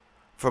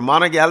For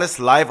Gallis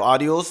live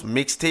audios,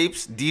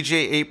 mixtapes,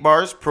 DJ 8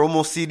 bars,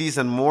 promo CDs,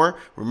 and more,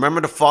 remember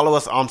to follow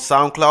us on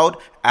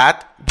SoundCloud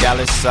at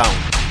Gallis Sound.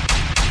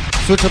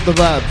 Switch up the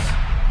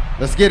vibes.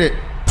 Let's get it.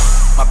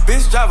 My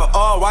bitch drive an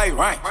all-white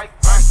rank.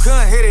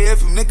 Couldn't hit it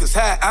if you niggas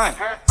had aim.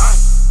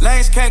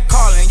 Lanes can't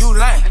call and you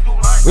lame.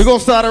 We gonna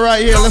start it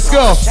right here. Let's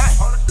go.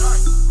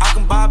 I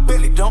can buy a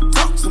Billy, don't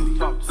talk to me.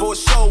 For a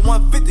show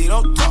 150,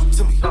 don't talk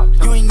to me.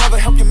 You ain't never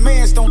help your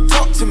mans, don't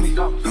talk to me.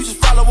 You just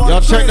follow all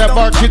y'all the check trends, that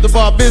bar, keep the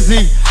bar busy.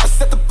 I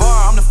set the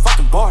bar, I'm the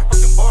fucking bar.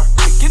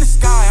 In the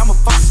sky, I'm a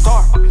fucking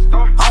star.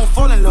 I don't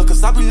fall in love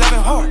cause I be loving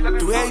hard.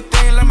 Do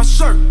everything like my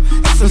shirt.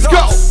 Let's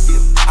go.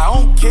 I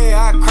don't care,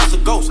 I crash a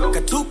ghost.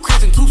 Got 2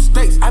 cribs and 2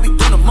 states, I be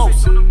doing the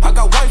most. I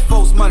got white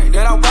folks money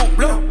that I won't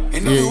blow. And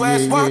if you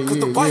ask why, cause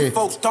the white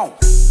folks don't.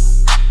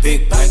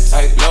 Big bank,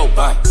 tight, low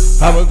bank.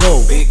 How it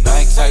go? Big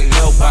bank, tight,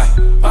 low bank.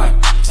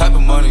 Type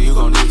of money you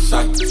gon' need to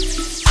sight.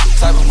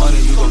 Type of money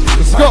you gon' need to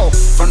Let's go.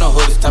 From the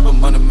hood, this type of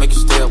money make you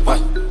stay away.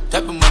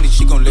 Type of money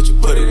she gon' let you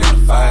put it in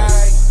the fight.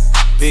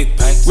 Big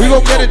bank, we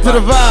gon' get into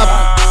the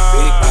vibe.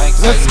 Big bank,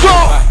 let's go.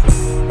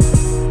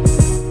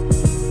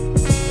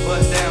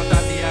 Bust down,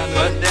 Tatiana.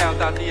 Bust down,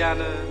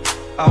 Tatiana.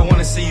 I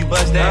wanna see you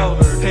bust down,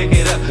 pick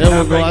it up.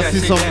 There we go, I see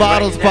some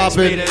bottles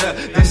popping.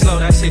 Then slow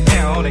that shit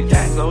down on the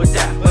gang, slow it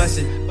down. Bust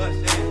it,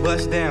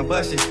 bust down,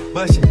 bust it,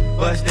 bust it,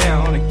 bust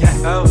down on the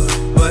gang.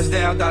 Bust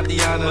down,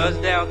 Tatiana.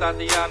 Bust down,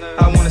 Tatiana.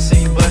 I wanna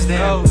see you bust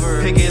down,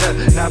 pick it up,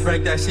 now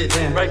break that shit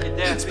down. Break it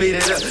down, speed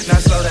it up, now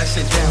slow that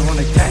shit down on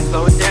the gang,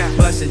 slow it down.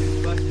 Bust it,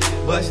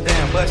 bust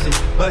down, bust it,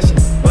 bust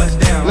it, bust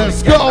down.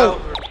 Let's go.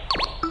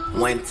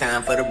 1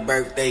 time for the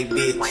birthday,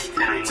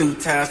 bitch. 2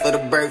 times for the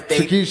birthday.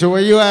 Shakisha,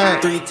 where you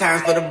at? 3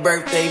 times for the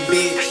birthday,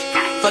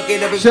 bitch. Fuck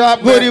it up if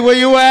Shop Goody, where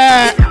you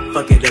at?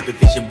 Fuck it up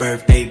if it's your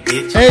birthday,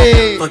 bitch.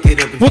 Hey, fuck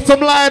it up if put some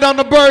light on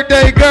the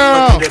birthday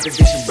girl. Fuck it up if it's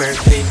your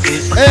birthday,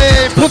 bitch.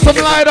 Hey, put some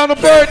light on the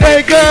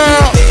birthday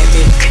girl.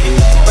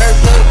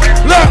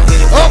 Look,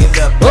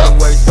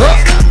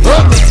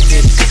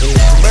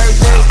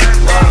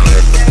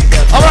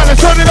 all right,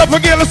 let's turn it up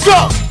again. Let's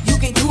go. You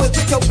can do it,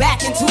 put your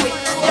back into it.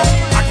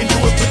 I can do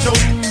it, put your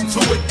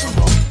into it.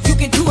 You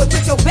can do it,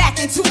 put your back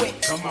into it.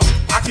 Come on.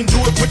 I can do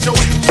it, put your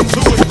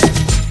into it.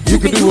 You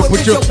can do it,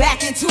 put your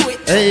back into it.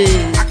 Hey.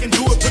 I can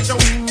do it, put your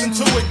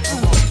into it.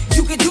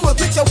 You can do it,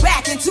 put your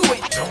back into it.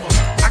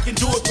 I can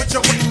do it, put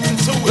your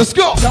into it. Let's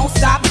go. Don't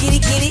stop, get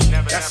it, get it.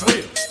 That's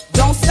real.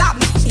 Don't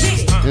stop,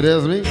 hit it. It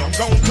is me. I'm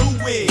gon' do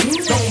it,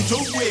 gon' do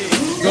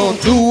it. Gon'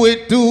 do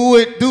it, do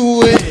it,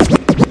 do it.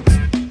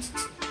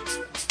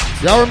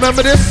 Y'all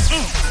remember this?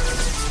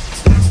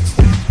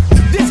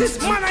 This is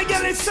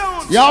Gallis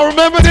song. Y'all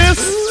remember this?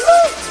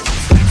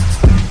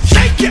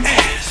 Shake your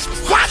ass,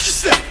 watch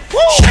yourself.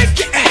 Shake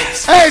your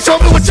ass. Hey, show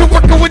me what you're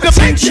working with the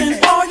Attention,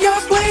 all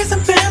y'all players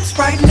and pimps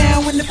right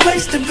now in the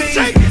place to be.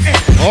 Shake your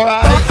ass. All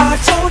right. I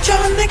told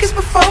y'all niggas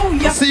before,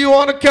 y'all. See you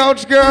on the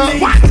couch, girl. Say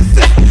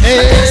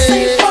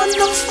Hey. fun,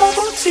 no smoke,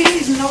 no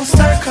tease, no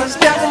stir, cause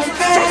that won't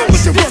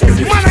pass.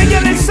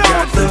 Gallis song.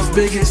 Got the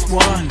biggest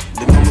one,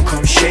 the mama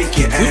come shake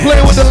your ass. We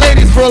playing with the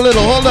ladies for a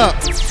little. Hold up.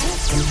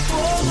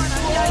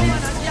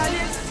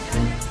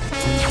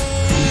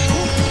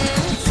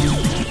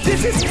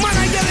 This is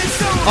Gallis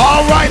song.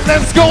 All right,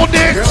 let's go,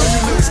 Nick. Girl,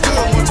 you look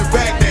good, won't you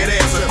back that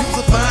ass up? You's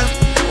a fine.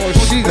 Oh,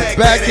 she's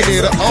backing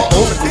it up. Oh,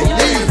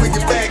 When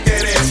you back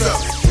that ass up.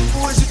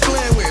 Who is you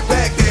playing with?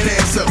 Back that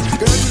ass up.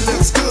 Girl, you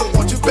look good,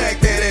 won't you back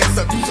that ass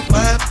up? You's a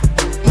fine.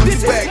 Won't you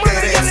back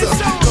that ass up?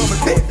 Come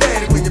and take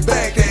daddy when you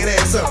back that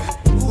ass up.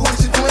 Who is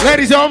you playing?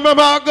 ladies, y'all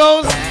remember how it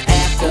goes?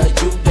 After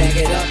you bang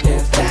it up, then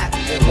stop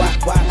and what,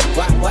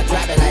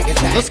 drop it like it's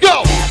hot. Let's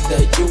go. After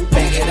you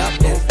bang it up,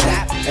 then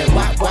stop and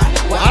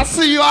what. I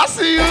see you, I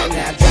see you. Now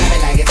drop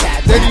it like it's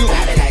hot. Then you-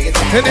 drop it like it's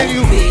hot. and then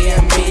you- See me,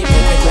 drop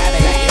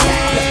it like it's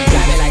hot.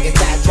 Drop it like it's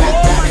hot. Drop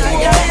it like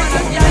it's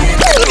hot.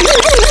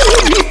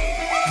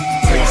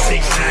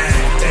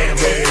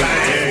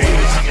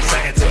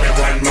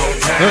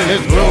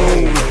 Let's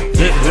roll.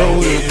 Let's roll.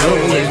 Let's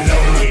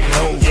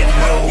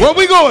roll. Where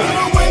we going?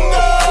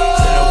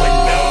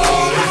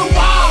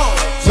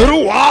 To the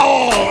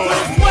wall.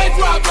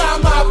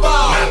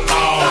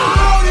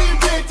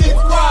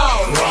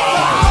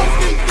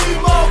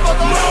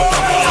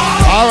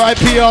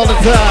 R.I.P. all the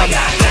time.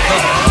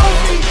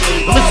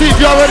 Let me see if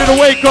y'all ready to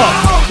wake up.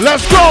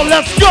 Let's go,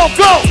 let's go,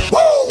 go.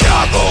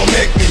 Y'all gon'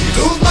 make me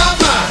lose my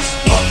mind.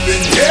 Up in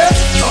here,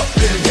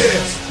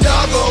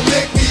 y'all gon'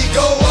 make me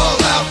go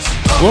all out.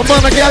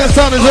 Woman, the Gallis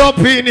sound is up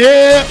in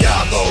here.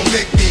 Y'all gon'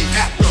 make me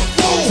act the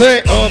fool.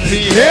 Say up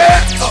in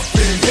here. Up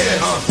in here,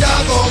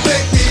 y'all gon'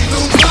 make me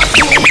lose my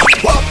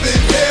cool. Up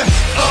in here,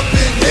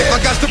 I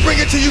got to bring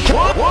it to you.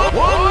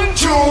 One,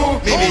 two,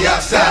 meet me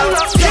outside.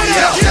 Meet me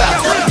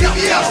outside. Meet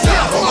me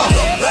outside. Hold on.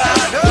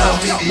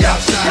 Meet me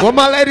outside. Well,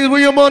 my ladies,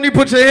 with your money,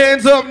 put your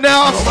hands up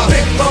now. Meet me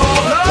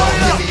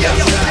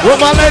outside. Well,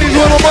 my ladies,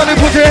 with your money,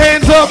 put your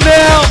hands up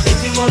now.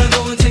 If you wanna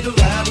go and take a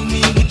ride with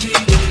me, we can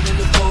get in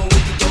the phone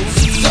with the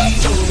dozy.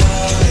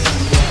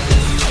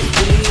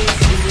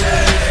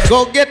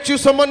 Go get you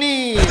some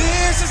money.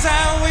 This is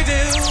how we do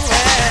it.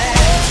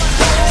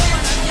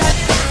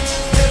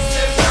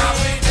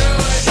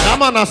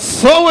 man, I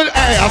saw it.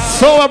 Hey, I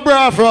saw a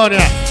bra from ya.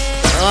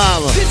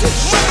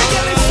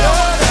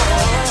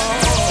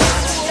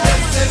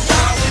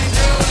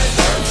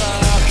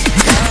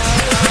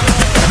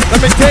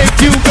 Let me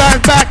take you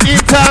guys back in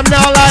time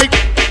now, like.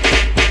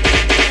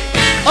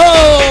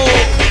 Oh,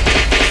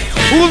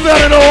 who's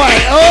that in the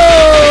white?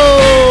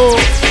 Oh,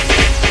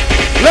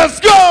 let's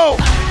go.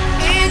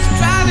 It's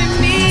driving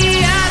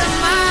me out of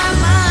my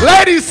mind.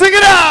 Ladies, sing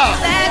it out.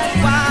 That's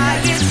why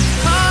it's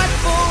hard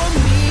for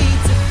me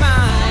to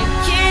find.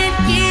 Can't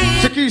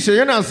get Shakisha,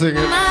 you're not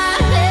singing. my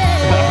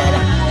head.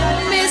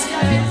 Miss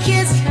her,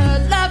 kiss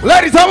her, love her.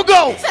 Ladies, how we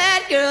go?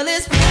 Fat girl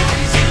is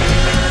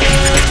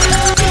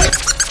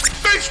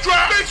Big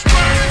strap.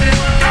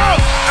 Out.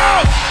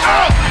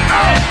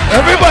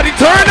 Everybody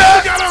turn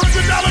up. You got a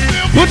 $100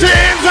 bill. Put your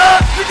hands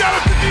up. You got a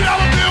 $50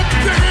 bill.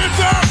 Put your hands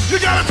up. You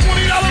got a $20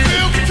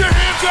 bill. Put your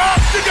hands up.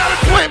 You got a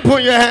Wait,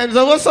 put your hands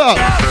up. What's up?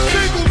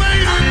 single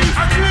ladies.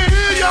 I can't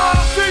hear y'all.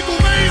 Single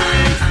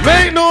ladies.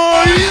 Make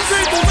noise.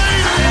 Single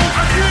ladies.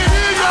 I can't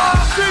hear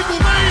y'all. Single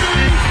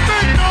ladies.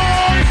 Make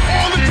noise.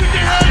 All the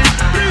chicken heads.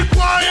 Be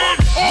quiet.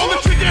 All the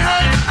chicken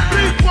heads.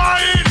 Be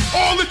quiet.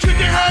 All the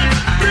chicken heads.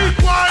 Be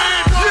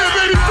quiet. Yeah,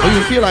 baby. Oh,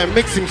 you feel like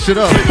mixing shit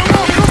up. Come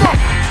on.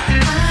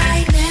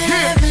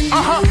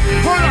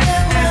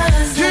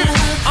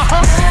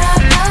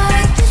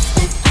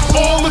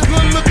 All the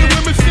good looking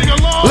women sing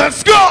along.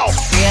 Let's go.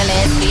 Real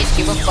ass bitch,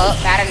 give a fuck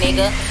about a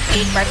nigga.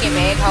 Big Birkin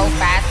bag, hold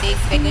 5, 6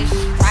 figures.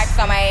 Stripes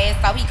on my ass,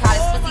 so he call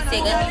his pussy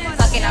tigger.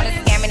 Fucking on the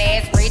scamming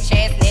ass, rich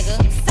ass nigga.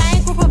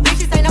 Same group of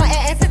bitches, ain't no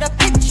ass to the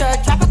picture.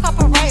 Drop a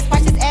couple rights,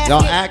 watch his ass.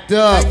 Y'all act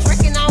up.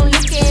 Drinking on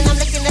licking, I'm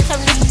looking at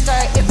some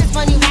liquor. If it's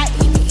money right,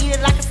 you can eat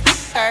it like a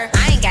sticker.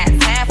 I ain't got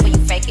time for you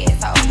fake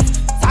ass hoes.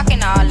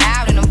 Talking all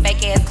loud in them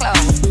fake ass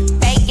clothes.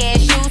 Fake ass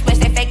shoes, match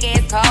that fake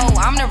ass coat.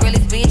 I'm the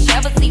realest bitch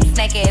ever see,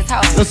 snake ass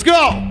hoe. Let's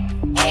go.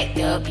 Act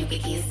up, you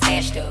could get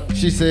smashed up.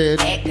 She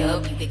said. Act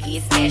up, you could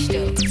get smashed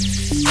up.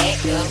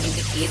 Act up, you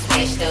could get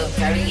smashed up.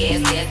 Dirty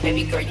ass ass,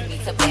 baby girl, you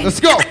need to back. Let's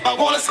go. I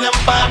wanna slim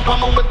by,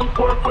 mama with them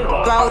pork with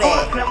her. Throw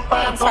that. Slim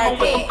by, mama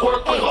with them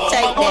pork with her.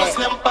 Take that.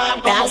 Slim by,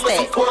 mama Bounce with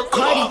some that. pork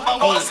with her. I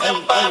wanna slim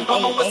by,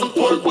 mama with some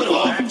pork with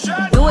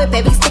her. Do it,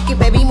 baby, stick it,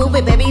 baby, move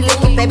it, baby,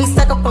 lick it, baby,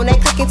 suck up on that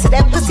click into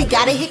that pussy,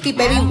 got a hickey,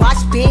 baby, watch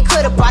big,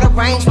 could've brought a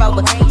Range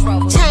Rover.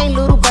 Chain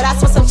little, but I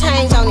spent some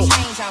change on it.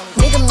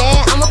 Nigga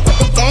mad, I'ma put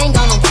the gang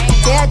on him.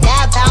 They'll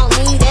die about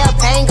me, they'll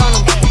bang on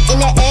him. In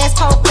that ass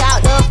poke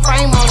out, the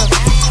frame on him.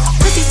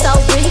 Pussy so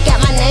good, he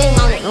got my name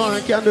on it. No,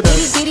 I can't do that.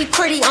 Bitty bitty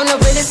pretty, on the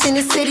realest in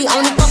the city.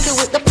 Only fucking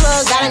with the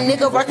plug, got a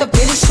nigga worth a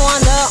billy,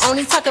 showing love.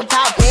 Only talk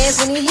about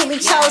bands when he hit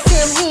me, chose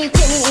him, he ain't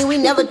pick me, and we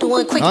never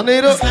doing quick. I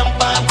need it. Slim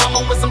by,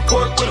 mama with some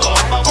pork with her.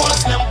 I wanna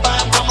slim by,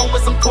 mama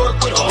with some pork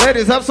with her.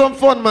 Ladies, have some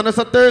fun, man.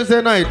 It's a Thursday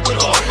night.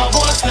 I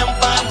wanna slim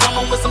by,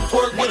 mama with some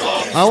pork with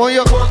her. I want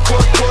you. Pork with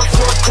her.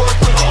 Pork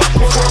with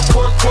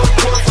her.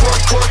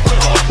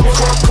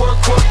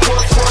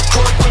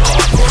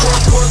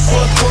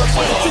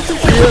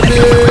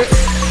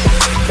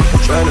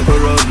 Tryna go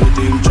round the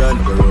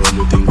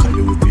thing, can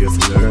you pay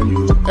for learn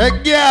you? Hey,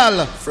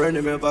 girl. Friend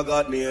of me ever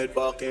got me head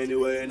back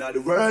anywhere in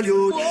the world,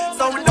 you.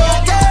 So we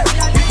don't care.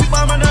 If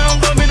mama now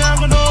coming, I'm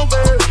going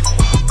nowhere.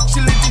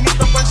 She lifting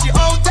it up and she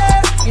out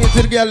there.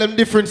 Into the girl, them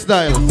different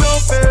style. No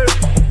fair.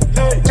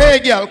 Hey,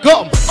 girl,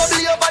 come.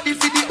 Bubble your body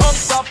for the up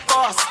top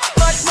fast.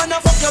 Bad man, I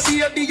fuck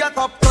your baby, you're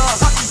top class.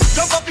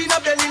 Jump up in a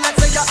belly like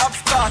say you're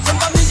upstart.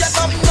 Jump on me, you're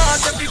top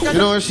notch. Every time You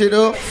know what she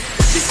do?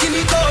 she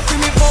skinny tough,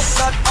 me fuck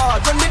that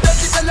hard. When me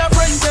dirty, tell her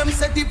friend them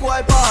set the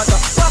boy bad.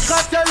 Back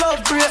at your love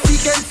brace, he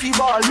can see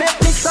ball. Make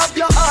me stop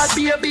your heart,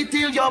 baby,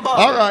 till your ball.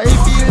 Alright.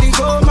 Feel it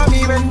go,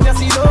 mommy, when you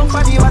see don't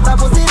funny. What a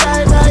pussy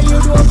like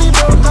you don't be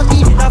broke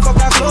cocky. Now fuck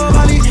her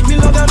globally, me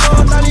love your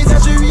totally. Say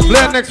she real.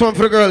 Play the next one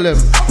for the girl, them.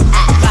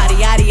 Body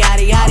yaddy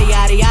yaddy yaddy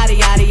yaddy yaddy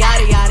yaddy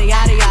yaddy yaddy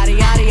yaddy yaddy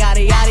yaddy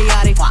yaddy yaddy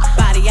yaddy.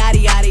 Body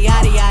yaddy yaddy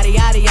yaddy yaddy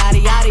yaddy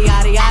yaddy yaddy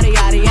yaddy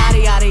yaddy yaddy yaddy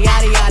yaddy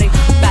yaddy yaddy.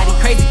 Body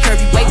crazy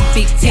curvy wavy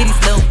big titties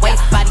little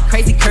waist. Body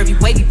crazy curvy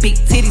wavy big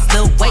titties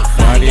little waist.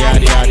 Body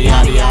yaddy yaddy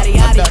yaddy yaddy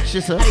yaddy That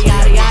she said.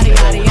 yaddy yaddy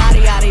yaddy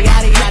yaddy yaddy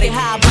yaddy yaddy.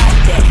 How about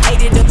that?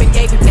 Ate it up and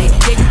gave it back.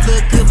 Gave it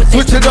look good, but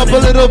Switch it up a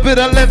little bit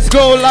and let's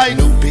go like.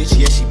 New bitch,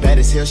 yeah, she bad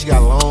as hell, she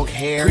got long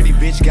hair. Pretty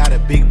bitch got a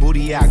big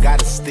booty, yeah, I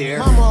gotta stare.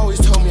 Mama always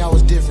told me I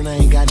was different, I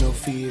ain't got no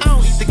fear. I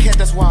don't eat the cat,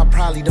 that's why I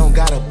probably don't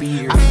got a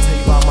beard. I can tell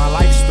you about my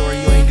life story,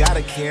 you ain't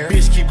gotta care.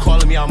 Bitch keep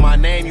calling me out my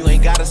name, you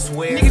ain't gotta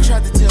swear. Nigga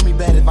tried to tell me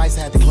bad advice,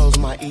 I had to close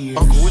my ears.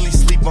 Uncle Willie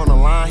sleep on the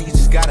line, he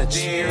just gotta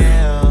cheer.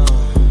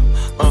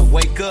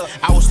 Wake up.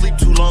 I was sleep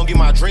too long in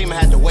my dream, I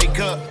had to wake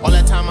up. All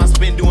that time I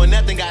spent doing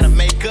nothing, gotta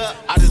make up.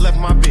 I just left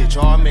my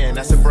bitch, oh man,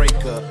 that's a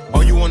breakup.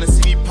 Oh, you wanna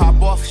see me pop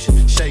off?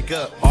 Shake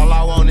up. All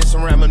I want is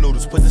some ramen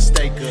noodles, put the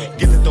steak up.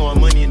 Get to throwing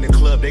money in the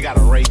club, they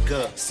gotta rake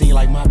up. Seem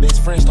like my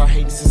best friend start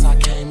hating since I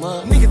came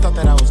up. Nigga thought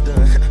that I was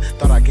done,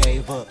 thought I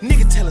gave up.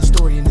 Nigga tell a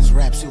story in this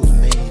rap, shit was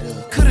made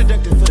up. Could've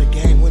ducked it for the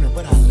game winner,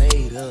 but I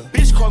laid up.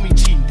 Bitch called me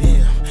cheating,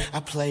 damn,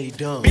 I played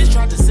dumb. Bitch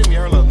tried to send me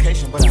her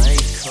location, but I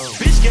ain't come.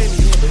 Bitch gave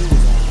me head, but it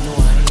was no,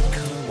 I ain't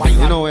come.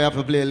 You know we have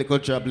to play a little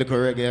trap, little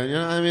reggae, you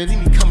know what I mean? See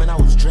me coming, I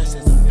was dressed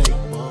as a fake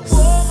boss.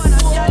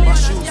 My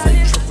shoes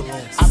say triple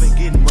S. I've been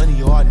getting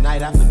money all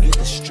night, I forget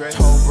the stress.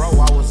 Told bro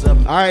I was up.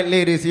 Alright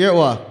ladies, here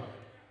what?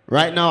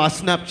 Right now a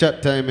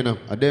Snapchat time, you know.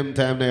 A them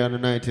time there on the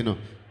night, you know.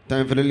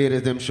 Time for the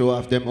ladies them show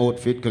off them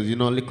outfit, cause you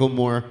know little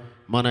more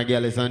man a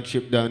Gallis and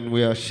Chip than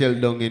we are shell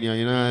down in here,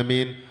 you know what I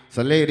mean?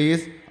 So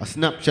ladies, a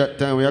Snapchat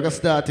time. We are gonna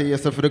start here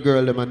so for the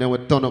girl them and then we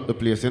turn up the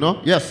place, you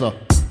know? Yes sir.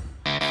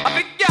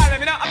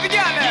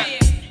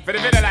 For the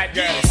video light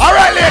girls.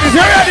 Alright ladies, you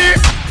ready?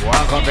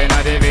 Walk up in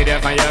the video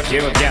for your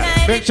cute girl.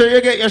 Make sure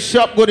you get your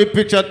shop goodie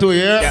picture too,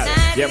 yeah?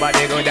 Your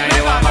body go down,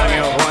 you want money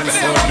up one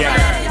foot, girl.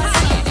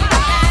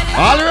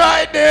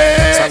 Alright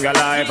then. Some girl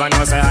life and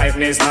no say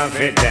hypeness not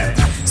fit them.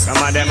 Some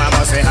of them I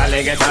must say how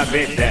they get a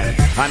bit them.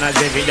 And as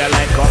the video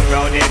light come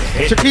round it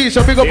hit.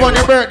 Shakisha, big up on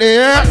your birthday,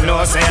 yeah?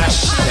 No say I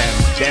them.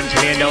 Them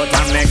played out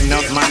and make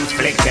enough man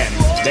flick them.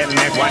 Them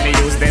make one to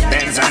use the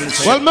Benz and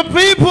trick. Well, my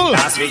people,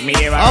 last week me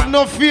here have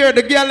no fear,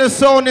 the Gallis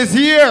sound is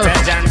here.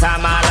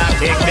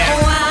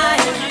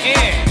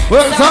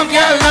 Well, some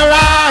girls are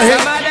right,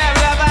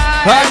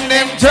 and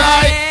them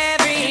try.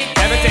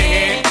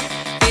 Everything,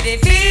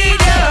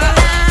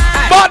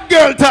 Bad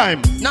girl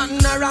time.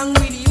 Nothing wrong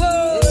with you.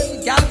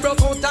 Girl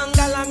broke out and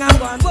galang and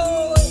one.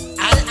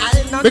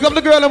 Big up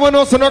the girl that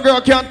knows so no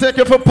girl can't take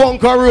you for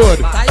punk or road.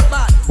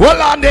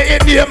 Well on the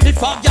idiom. If a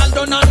girl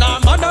don't know her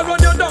man,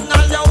 run you down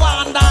and you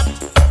want that.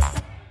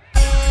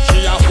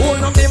 She a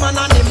hold up the man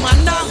and the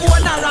man that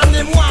hold her and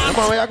him want.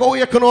 Come on, we go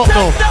waking up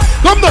now.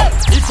 Come now.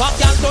 If a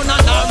girl don't know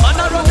her man,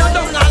 run you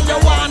down and you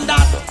want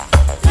that.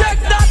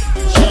 Take that.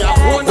 She a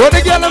hold up. Well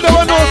the girl that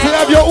knows so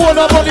have your own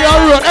up on the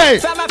road.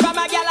 Hey. From a girl,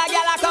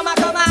 come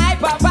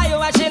hype up for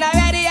you and she not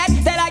ready yet.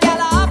 Tell a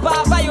girl up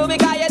for you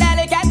because you're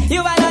delicate.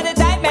 You are not the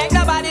type, make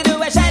nobody do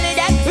a shelly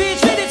get.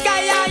 Reach for the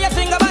sky and you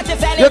think about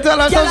yourself. You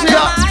tell her so she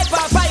up. Hype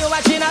up for you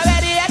and she not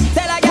ready yet.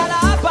 Tell a girl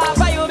up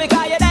for you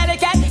because you're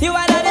delicate. You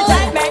are not the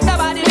type, make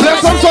nobody do a shelly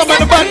get. Let's some of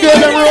the bad girl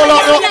them roll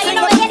out. You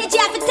know what energy I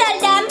have to tell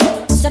them.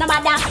 Son of a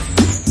da,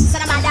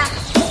 son of a da,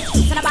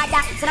 son of a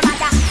da, son of a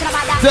da, son of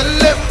a da. Tell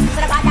them.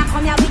 Son of a da,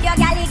 come here with your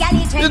galley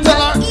train. You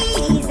tell her.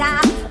 Ease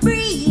up,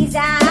 breeze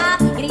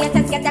up. You know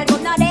your get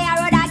come now they are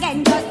road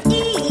again. Just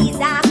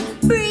ease up,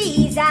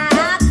 breeze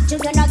up.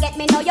 Children don't get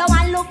me now you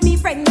want look me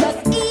friend.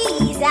 Just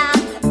ease up,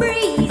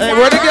 breeze up. Hey,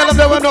 where the girl them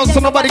there know so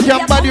nobody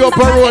can bad you up a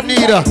road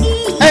neither.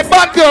 Hey,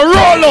 bad girl,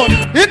 roll out.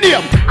 In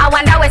them. I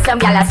wonder where some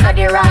gyal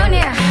study round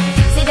here.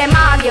 See them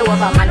argue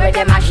over man where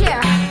them a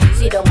share.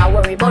 See don't a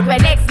worry about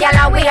when next gyal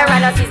a wear.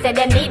 And us say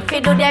them need to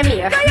do them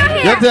here.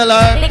 You tell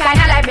her. The kind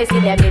of life we see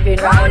them living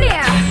round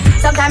here.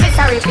 Sometimes it's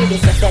sorry for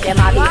this, say them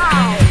a be.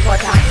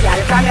 But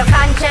gyal from your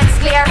conscience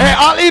clear. Hey,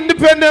 all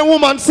independent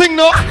woman, sing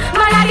no.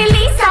 Man a the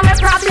least of my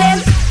problem.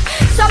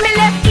 So me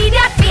left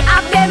idiot fi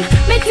have them.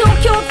 Me too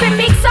cute fi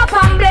mix up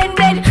and blend.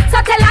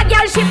 So tell a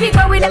girl she fi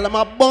go with them. Tell them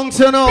a bounce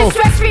you know. Me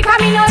stress free 'cause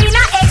me know in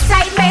a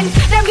excitement.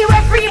 Them give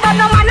her free but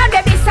no man not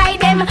there beside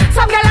them.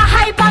 Some girl a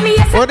hype on me.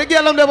 Well, the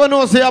girl them never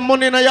know say your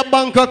money in your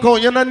bank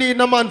account. You don't need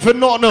no man for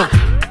nothing.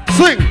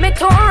 Sing. Me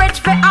too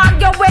rich for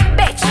argue with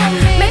bitch.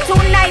 Me too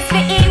nice for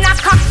in a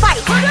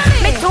cockfight.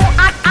 Me too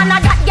hot and a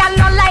that girl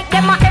no like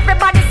them. And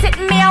everybody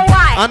sitting me a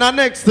while. And the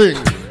next thing.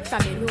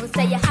 From you know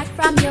say you hot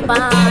from your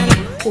band.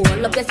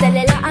 Hold up the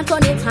cellular and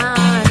turn it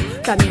on.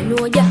 From you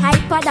know you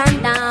hyper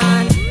than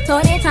Dan.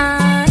 Turn it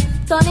on,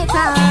 turn it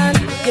on.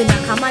 You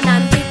know come on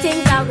and big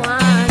things I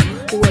want.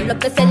 Hold up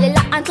the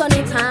cellular and turn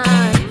it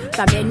on.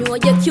 From you know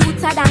you're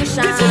cuter than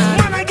Sean.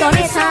 Turn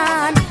it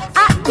on.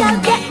 Hot girl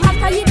get hot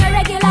 'cause you the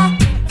regular.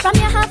 From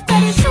you have to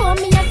show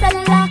me your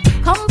cellular.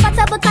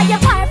 Comfortable 'cause you're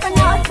far from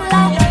the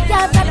hustler.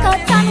 You back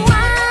out and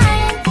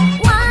wine,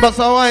 wine. But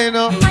so why you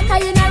know? Man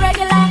 'cause you the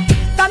regular.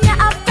 From you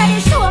have to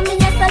show me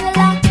your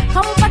cellular.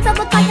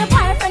 Comfortable 'cause you're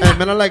far from the Hey,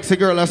 man, I like the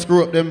girl that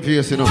screw up them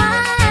face, you know.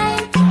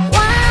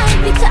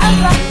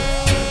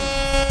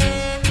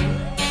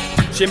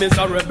 She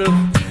miserable,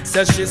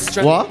 says she's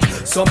stressed. What?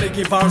 So me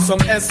give her some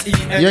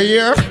SEX. You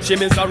hear? She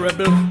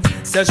miserable,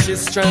 says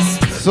she's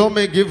stressed. So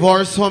me give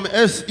her some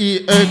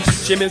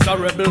SEX. She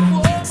miserable,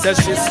 says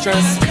she's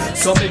stressed.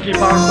 So me give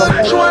her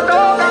some. She want a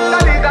girl.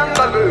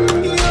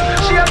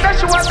 She a bet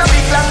she want a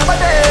big long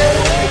body.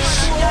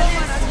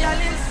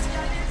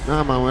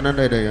 Nah, man, we're not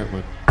there yet,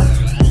 man.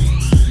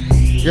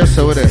 Yes,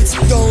 over there.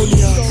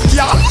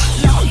 Yeah.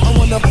 I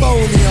wanna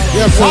bone ya.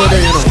 Yes, over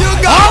there, you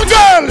know. All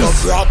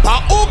girls!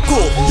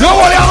 You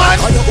what you man?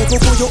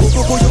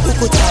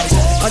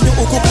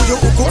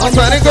 I'm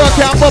saying the girl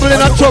can't bubble in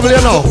that trouble,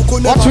 you know.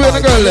 Watch where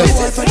the girl is.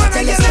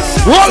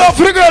 Roll up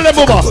for the girl,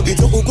 Bubba.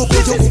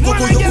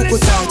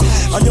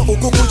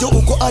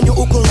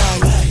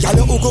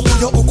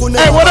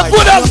 Hey, what a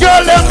good ass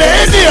girl them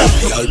there in here.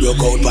 Girl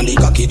broke out on the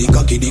cocky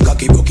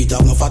broke it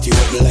up, no fatty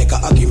up me like a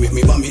hockey, make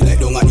me bummy like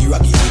down on the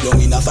rocky, sit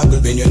down in a saddle,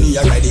 bend your knee,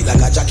 ride it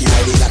like a jockey,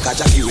 wave it like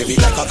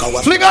a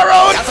cow. Fling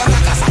around.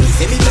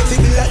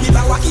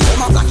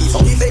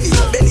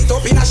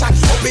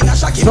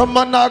 Some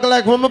man not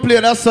like when me play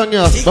that song,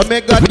 yeah, but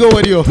make God go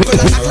with you. Total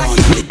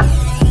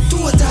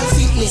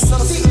fitness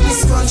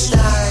crunch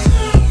time.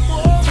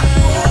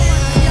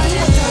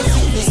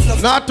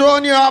 Not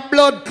on your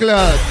blood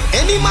clot.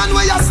 Any man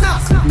where you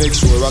snack, make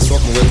sure a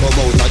something will come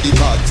out of the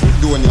pot.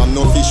 Don't have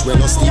no fish when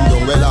no steam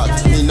down well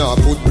hot. Me nah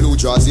put blue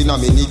jaws in a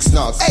me Nick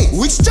snack. Hey,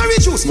 which cherry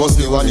juice must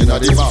be one in a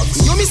the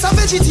box? You miss a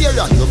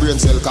vegetarian, your brain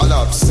cell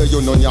collapse. Say you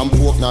no yam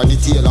pork nor the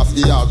tail of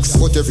the ox.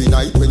 But every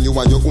night when you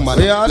and your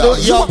woman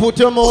you put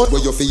your mouth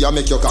where you feel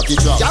make your cocky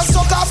drop. Just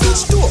suck off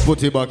each toe.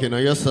 Put it back in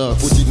yourself.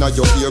 Put it in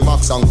your ear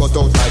max and cut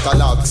out like a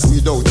lax.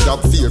 Without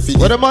job fear.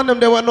 What the man them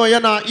they want know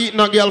you're not eating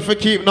no girl for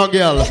keep no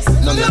girl.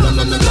 No.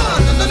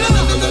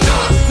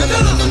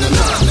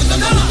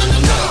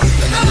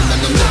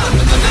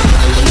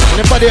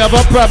 Anybody have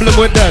a problem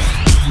with that?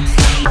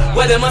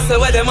 What them a say,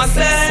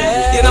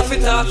 you know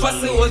fit talk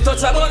fast, you will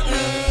touch a button.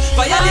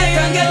 Violate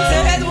and get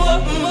the head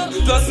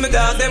open. Plus me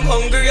dog them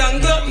hungry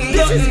and glutton.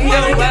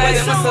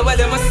 What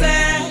them a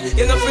say,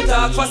 you know fit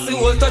talk fast, you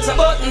will touch a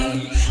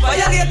button.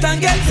 Violate and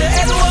get the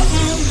head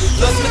open.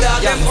 Plus me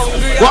dog them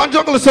hungry and go and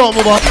juggle some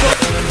over.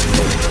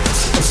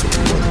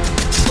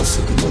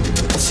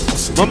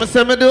 What me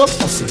say me do?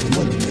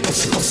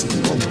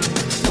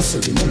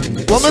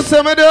 What me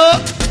say me do?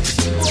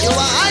 You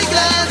are high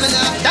class, me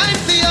not time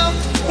for you.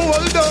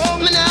 Hold on,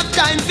 me not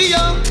time for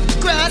you.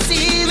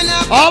 Grassy, me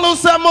not. All who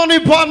say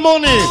money pon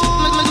money.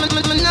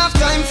 Me not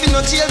time for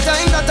no jail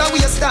time, that a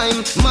waste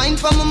time. Mind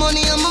for my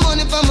money and my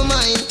money for my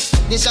mind.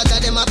 The shot of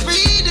them a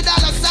free, the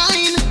dollar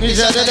sign. The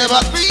shot of them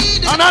a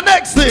free. And the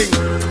next thing.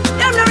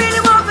 Them no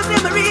really want to see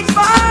me reach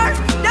far.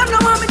 Them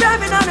no want me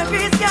driving on a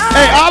race car.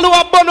 Hey, all who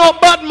have burn up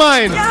bad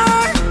mind.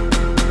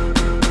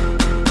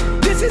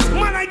 This is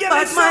man I get.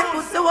 Bad mind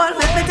puts the wall,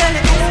 let me tell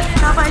it.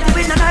 Now fight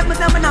with no knife,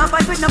 myself and now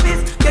fight with no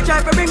fist. You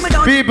try to bring me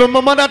down. People,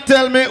 my mother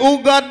tell me,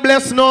 who God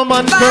bless no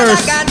man Father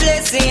first. God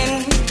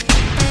blessing.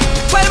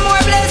 Well,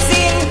 more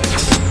blessing.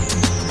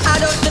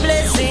 Adopt the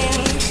blessing.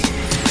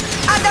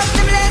 Adopt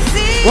the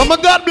blessing. When my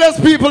God bless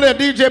people here,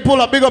 DJ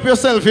pull up, big up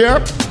yourself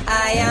here.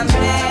 I am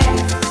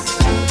blessed.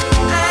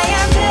 I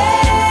am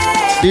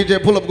blessed. DJ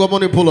pull up, go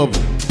money pull up.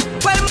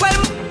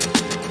 Well.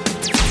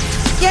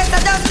 Yes,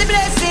 adopt the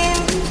blessing.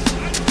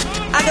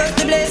 Adopt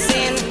the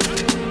blessing.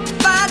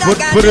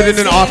 Put it in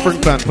an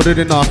offering pan. Put it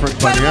in the offering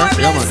pan, yeah?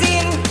 Yeah, man.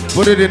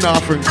 Put it in the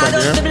offering pan,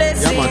 yeah?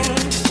 Yeah, man.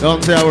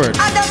 Don't say a word.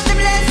 Yeah, man.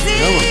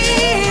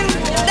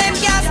 Them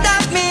can't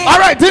stop me. All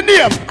right, in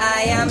the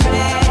I am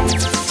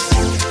blessed.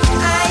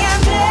 I am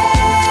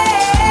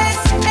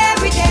blessed.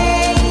 Every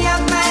day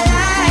of my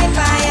life,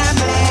 I am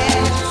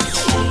blessed.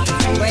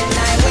 When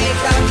I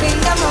wake up in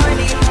the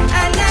morning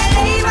and I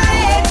lay my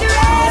head to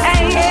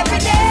rest, every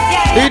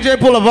day. DJ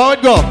pull up, how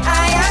it go?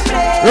 I am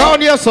blessed.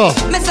 Round here, sir.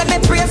 Me say me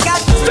praise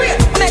God straight,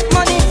 make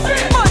money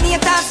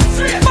attached,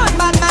 fun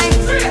bad mind.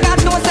 God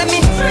knows me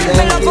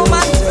love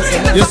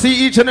woman. You see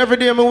each and every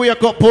day me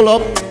wake up, pull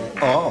up.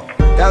 Oh,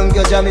 thank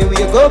you, Jamie.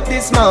 Wake up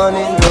this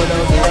morning. Go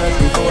down the earth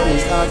before we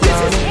start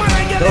yawning.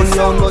 Don't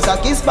know was a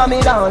kiss for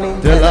me, darling.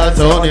 Tell her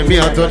Tony, me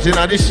a touching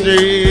on the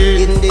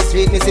street. In the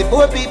street, me see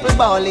poor people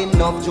balling.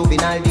 Enough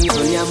juvenile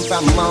people yam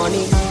from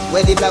morning.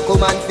 Where the black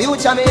woman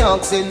future me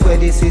oxen. Where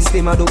the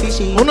system a do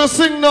fishy. Wanna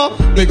sing now?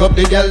 Big up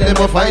the girl, them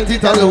a fight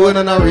it alone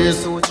and a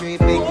race. 2, 3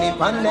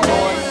 picnic on the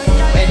one.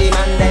 Where the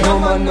man they no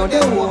man know the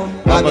home.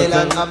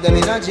 Babylon have them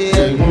in a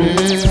jail.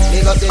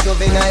 Big up the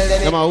juvenile,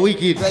 them a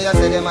wicked. Where you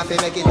say them a fi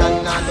make it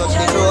and not touch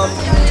the chrome.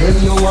 Tell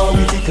you how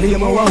we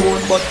claim our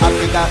own, but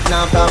Africa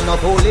now from no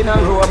hole in a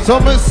room. So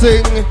me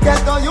sing.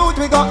 Get the youth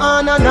we go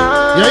on and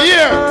on.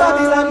 Yeah.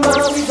 Babylon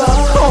where we go.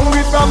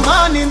 Hungry from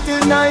morning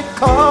till night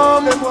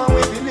come. Them want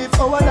we believe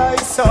our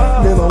life so.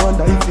 Never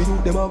wonder if the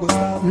youth them a go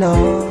stop.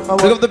 No.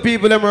 Look of the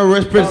people them will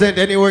represent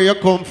anywhere you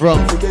come from.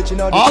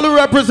 All who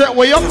represent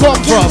where you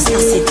come from.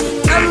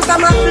 I'm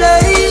from a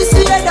place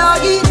where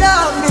dog eat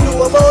dog. Me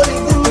know about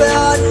it in my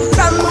heart.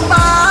 From my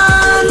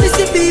barn, me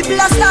see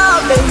people a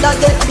starving. That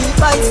get me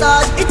by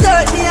sword. It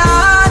hurt me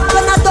hard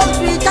when I don't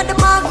reach at the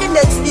mark. The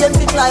next day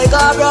me fly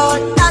go abroad.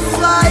 That's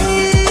why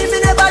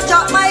me never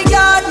drop my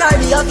guard. Nor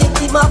be a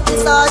victim of the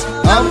sword.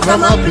 I'm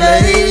from a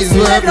place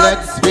where blood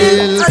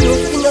spill. I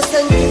don't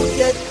innocent you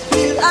get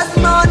killed. As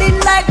morning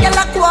like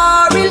yellow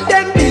quarrel.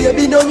 Then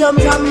baby no yam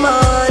from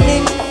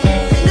morning.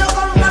 No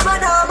come from a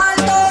normal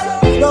town.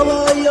 No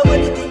more you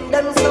when you think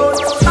them so.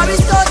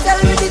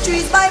 Aristotle with the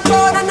trees by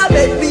phone and a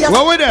bed be a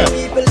what we there?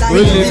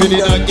 We're living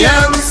in a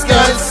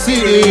gangster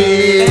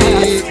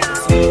city.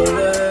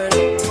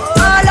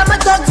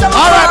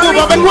 Alright, move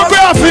on, we're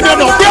baffing you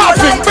now,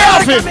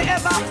 baffing.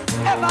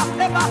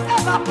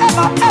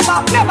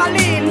 Never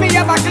lean, me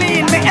ever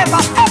clean, me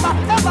ever.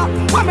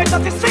 When me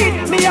touch the street,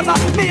 me ever.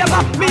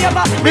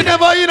 Me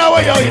never in a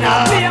way you in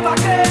a. Me ever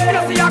clean,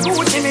 you see a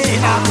Gucci me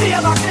in a. Me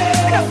ever clean,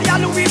 you see a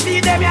Louis V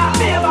them ya.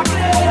 Me ever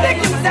clean, take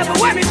himself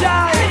when me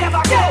drive. Me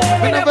ever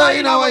clean, me never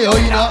in a way you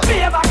in a. Me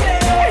ever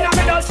clean,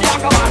 me don't see a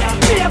Gawana.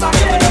 Me ever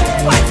clean,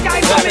 white sky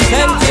coming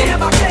in. Me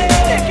ever clean,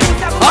 take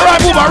himself.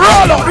 Alright, move on,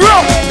 roll up.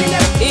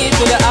 E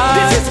to the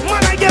R. This is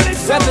man I get it.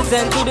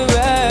 Represent to the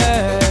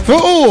world. For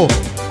who?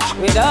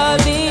 With all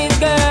these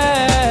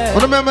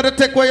girls. Remember to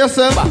take away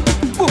yourself.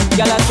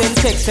 Y'all send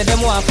text to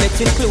them want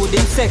flex,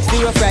 including sex.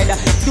 The rough rider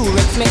Do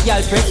Rex, make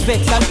y'all press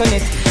vex and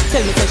connect.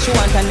 Tell me that she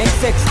want her next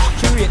sex.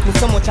 She rate me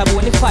so much I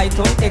won't fight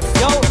on X.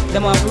 Yo,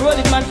 them want to roll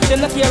it, man.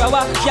 Them not care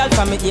about y'all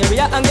from my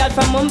area and y'all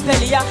from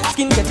Montpellier.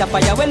 Skin get a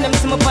fire when them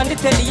see me on the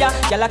telly. Y'all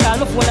call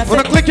my phone and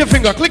say, click your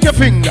finger, click your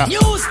finger.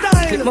 New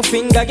style. Click my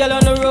finger, girl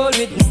on the roll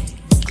with me.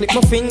 Click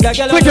my finger,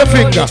 girl on click the your roll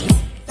finger. with me.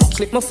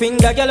 Click my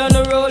finger, girl on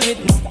the roll with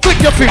me. Click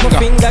your finger. Click my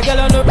finger,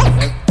 girl on the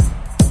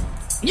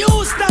New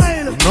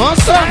style. No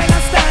style.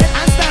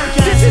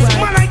 This is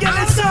man I get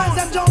the sounds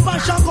and jump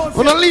and shock out.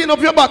 Wanna lean up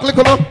your back, look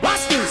on.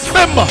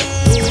 Remember.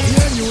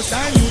 New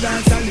style, you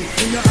dance and lick.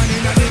 In your hand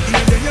in the dick,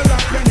 then you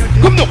rock when you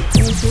dip. Come now.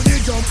 Move to the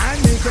jump and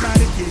make your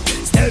body kick.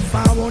 Step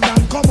forward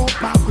and come up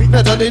back quick.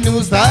 Better the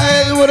new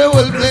style, what the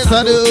whole place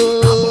I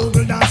do.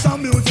 Bogle dance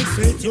some music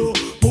fit you.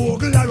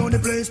 Bogle around the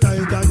place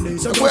tight and day.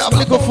 So we have a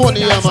little phone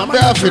here, man.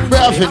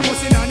 Braffin.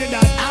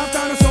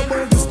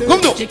 Come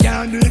now. She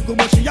can't do it,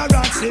 but she a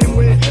rock same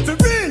way. For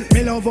real,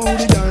 me love how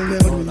the girl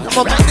never do that.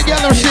 Come on, make the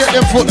girl shake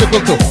them foot, go.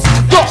 Go.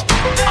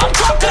 I'm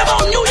talking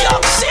about New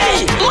York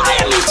City,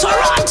 Miami,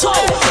 Toronto,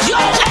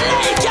 yo,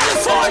 LA,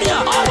 California,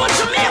 all the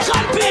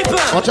Jamaican people.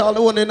 Watch all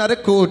the one in the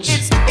coach.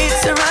 It's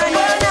a ride,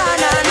 na.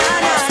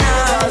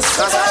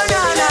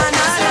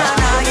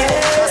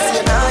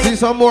 See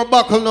some more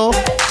buckle now.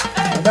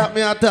 That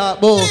me a talk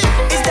about.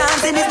 It's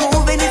dancing, it's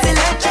moving, it's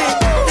electric.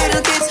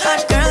 Little kids,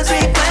 hot girls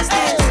request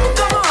this.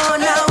 Come on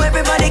now,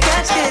 everybody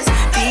catch this.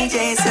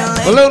 DJ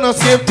select. Well, don't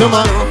skip to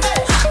man.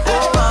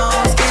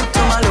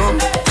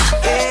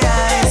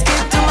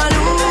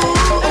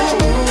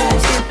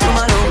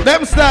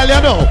 Them style,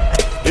 you know.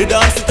 The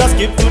dance it a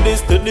skip to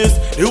this.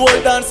 The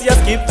whole dance ya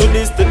skip to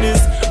this.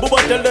 Bubba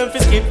tell them fi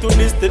skip to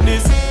this.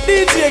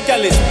 DJ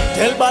Gallis,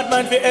 tell bad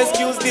man fi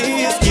excuse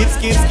this.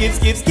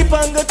 Skip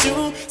and go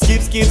through.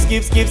 Skip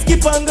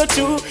and go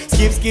through.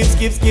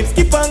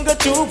 Skip and go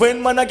through.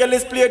 When man a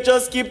Gallis play,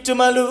 just skip to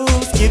my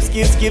loose.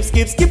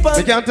 Skip and.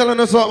 You can't tell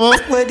her something.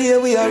 Where dear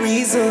we are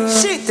reason.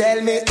 She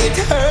tell me it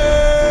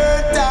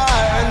hurt her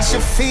and she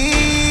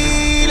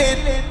feel it.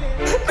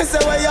 Me say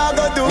what y'all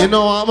gonna do? You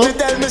know what, man? She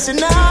tell me she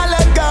nah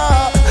let go.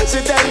 She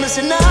tell me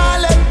she nah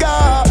let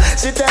go.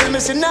 She tell me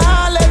she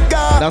nah let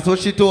go. That's what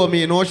she told me.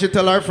 You know what she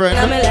tell her friend?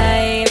 I'm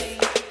alive.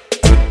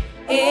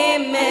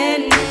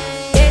 Amen.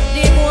 Get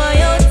the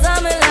boy out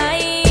of my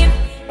life.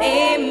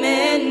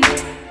 Amen.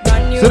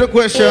 So the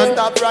question.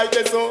 Stop right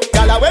there, so.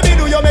 Gala, when me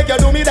do you make you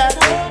do me that?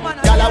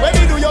 Gala, when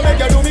me do you make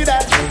you do me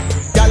that?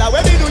 Gala,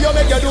 when me do you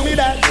make you do me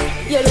that?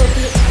 You love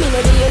me, me no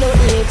do you no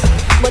it.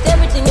 But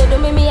everything you do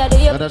me, I do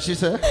you. What does she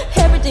say?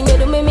 Everything you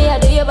do me, I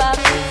do you back.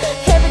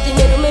 Everything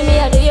you do me,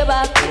 I do you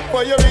back.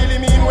 What you really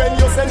mean when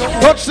you say no?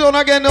 Touchdown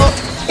again now.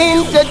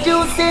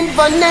 Introducing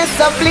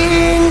Vanessa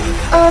Bling.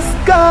 Us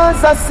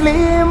girls are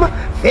slim.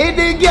 Hey,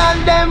 the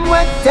girl them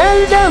what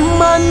tell them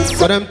man.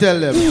 What them tell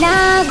them?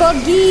 Nah go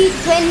get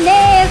we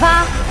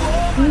never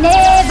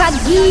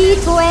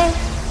get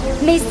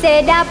we. Me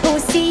say that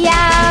pussy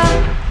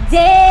out.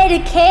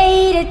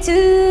 Dedicated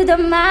to the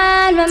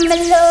man when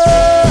me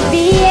love.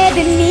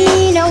 Baby,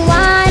 me no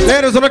one.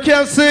 Ladies, I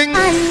can't sing.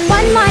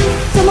 One man,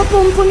 to my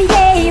pum pum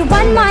yeah.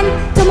 One man,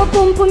 to my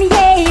pum pum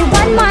yeah.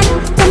 One man,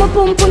 to my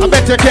pum pum. I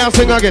bet you can't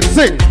sing again.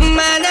 Sing.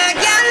 Man, I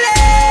can't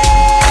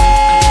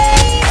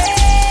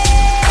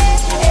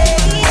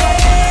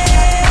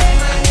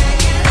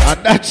lay.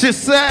 And that she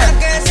said.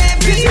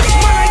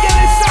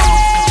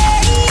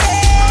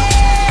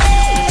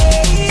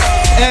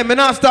 Hey, me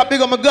not stop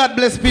big up my God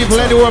bless people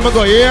anywhere I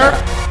go here.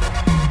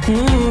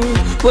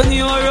 When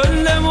you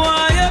run them,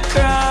 why you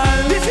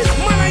cry? This is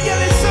my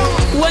Gallis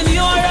song. When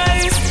you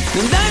rise,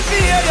 them die for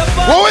your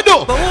fall. What we do?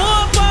 But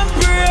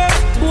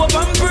hope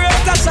and pray,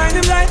 cause shine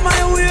him light my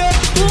way.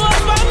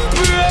 Hope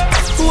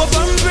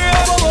and pray.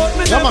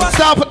 Come on,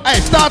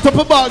 start up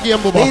a ball game,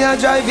 Bubba. Me a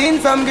driving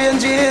from Green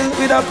Jail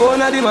with a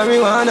phone of the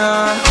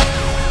marijuana.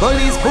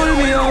 Police pull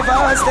me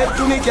over, step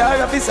to me car,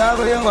 officer,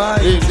 go your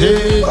wife.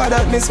 What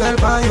that me smell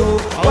for you?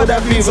 What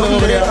that be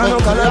someday, I know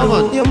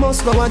Colorado. You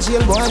must go and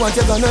jail, boy, what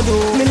you gonna do?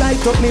 Me light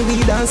up me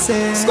weed and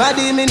say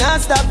Squaddy, me not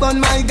stop on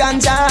my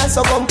ganja,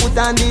 so come put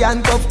on the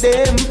handcuff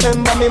them.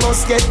 Remember me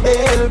must get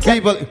bail.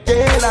 People,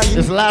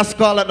 this last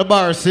call at the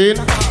bar scene.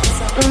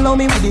 Love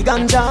me with the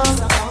ganja.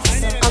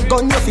 A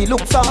gun you feel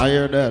look for. I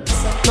hear that.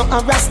 No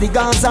harass the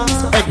Gaza.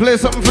 Hey, play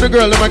something for the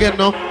girl, them again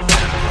now.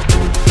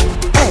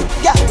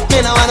 Yeah, me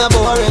no wanna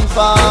boring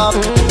fuck.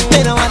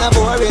 Me no wanna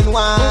boring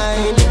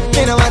wine.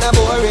 Me no wanna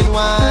boring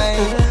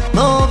wine.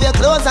 Move your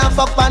clothes and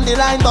fuck on the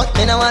line, but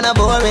me no wanna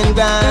boring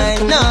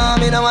grind. No,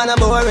 me no wanna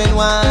boring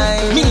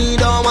wine. Me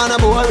don't wanna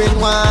boring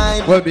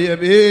wine. Well,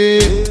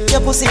 baby,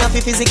 your pussy have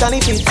to physically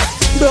fit.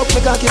 Broke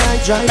me cocky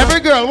like dry. Every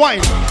girl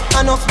whine.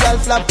 Enough girl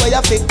flap where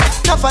you fit.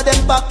 Enough of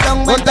them pop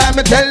down. One time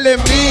me tell them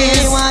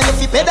this. Me want you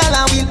fi pedal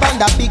and wheel pan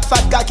that big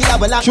fat cocky that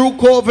will. Through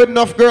COVID,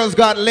 enough girls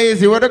got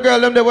lazy. Where the girl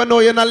them they will know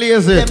you're not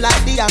lazy. Them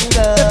like the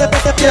younger.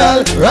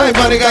 Girl, right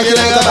on the cocky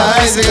like a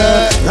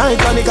bicycle. Right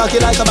on the cocky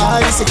like a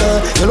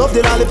bicycle. You love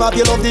the lollipop,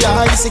 you love the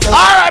icicle.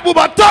 All right,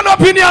 Booba, turn up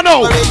in here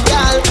now.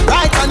 Girl,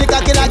 right on the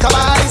cocky like a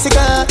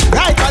bicycle.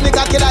 Right on the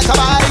cocky cocky like a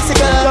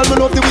bicycle. Girl, me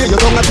love the way you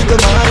tongue a tickle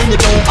my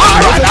nipple.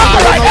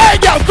 Alright, hey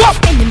girl, go.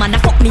 Any man a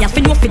fuck me, I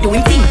fi know fi do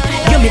him thing.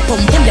 Give me pum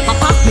pum, the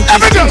papa me.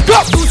 Every girl, go.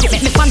 Use it,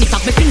 make me fan it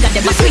up, me finger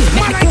them a swing.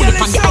 Make me cool it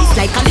on the ice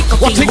like a liquor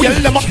What thing. you girl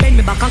them up? Bend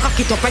me back and cock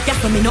it up right here,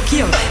 so me no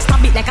care.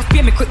 Stab it like a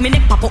spear, me quick, me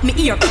neck pop up me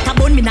ear. It a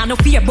bone, me nah no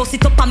fear. Bust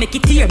it up and make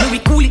it tear. Me we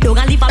cool it down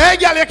and leave a. Hey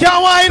girl, you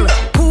can't whine.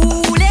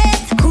 Cool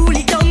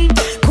it down.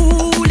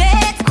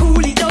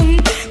 Cool it down.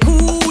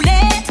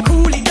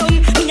 Cool it down.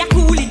 Me a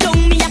cool it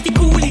down. Me have to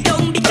cool it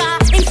down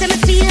because him say me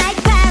feel like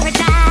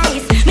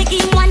paradise. Make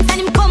him once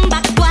and him come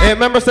back twice. Hey,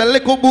 remember, say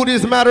little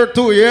booties matter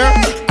too, yeah?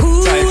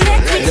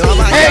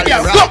 Hey,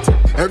 girl, go!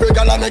 Every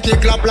girl make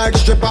it clap like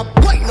strip up.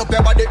 Wind up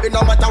your body, it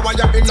no matter what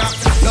you're in.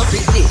 Love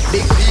it,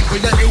 big people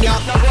that in ya.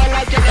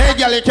 Hey,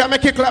 girl, you can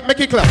make it clap, make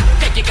it clap.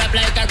 Make it clap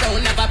like a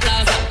round of a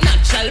plaza.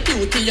 Natural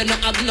beauty, you no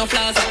have no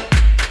flaws.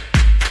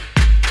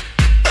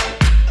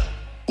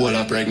 Well,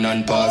 a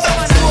pregnant pause.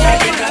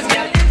 Make it clap,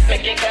 girl.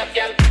 Make it clap,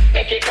 girl.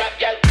 Make it clap,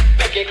 girl.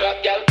 Make it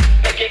clap, girl.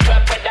 Make it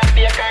clap with that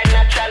be a kind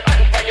natural.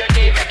 And for your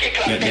day, make it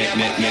clap. Make it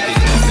clap,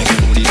 make it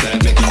booty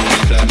clap, make it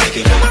booty clap, make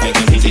it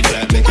booty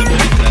clap, make it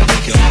booty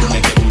clap,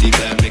 make it booty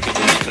clap, make it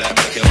booty clap,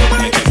 make it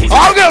booty clap.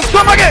 All girls,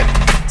 come again.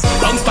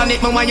 Bounce pan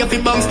it, man, why you fi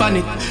bounce pan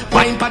it?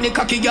 Wine pan it,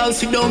 cocky girl,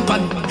 sit down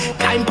pan it.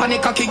 Time pan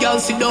it, cocky girl,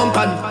 sit down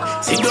pan it.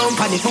 Sit down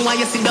pan it, man, why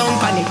you sit down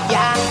pan it?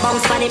 Yeah,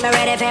 bounce pan it, me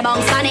ready for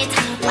bounce pan it.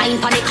 Wine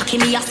pan it, cocky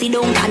me, I sit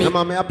down pan it. Come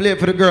on, me I play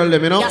for the girl,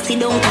 them, you know. Yeah, sit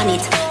down pan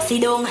it,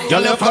 sit down.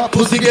 Girl, your fat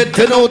pussy get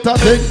 10 out of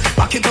 10.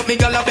 Back it up, me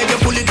girl, I beg you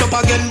pull it up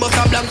again. Bust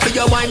a blank for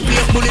your wine,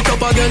 please pull it up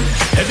again.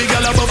 Every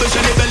girl a bubble,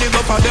 shelly belly go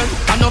for them.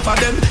 Enough of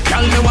them,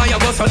 girl, me why you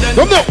go so then.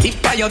 Tip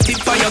by your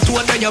toe,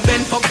 then you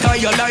bend. Fuck tie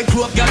your like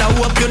rope, girl, I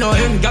hope you know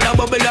him. Girl, a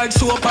bubble like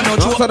soap and no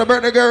joke. So the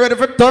birthday girl ready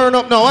for turn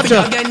up now, watch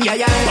her. Again,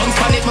 yeah. Bounce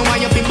pan it, me why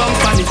you fi bounce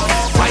pan it.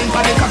 Wine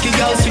pan it, cocky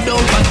girl, sit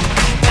down pan.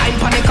 Time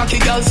pan it, cocky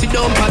girl, sit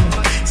down pan.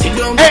 Sit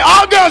down. Hey,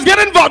 all girls, get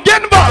involved,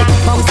 get involved.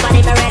 Bounce pan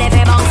it, me ready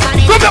for bounce pan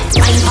it.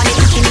 Wine pan it,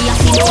 cocky me, I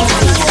sit down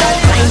pan it.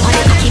 Wine pan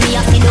it, cocky me,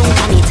 I sit down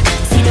pan it.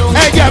 Sit down.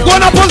 Hey, girl, go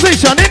in a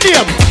position,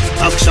 Indian.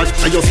 Back shot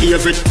to your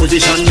favorite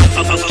position.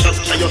 Back shot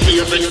to your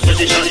favorite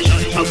position.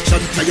 Back shot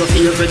to your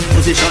favorite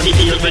position.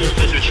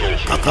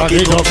 Cock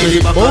it up to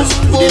the backers.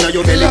 Put in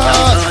your belly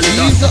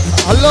can't.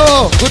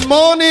 Hello, good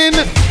morning.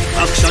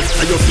 Back shot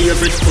to your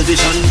favorite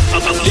position.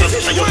 Back shot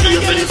to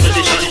your favorite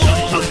position.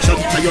 Back shot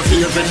to your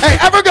favorite.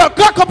 Hey, every girl,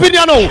 cock up in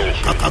your now.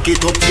 Cock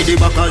it up to the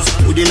backers.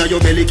 Put in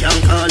your belly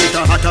can't call it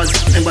a hatters.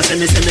 Remember say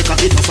me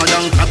cock it tougher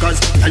than crackers.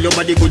 Tell your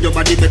body good, your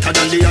body better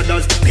than the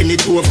others. Penny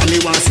two for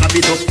me want slap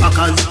it up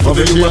packers.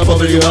 Bubble you a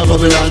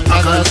bubble and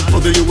packers.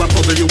 Bubble you a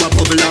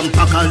bubble and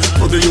packers.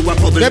 Bubble you a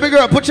bubble. Baby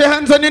girl, put your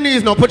hands on your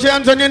knees now. Put your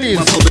hands on your knees.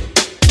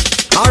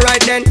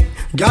 Alright then,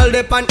 girl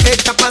they pan head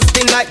tap a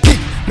spin like kick.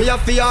 Me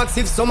have to ask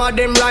if some of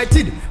them right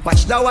it.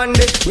 Watch that one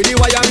day with the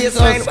wire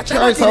waistline. Watch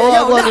that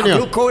one day,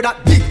 look how that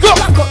big.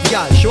 Back up,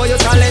 girl, show your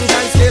talent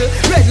and skill.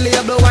 Red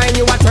label wine,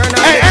 you a turn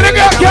on. Hey, any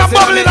girl can't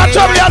bubble in a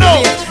trouble, you know.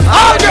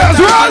 All girls,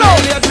 roll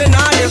out.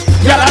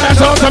 Girl, and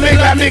that's how to make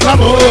them come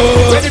home.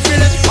 Ready for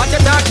it, what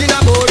you talking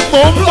about?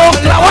 Boom, boom,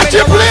 watch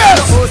your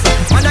players.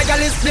 Man, a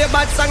girl is play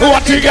bad song.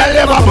 What you girl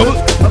ever bubble?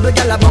 Bubble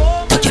girl a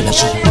bubble.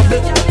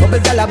 Bubble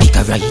girl a big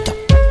a right up.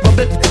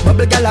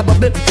 Bubble girl a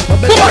bubble.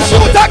 Come on,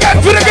 shoot again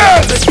for the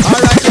girls.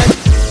 Alright then.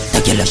 The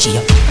girl she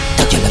a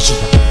big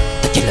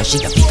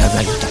a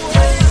right up.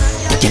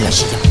 The girl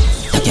she a.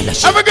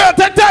 Every girl,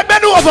 take time,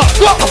 bend over.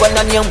 Go. I want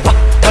a young one.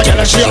 The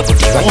girl she a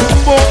booty right up.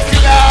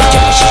 The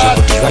girl she a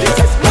booty right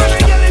up.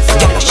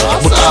 The girl she a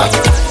booty right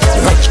up.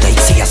 Right there,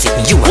 see I sit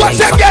you a right up. What's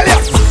that girl?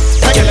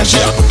 The girl she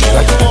a booty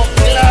right up.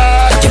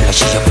 The girl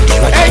she a booty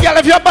right up. Hey girl,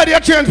 if your body a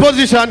change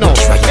position now.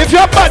 If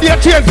your body a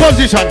change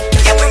position.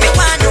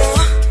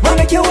 Wanna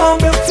make you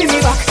warm up to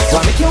me back.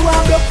 Wanna make you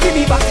warm up to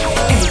me back.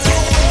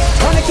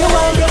 Wanna make you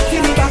warm up to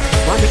me back.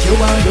 Wanna make you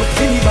warm up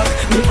to me back.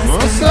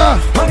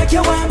 Wanna make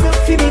you warm up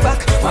to me back.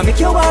 Wanna make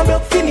you warm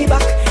up to me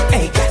back.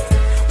 Hey,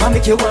 wanna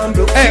make you warm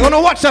up. Hey, wanna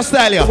watch that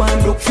style here?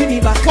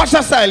 Watch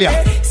that style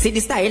here. See the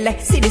style,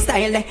 see the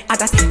style, see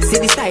the style, see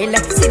the style,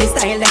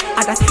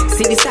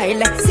 see the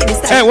style, see the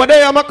style. Hey, what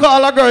day I'ma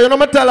call a girl? You know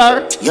me tell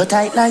her. You're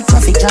tight like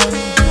traffic jam.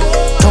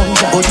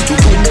 Body to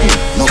bumper,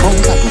 no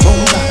bunker to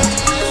bunker.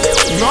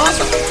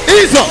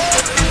 Ease up.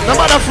 No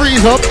matter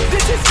freeze up.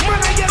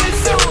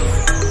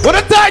 What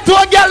a tight to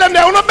a girl them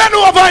there. Wanna bend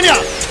over on ya.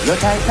 You're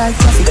tight like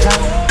traffic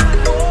jam.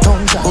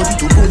 Body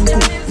to bumper,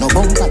 no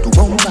bunker to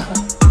bunker.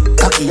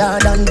 Cocky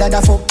hard and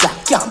dada fuck ya,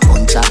 can't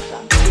punch ya.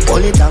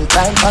 Hold it and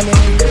climb on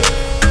it.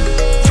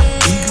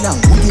 Big long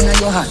wood in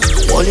your hand.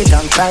 Hold it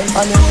and climb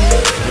on it.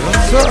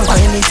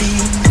 Find it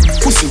in,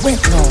 pussy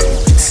wet now.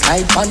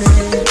 Slide on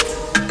it.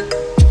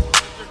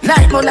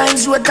 Like my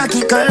lines with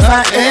cocky curve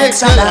and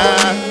extra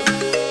long.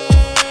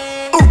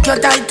 Hook your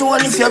tight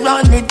hole if you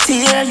run it,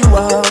 tear you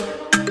up.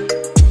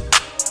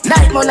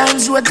 Like my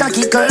lines with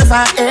cocky curve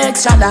and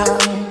extra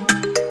long.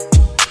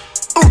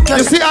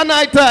 You see a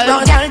night time.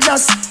 No, girl,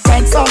 just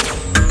take fuck.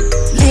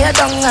 Lay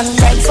down and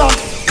take fuck.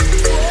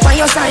 On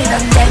your side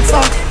and take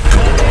fuck.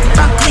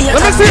 Let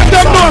me see if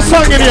them know a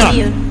song in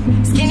here.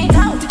 Skin it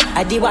out. I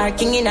I the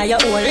working in your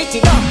own rich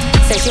it up.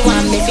 Say she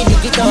want me fi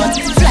dig it out.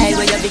 Fly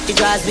where your Vicky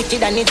draws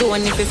wicked and it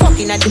don't. If you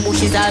fucking at the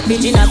bushes or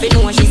pigeon up, you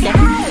know what she say.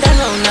 Turn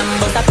round and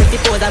bust a pretty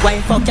pose.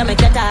 Why fuck you make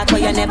you talk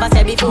what you never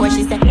said before,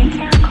 she say.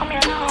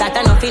 That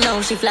enough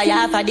now, she fly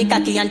off of the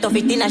cocky and tough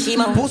it in a she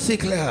mouth. Pussy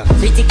class.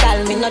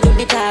 Critical, me no do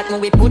the talk. Me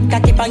we put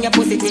cocky on your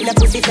pussy till the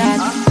pussy talk.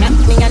 Knock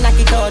me and knock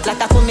it out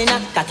like a fool me knock.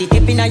 Cocky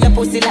tip in your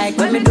pussy like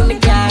when me do me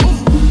car.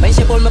 When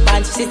she pull my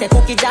pants, she say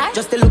cookie jar.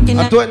 Just looking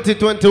at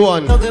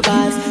 2021.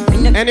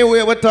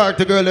 Anyway, we talk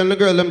to girl and the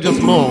girl them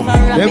just know.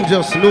 Them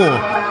just know.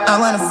 I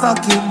wanna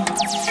fuck you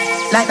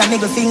like a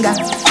middle finger.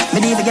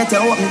 Me even get you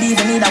open, me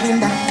even need a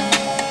window.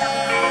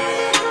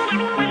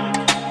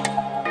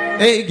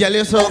 Hey, girl,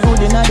 you're so good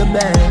in the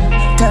bed.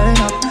 Turn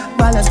up,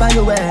 balance by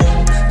your way.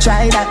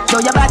 Try that,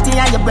 show your body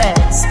and your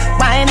breasts.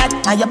 Why not?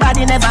 And your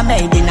body never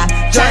made in a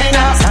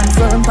China. Stand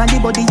firm on the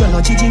body, you're no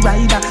Gigi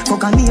rider.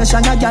 Fuck a nation,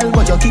 a girl,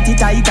 but your kitty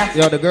tighter.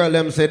 Yo, the girl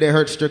them say they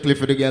hurt strictly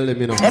for the girl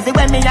them, you know.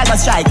 Everywhere me I go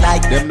strike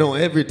like them know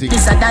everything.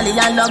 This a dolly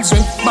and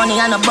luxury,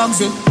 bunny and a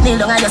bugsy. Kneel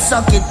down and you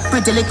suck it,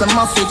 pretty little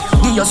muffet.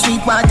 Give your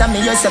sweet water,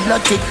 me use a blood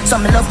tick. So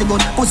me love the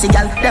good pussy,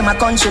 girl. Them a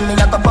country, me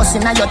I go bust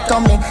in your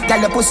tummy. Girl,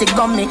 your pussy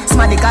gummy,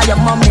 smarty call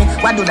your mommy.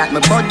 Why do that,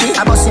 my body?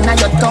 I bust in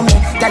your tummy.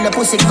 Girl, your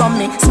pussy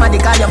gummy,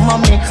 smarty call your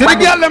mommy. See the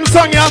girl them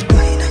song, yeah.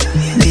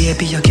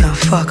 Baby, you can't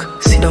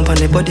fuck. Sit down on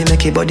the body,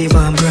 make your body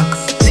van broke.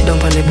 Sit down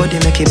on the body,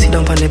 make it. Sit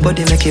down on the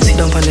body, make it. Sit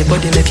down on the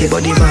body, make your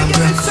body van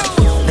broke.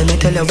 Let me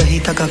tell you where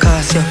he take a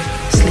cast, yeah.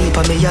 Sleep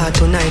on me yard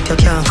tonight, you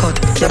can't cut.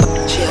 Yeah.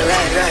 She a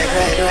ride.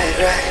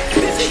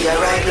 She a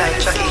ride like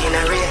jockey in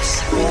a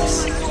race.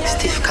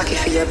 Stiff cocky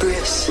for your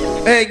brace.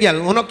 Hey, girl,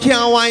 you no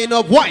can't wind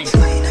up, why?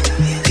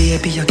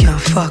 Baby, you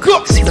can't fuck.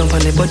 Go. Sit down on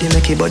the body,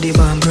 make your body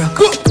van broke.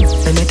 Go.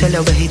 Let me tell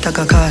you where he take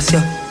a cast,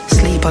 yeah.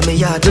 Sleep on me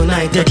yard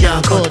tonight, you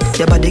can't cut.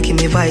 Your body give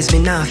me vibes, me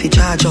nah fi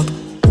charge up.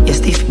 Your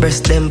stiff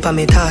breast them pa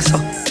me toss up.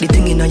 The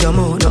thing in your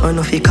mouth, no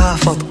enough you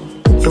cough up.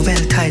 You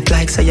well tight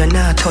like so you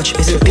not touch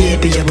me. So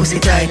baby, your pussy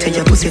tight,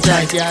 your pussy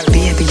tight.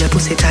 Baby, your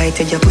pussy tight,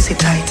 your pussy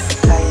tight.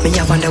 Me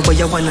I wonder what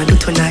you wanna do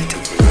tonight.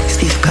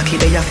 Stiff cocky,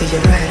 they have for your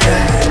right.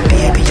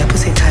 Baby, your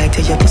pussy tight,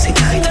 your pussy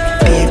tight.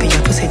 Baby,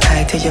 your pussy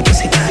tight, your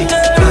pussy tight.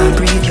 Can't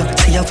breathe you,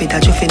 see you with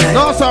that juvenile.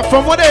 No sir,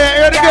 from what they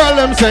hear the girl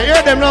them say,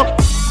 hear them now.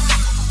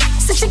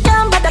 So she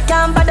can't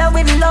bother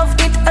with love,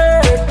 it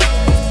hurt.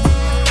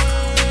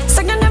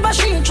 So you never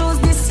she choose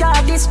this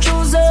guy, this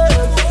chooser.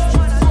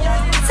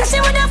 So she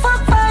wanna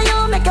fuck by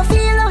you, make her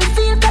feel how you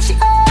feel, cause she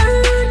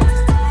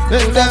hurt.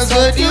 And that's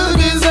what you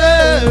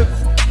deserve.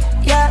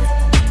 Yeah.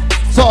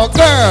 So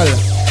girl,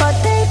 but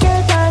take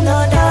your time,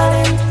 no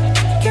darling.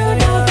 You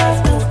don't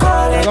have to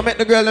call it. I'm gonna make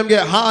the girl them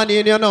get honey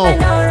in you know.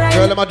 Right.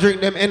 Girl them a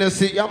drink them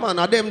NSC, yeah man,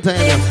 at them time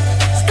them.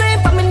 Scream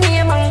for my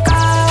name and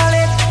call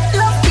it.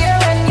 Love you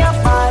when you're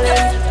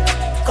falling.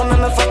 Come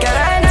and me fuck you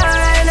right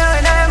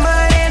now,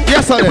 morning.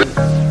 Yes sir then.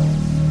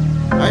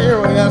 I hear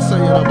what you say,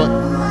 you know, but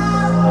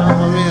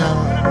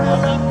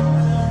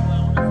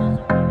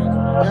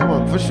yeah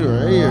man, for sure,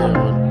 I hear you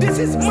man. This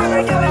is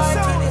my Gallis.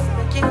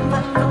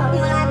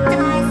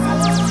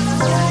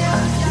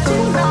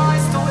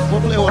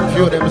 We'll play one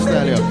few of them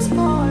style here.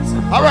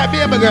 Alright,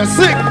 baby girl,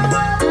 sing.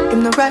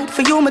 Him no right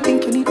for you, I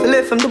think you need to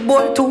live from the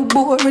boy too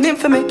boring. Him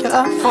for make you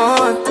have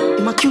fun.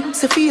 Him a cute,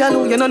 say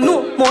feel you know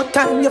more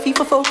time. You feel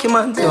for fuck your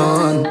man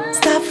done.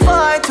 Stop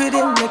fight with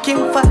him, make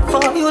him fight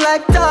for you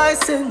like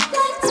Tyson.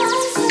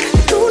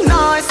 Too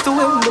nice to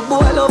him, the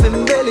boy love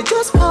him belly,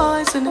 just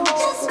poison him.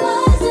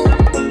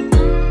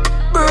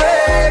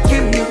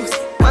 Breaking news,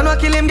 man wa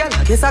kill him, girl.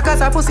 I guess I cause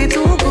her pussy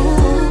too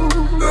good.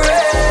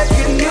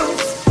 Breaking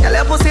news, girl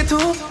your pussy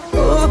too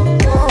good.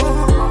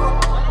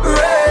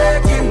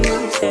 Breaking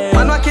news,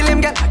 man wa kill him,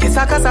 girl. I guess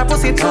I cause her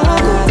pussy too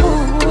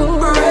good.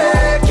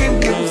 Breaking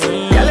news,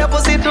 girl your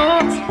pussy too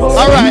good.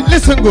 Alright,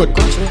 listen good.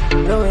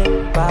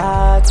 Blowing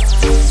back,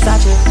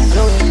 Sachi,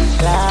 blowing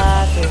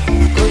laughing.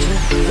 Gucci,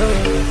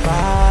 blowing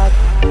back.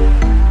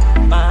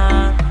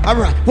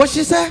 Alright, what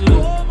she say?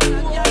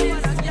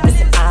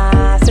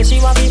 Say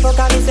she want people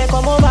come and say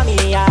come over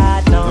me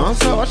yard now. No,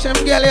 so what's them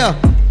girl here?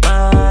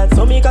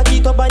 So me cock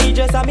it up and you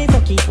dress and me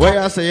fuck it.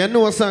 Where you say you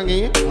know a song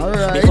here?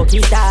 Alright. Me fuck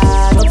it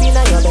up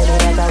inna your belly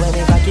better when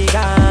me cock it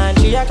gone.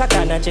 She a cock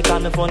and she call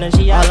me phone and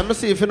she a. Let me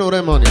see if you know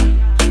them on you.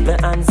 Me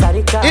answer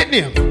the call. Hit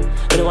me. Me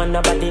don't want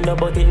nobody,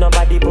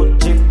 nobody put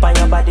drip on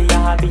your body. You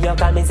happy, you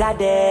call me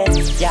Zadeh.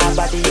 Your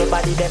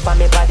body, there for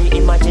me body.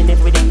 Imagine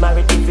if we did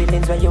marry the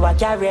feelings when you a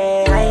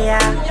carry.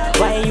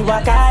 Why you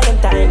a call them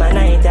time and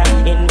night?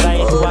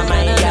 Invite to a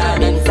my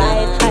yard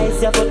inside.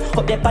 Ice your foot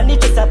up there on the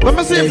chest. Let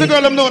me see if the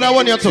girl them know that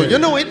one you too. You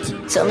know it.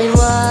 Tell me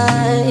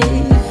why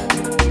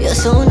you're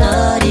so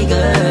naughty,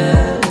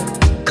 girl.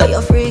 Cause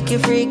you're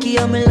freaky,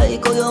 I'm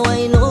like how you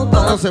wind up.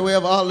 I say we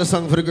have all the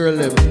song for the girl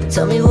them.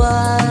 Tell me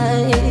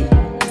why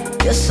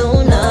you're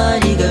so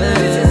naughty,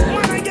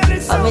 girl.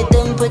 I make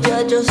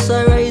temperature just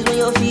rise when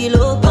you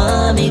feel up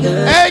on me,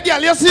 girl. Hey,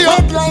 girl, you see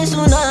wet like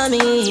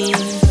tsunami,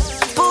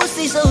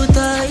 pussy so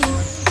tight.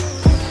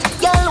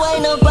 Girl,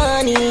 wind up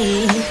on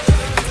me,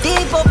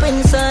 deep up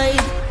inside,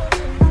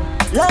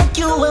 like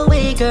you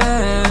away,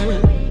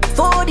 girl.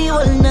 40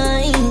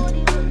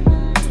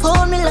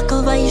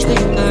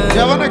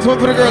 have a next one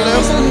for the girl there.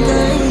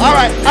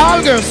 Alright,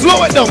 all girls,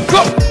 slow it down,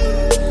 go!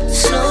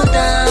 Slow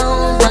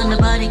down, run the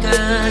body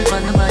girl,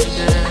 run the body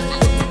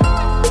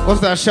girl.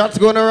 What's that, shots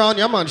going around?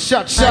 Yeah man,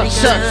 shots. Run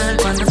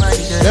the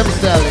body girl. Them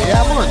style,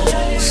 yeah man.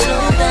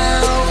 Slow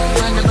down,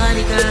 run the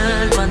body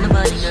girl, run the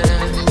body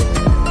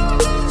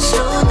girl.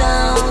 Slow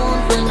down,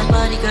 run the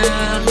body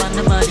girl, run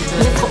the body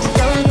girl. You come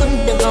down, come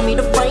down, call me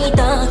the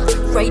fighter.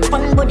 Right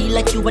one body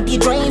like you are the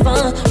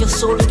driver. Your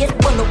soul get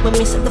one up when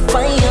me set the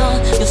fire.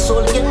 Your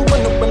soul get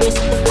one up when me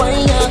set the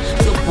fire.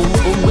 Your boom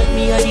boom with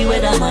me are the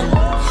weatherman.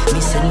 Me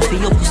send for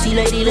your pussy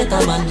like the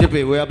letterman.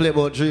 Chippy, we are play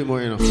about dream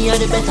more, you know. Me are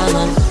the better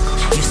man.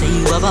 You say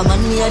you have a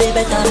man, me are the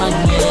better man,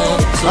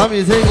 yeah. So I'm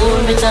saying,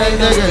 hold me tight,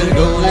 no girl,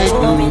 don't let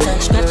go. Me tight,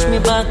 scratch me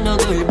back, no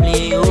girl,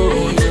 play,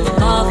 oh.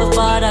 Call for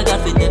father, God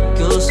for take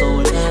your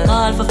soul.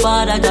 Call for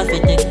father, God for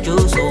take your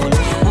soul.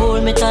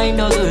 Hold me tight,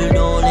 no girl,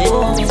 don't let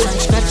go. Me tight,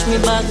 scratch me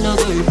back, no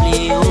girl,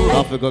 play, oh.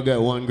 I forgot get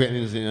one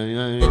greatness in you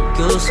know. Take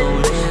your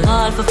soul.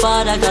 Call for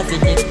father, God for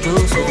take your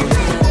soul.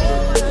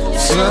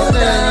 Slow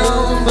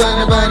down, run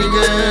the body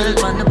girl,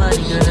 run the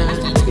body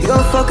girl. You go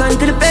fuck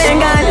until the pain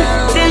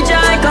gone, till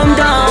joy come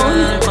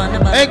down.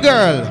 Hey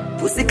girl,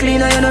 pussy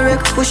clean, I no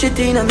wreck, push it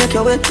in and make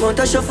you wet. Want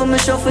to shuffle me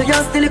shuffle,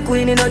 you're still a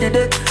queen in the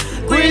deck.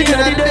 Queen in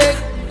the deck,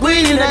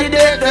 queen in the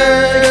deck,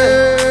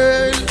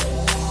 girl.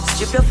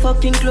 Strip your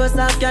fucking clothes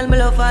off, girl, me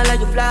love all like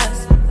you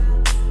flash.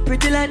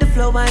 Pretty like the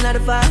flow, wine of the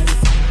vibes.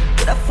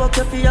 Could I fuck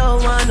you for your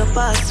one no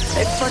pass?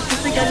 Like fuck you,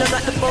 see, girl, you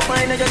got the pop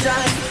wine of your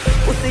jazz.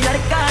 Pussy are the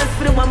cars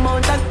for the one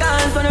mount of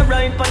cars. When I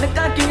ride on the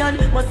cocky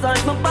and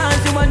massage my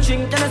pants. You want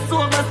drink and a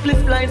sober split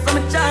line. So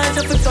me charge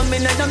up for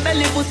coming and your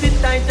belly pussy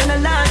tight and a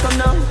lot come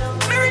now.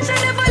 Me rich and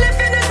never left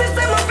you, this is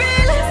my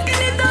real.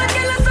 Skinny dog,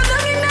 girl, so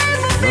long in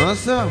there.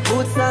 what's up?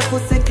 Boots are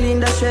pussy clean,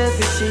 that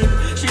chefy sheep.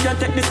 She don't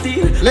take the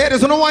steel.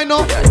 Ladies, wanna wine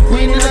now?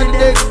 Queen in the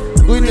dick,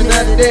 queen in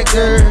the dick,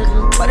 girl.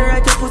 Body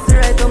right, your pussy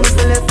right, on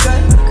the left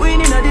girl. Queen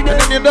in the dick. And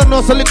then you don't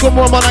know so little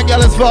more man and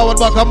girl is forward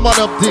back and mad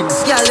up things.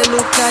 Girl, you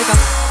look like a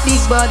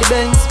big body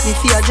Benz. Me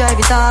fear drive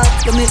it hard.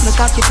 You make me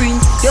cocky print.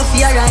 You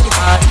fear ride it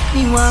hard.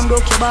 Me want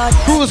broke your body.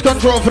 Cruise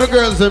control for the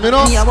girls, them, you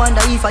know? Me I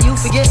wonder if you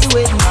forget the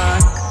wedding man.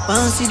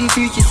 Want see the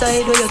freaky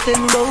side where you tell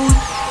me about.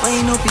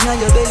 Wind up in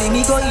your belly,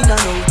 me go in and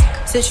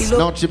out. Say she love.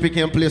 Now Chippy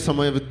can play some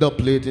of the dub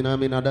plate, you know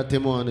what I mean? At that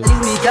time on it.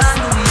 Me can't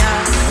do me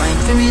hard.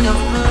 Wine for me now.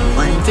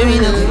 Wine for me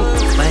now.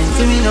 Wine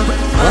for me now.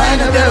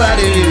 Wine up your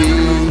body.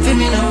 Wine for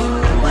me now.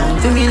 Wine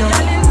for me now.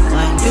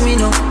 Wine for me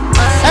now.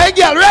 Hey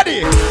girl,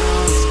 ready?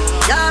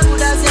 Yeah, good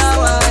as your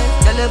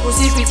wife. Girl, your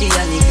pussy pretty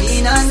and it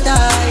clean and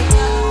tight.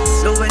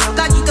 Love when you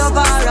cock it up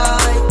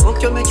alright. Fuck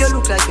you, make you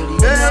look like you're the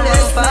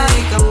best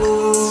like a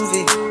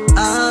movie.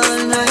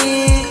 All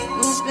night,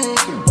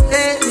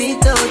 let me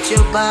touch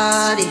your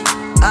body.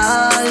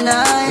 All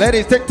night.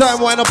 Ladies, take time,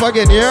 wind up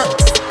again, yeah?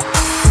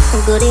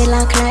 Goody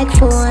lock like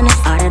phone.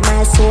 All of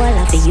my soul,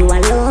 I feel you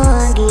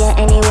alone. Yeah,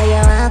 anywhere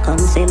you are, come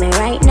see me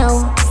right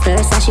now.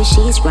 First as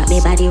she's wrap me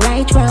body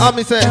right round. How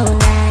me say? So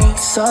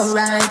nice. So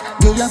right,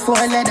 give your four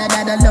letter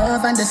that the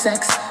love and the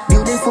sex.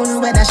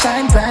 Beautiful weather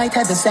shine bright,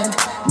 heaven sent.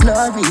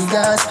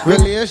 Glorious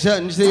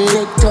relationship.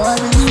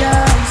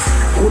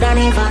 Victorious. Coulda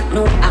never,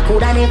 no, I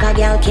coulda never.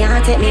 Girl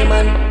can't take me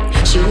man.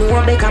 She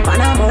know back up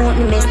on a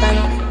mountain, me stand.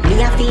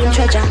 Me a feel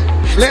treasure.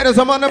 Ladies,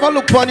 a man never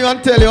look on you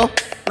and tell you.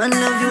 Man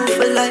love you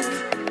for life.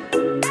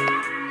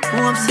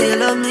 Hope say you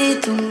love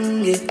me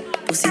too, yeah.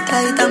 Pussy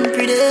tight and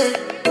pretty.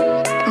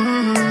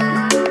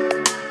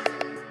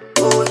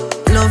 Oh,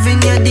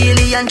 loving you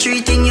daily and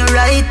treating you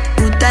right.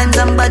 Good times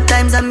and bad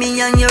times and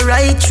me and you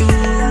right true,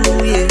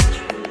 yeah.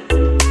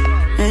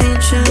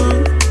 Ain't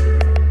true.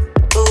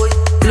 Oh,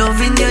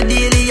 loving you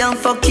daily and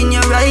fucking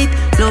you right.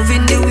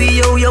 Loving the way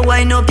you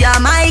wind up, you're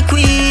my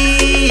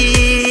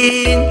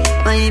queen,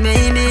 my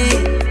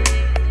baby.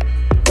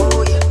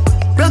 Oh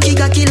yeah. Rocky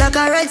cocky like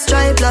a red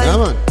stripe line. Yeah,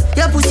 man.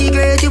 Your pussy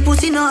great, your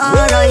pussy not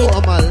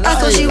alright. I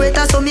saw she wet,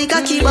 so me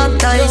cocky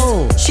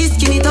baptized. She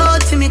skin it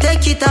out for me,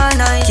 take it all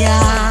night.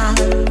 Yeah,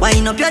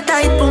 wind up your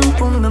tight pum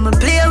pum, I'ma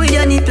play with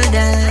your nipple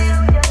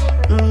then.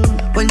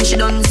 When she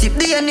done sip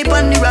the honey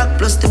on the rock,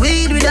 plus the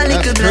weed with a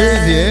little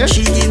blend. Yeah?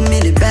 She give me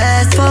the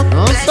best fuck,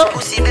 best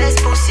pussy, best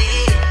pussy.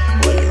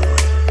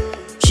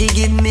 She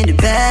give me the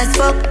best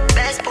fuck,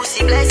 best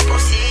pussy, best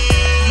pussy.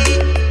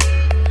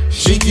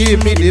 She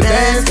give me the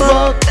best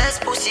fuck,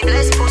 best pussy,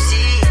 best pussy.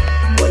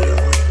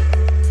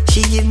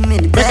 She give me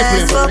the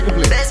best fuck,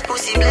 best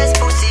pussy, best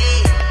pussy.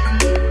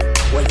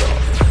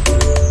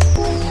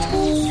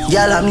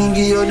 Y'all let me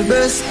give you the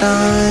best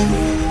time.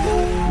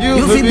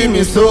 You feel be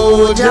me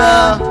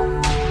soldier.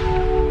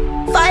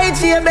 Fight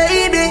for your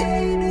baby.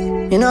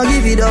 You know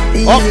give it up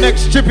easy. Up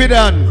next, Chippy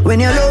Dan.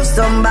 When you love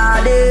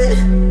somebody,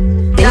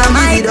 you know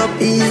give it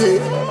up easy.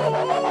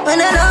 When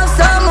you love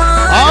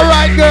someone,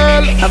 alright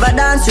girl, have a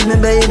dance with me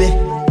baby.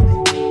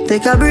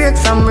 Take a break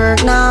from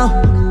work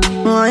now.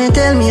 Why you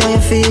tell me how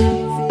you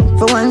feel?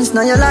 For once,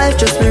 now your life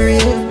just be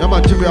real. Yeah,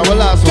 man, Chippy, our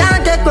last one.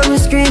 Can't take when we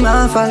scream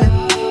and fall.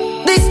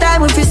 This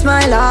time if you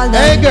smile all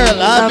day. Hey girl,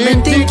 I've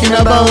been thinking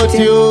about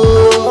you.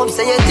 Hope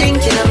say you're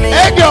thinking of me.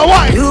 Hey girl,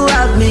 why? You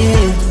have me.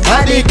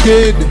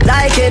 Addicted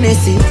like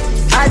Hennessy.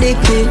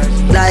 Addicted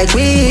like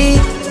weed.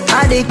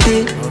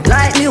 Addicted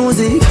like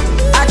music.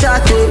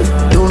 Attracted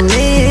to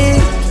me.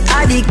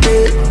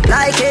 Addicted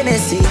like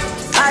Hennessy.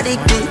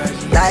 Addicted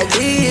like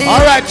weed.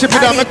 Alright, chip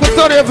it up. Make me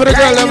turn here for the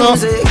girl, you know.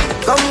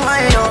 Come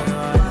wind up.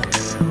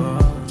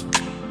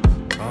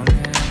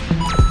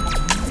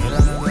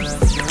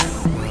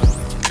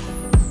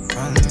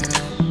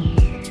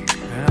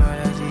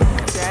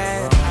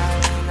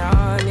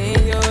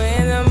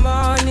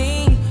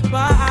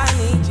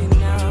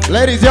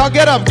 Ladies, y'all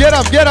get up, get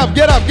up, get up,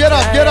 get up, get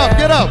up, get up,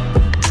 get up.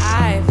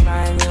 I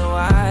find you,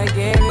 I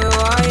give you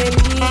all you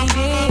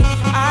need.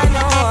 I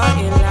know what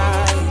you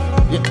like.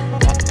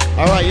 Yeah.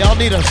 Alright, y'all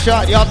need a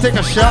shot. Y'all take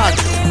a shot.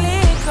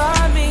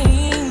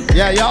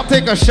 Yeah, y'all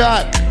take a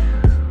shot.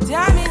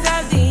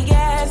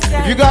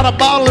 If you got a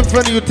bottle in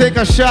front of you, take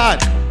a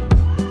shot.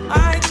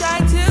 I try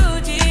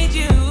to teach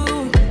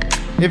you.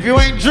 If you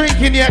ain't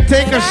drinking yet,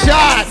 take a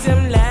shot.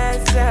 Some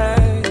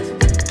lessons.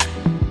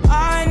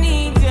 I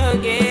need to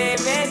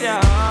give it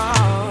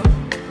all.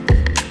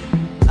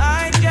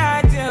 I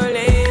try to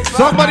live.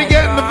 Somebody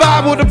get in the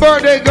vibe with the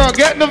birthday girl.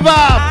 Get in the vibe.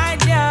 I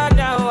don't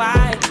know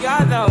why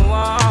you're the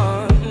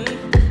one.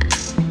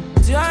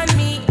 Turn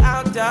me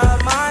out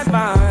of my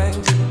mind.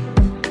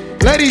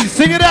 Ladies,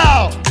 sing it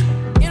out.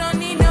 You don't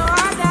need no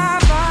other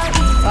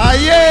body. Ah,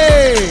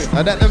 yeah.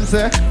 How that them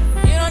say?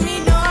 You don't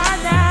need no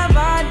other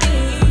body.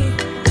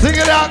 Sing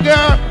it out,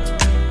 girl.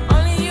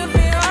 Only you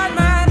feel on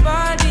my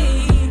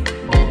body.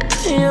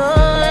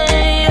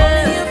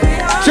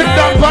 Chip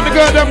down on the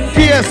girl, them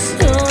kiss.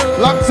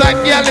 Alongside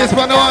Gallis,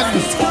 man, on.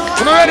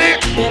 You ready?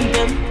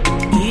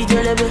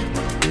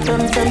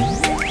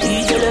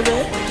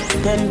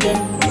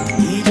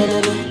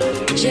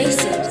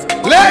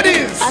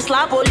 Ladies! I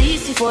slap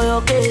police for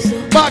your case.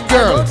 Bad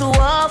girl. I go to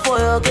war for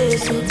your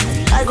case.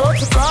 I go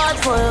to court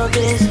for your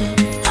case.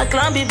 I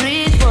climb the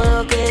bridge for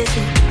your case.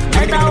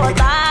 I throw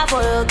water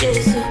for your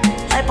case.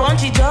 I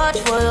punch the judge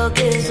for your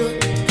case.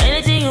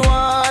 Anything you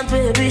want,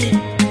 baby,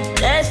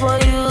 that's for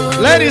you.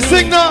 Ladies,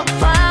 sing now.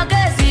 Fire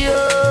against you.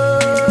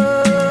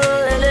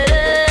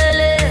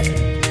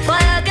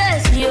 Fire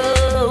against you.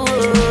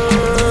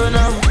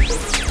 No.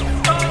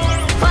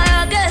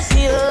 Fire against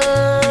you.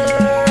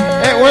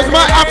 Hey, where's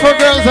my Afro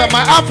girls at?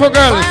 My Afro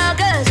girls.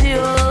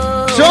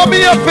 Show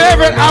me your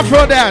favorite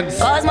Afro dance.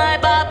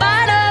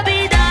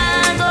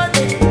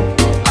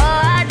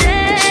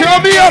 Show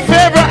me your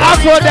favorite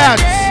Afro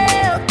dance.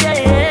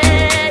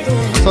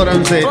 That's what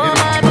I'm saying. You know.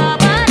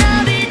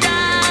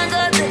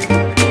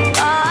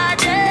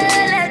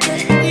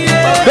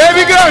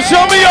 Baby girl,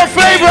 show me your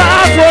favorite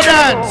Afro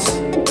dance.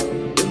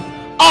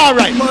 All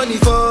right. Money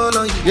fall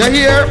on you. You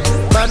hear?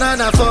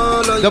 Banana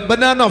fall on you. The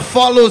banana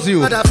follows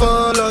you. Banana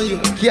fall on you.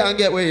 Can't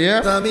get way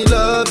here. I'm in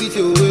love with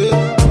you.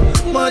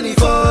 Money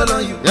fall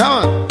on you.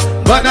 Yeah, man.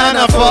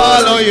 Banana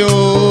follow you.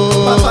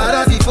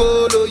 Paparazzi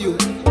follow you.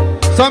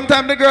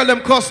 Sometimes the girl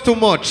them cost too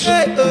much.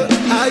 Hey,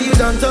 are you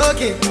done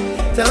talking?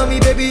 Tell me,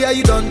 baby, are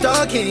you done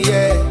talking?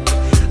 Yeah.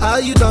 Are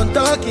you done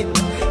talking?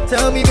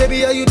 Tell me,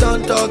 baby, are you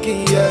done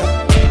talking?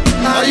 Yeah.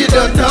 Are you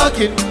done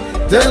talking?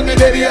 Tell me,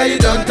 baby, are you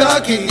done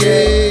talking?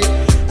 Yeah.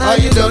 Are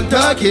you done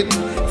talking?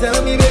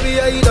 Tell me, baby,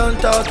 are you done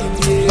talking?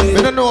 Yeah.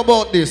 I don't know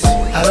about this.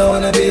 I don't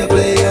wanna be a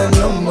player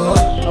no more.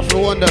 I have to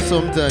wonder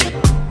sometimes.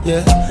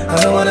 Yeah,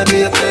 I don't wanna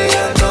be a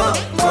player no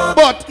more.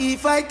 But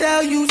if I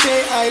tell you,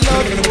 say I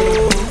love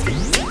you.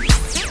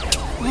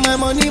 My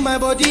money, my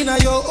body, now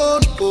your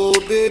own, oh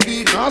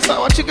baby. Now, so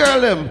what you girl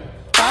them?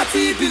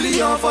 30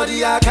 billion for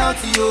the account,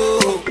 yo.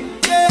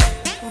 Yeah.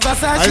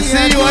 Versace, I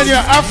see you and your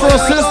Afro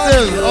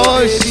sisters.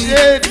 Oh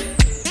shit.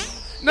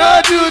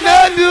 No do,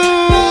 no do.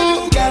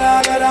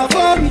 Gotta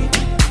for me.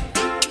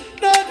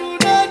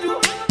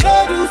 No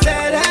do,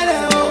 say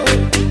hello.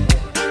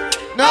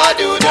 No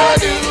do,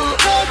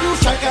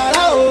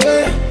 shakara, oh.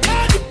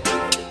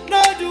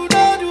 No do,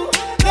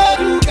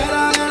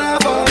 gotta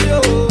for you.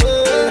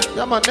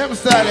 Come on, them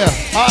style here.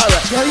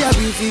 Alright. Girl, you're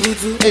beautiful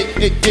too.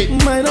 Hey.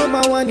 My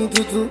number one in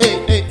tutu.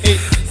 Hey.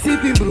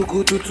 Sipping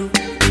bruku tutu.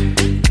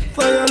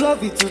 For your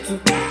love it tutu.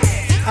 I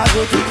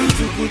go to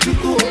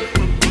chuku.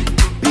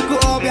 Pico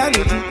up your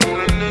nutu.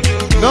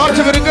 No,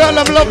 the girl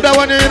them love that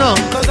one, you know.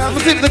 I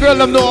think the girl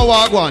them know how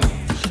I want.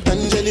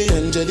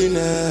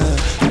 Angelina,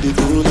 the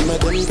cool in my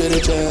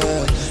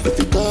temperature. If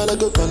you call, I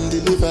go come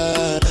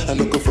deliver. I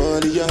no go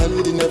fall in your hand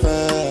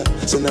never.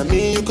 So now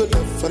me you could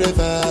love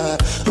forever.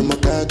 I'm a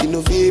cocky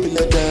no feeble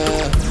like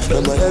that.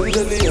 I'm a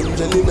Angelina,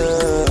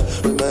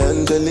 I'm a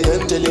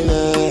Angelina.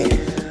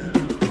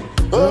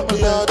 Oh my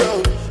God,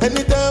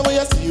 anytime when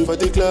I see you for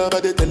the club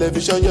or the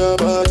television, your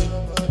body.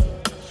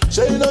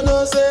 Sure you don't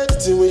know say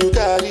when you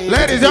carry.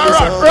 Ladies, y'all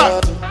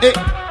rock. Hey.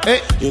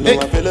 You know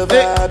I feel a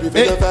vibe, you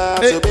feel a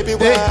vibe, so baby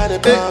whine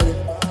about me.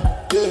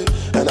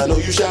 Yeah, and I know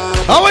you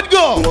shine. How it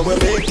go? When we're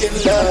making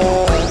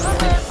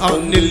love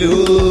on the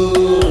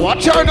low.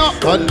 Watch her now.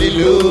 On the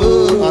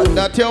low. And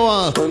that you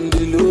want. On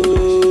the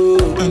low.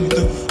 On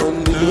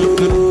the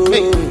low.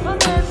 Hey.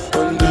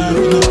 On the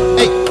low.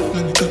 Hey.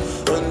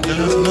 On the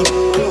low.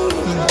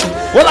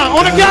 Hold on,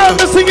 on the girl,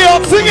 me sing it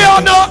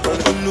out now.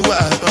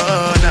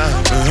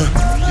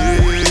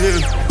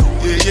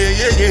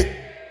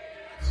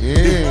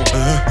 Yeah.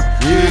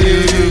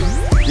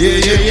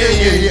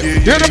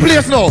 You're in the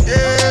place now.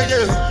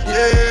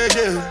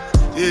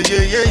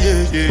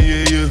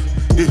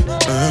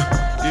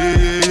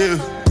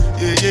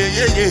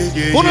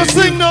 Wanna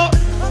sing now?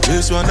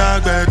 This one I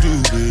better do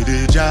with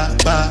the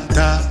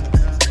jabata.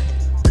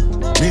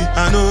 Me,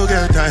 I no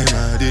get time,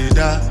 I did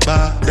da.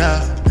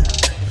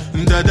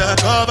 Dada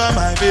cover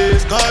my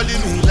face,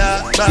 calling me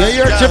la. Yeah,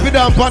 you're chipping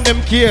down on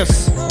them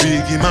case.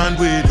 Biggie man,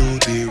 we don't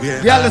do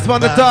it. Yeah, let's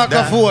on the talk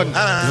of phone.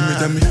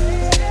 Tell me,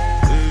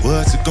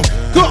 what's it come?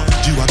 Go!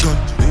 G-Wagon,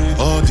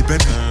 all the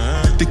baby.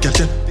 Take your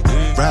time,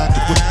 ride the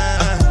whip.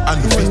 And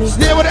the face.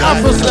 Stay with the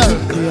Afro style.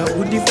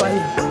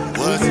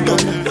 What's it come?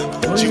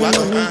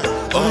 G-Wagon,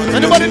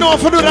 anybody know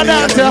if I do the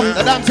dance here?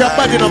 The dance here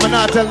bad, you know, I'm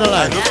not telling no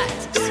lie.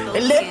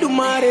 Let the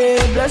money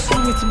bless you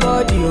with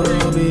body,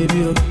 oh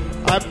baby.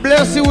 I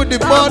bless you with the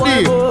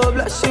body.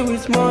 Bless you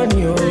with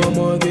money, oh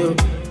my girl.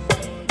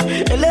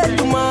 Let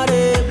the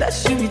money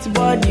bless you with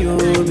body,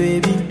 oh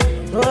baby.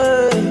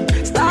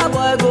 Hey, star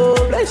boy go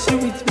bless you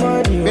with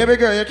money. Oh. Baby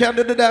girl, you can't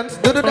do the dance.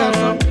 Do the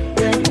dance.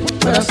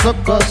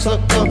 Suck up.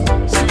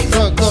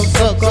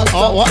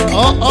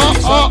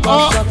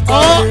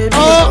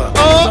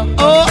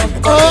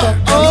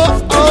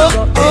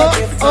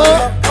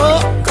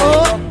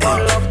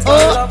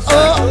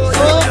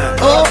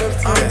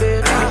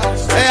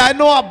 Hey, I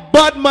know a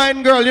bad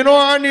mind girl. You know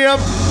her name?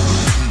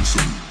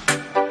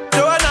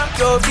 Joanna,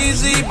 your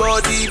busy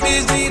body,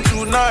 busy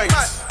tonight.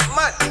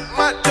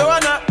 Mad.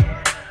 Joanna,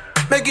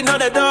 making all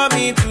the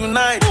dummy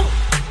tonight.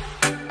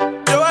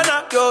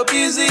 Joanna, your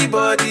busy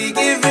body,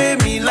 giving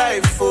me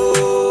life,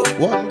 oh.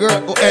 One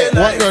girl, one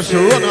girl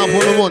should run off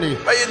with the money.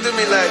 Why you do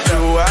me like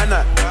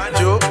Joanna?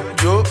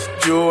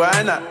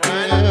 Joanna.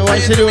 Why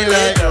she do me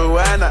like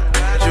Joanna?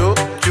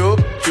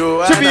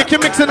 Joanna. Chippy, you can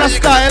mix in a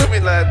style.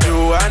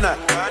 Joanna.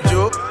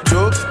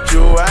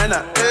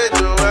 Hey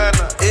Joanna.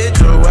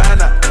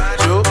 Joanna.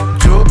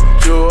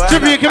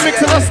 Chippy, you can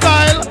mix in a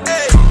style.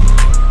 Hey.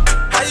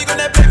 How you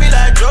gonna play me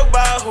like Drogba?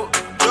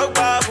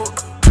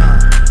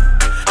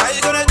 How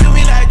you gonna do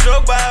me like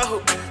Drogba?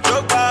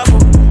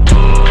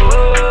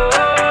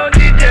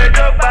 DJ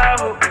Drogba.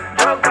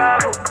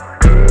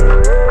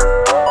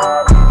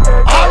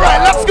 All right,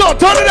 let's go.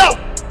 Turn it up.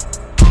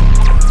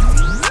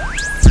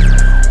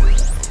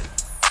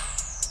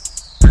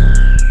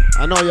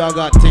 I know y'all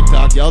got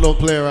TikTok. Y'all don't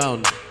play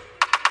around.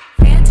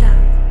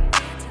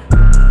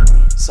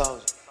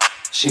 So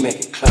she make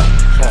it clap.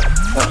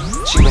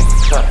 She make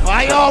it clap.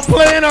 Why y'all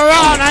playing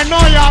around? I know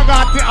y'all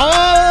got it.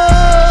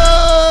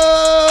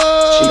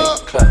 She make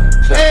it clap.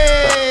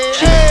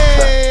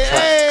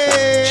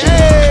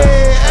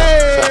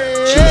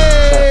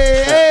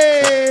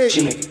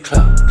 She make it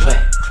clap.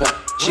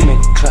 She make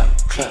it clap.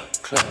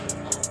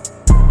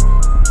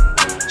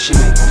 She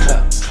make it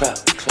clap.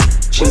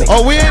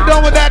 Oh, we ain't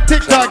done with that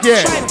TikTok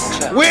yet.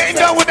 We ain't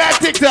done with that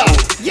TikTok.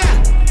 Yeah.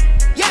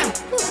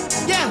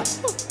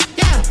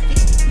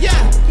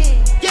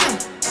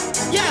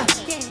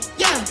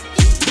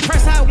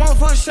 Press I want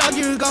for sure,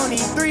 you gon'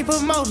 need 3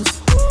 promoters.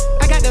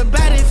 I got the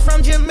body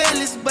from Jim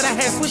Ellis, but I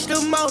had switched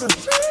the motor.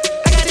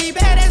 I got these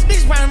badass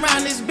bitch running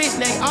around this bitch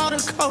named all the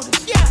coders.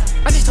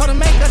 I just told her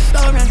make a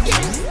story.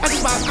 I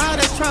just bought all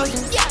the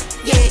Trojans.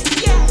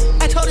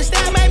 I told her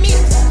style my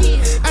music.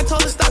 I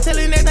told her stop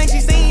telling everything she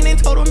seen and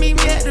told her meet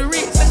me at the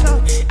Ritz.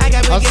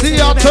 I see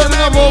y'all turning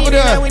up over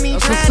there.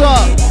 That's what's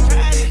up.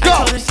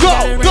 Go.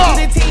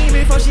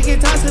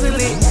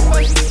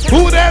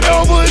 Who that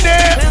over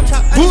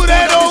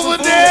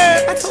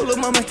there? I told her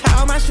mama tie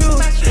all my shoes.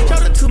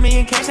 Showed her 2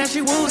 million cash, now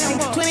she woozing.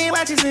 20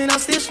 watches and I'm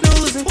still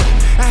snoozing.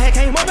 I had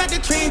came up out the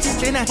trenches,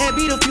 then I had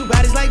beat a few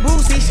bodies like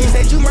Boosie. She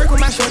said you murk with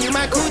my show, you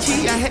my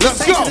coochie. I had to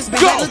say to this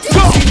bitch like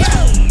Latoussi.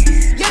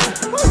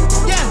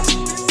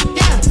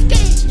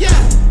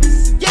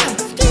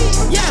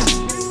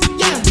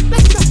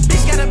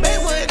 Bitch got a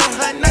bad one on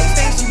her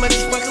nightstand, she must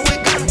be fucking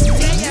with God.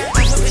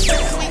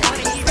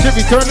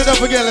 Chippy, turn it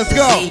up again, let's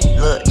go.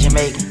 Look,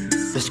 Jamaican,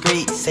 the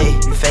streets say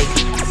you fake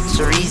it.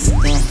 Cerise,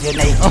 then you're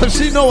naked. Oh,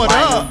 she know what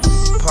up.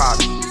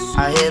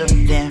 I hit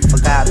him, then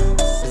forgot him.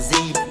 The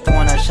Z,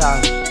 doing a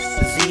shot.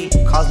 The Z,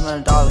 cost me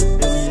 $1.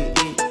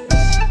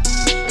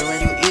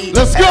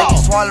 Let's go.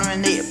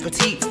 Swallowing it,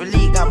 petite,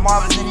 Philippe, got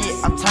marbles in it.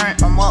 I'm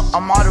turned, I'm up,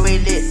 I'm all the way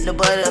lit. The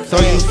butter, so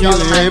you feel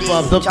it, hip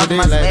hop's up to date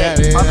like that,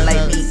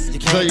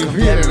 so you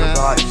feel it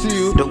now. See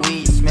you. The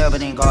weed smell,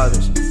 but ain't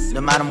garbage. The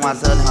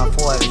mademoiselle and her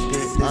 40s.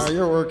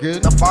 You're working.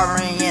 The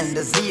foreign,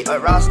 the Z,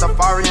 around the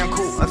foreign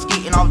cool. I'm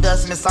skeeting off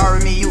dust, miss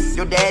sorry me, you.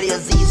 Your daddy a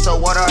Z, so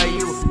what are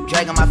you?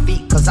 Dragging my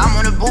feet, cause I'm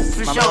on the boot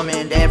for sure. My mom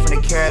and dad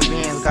from the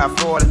Caribbean got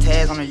Florida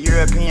tags on the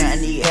European. I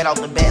need head off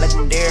the bat like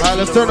I'm there. Alright,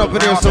 let's turn up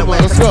in here some more.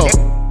 Let's go.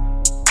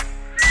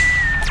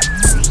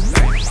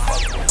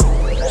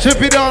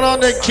 Chip it down on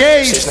the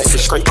case.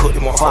 Fuck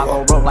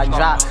go broke like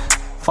drop.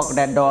 Fuck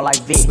that door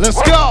like Vic.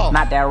 Let's go.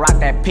 Not that rock,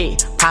 that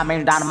pit. How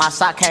many down in my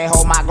sock can't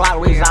hold my Glock?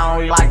 Reason I don't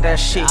really like that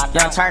shit.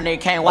 Young turn nigga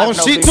can't wipe no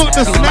she bitch. took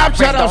the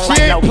Snapchat out. She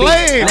ain't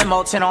playing.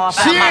 Limo 10 on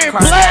She ain't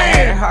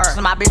playing.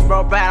 So my bitch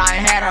broke bad, I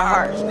ain't had her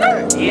hurt.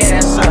 Yeah,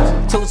 that's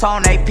us.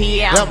 Two-tone AP,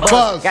 I'm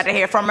buzzed. Got to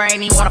hear from her,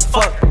 ain't even wanna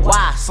fuck.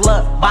 Why?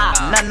 Slut,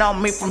 bop. Nothing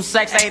on me from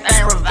sex,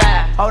 everything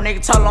revived. Whole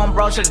nigga told on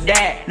bro to the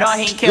dad. No,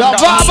 he ain't killed no.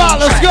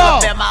 Let's go.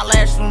 Bet my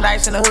last few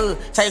nights in the hood.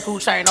 Take who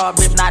chain, all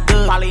bitch not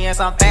good. Probably in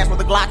some fast with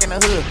a Glock in the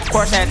hood. Of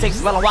course, that takes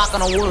well and walk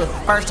on the wood.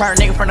 First turn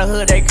nigga from the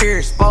hood, they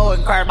curious. Spoiled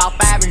and cried about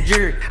 5 and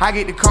jury. I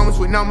get the comments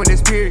with number this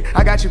period.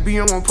 I got your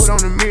BM on put on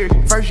the mirror.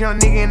 First young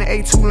nigga in the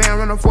A2 land,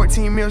 run on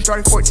 14 mil,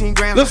 started 14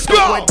 grams. Let's go.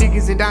 Boy,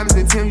 Dickies and diamonds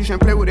and Tim, you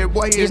shouldn't play with that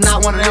boy. He's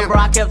not one of them, bro.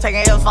 I kept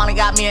taking L's, finally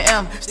got me an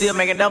M. Still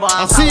making double.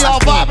 I see y'all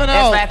vibing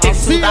out. I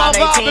see y'all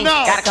vibing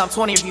out. Gotta come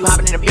 20 if you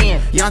hopping in the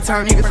bin. Young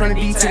turn niggas from the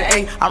D to the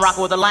A. I'm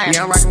rocking with the lion.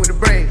 Yeah, I'm rocking with the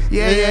brave.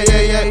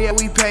 Yeah,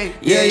 we paid.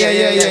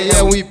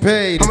 Yeah, we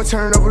paid. I'ma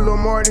turn it up a little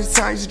more this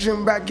time. Used to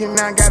dream about getting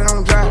out, got it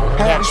on drive.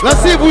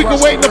 Let's see if we can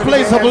wake the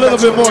place up a little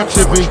bit more,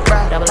 Chippy.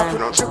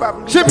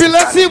 Chippy,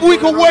 let's see if we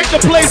can wake the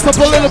place up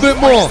a little bit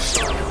more.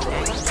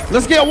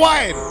 Let's get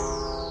wide.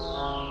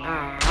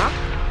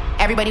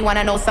 Everybody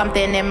wanna know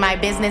something in my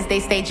business, they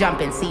stay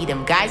jumping. See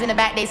them guys in the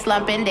back, they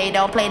slumping. They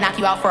don't play, knock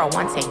you out for a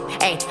one thing.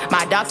 Hey,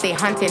 my dog stay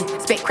hunting.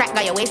 Spit crack,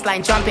 got your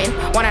waistline jumping.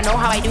 Wanna know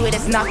how I do it,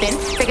 it's nothing.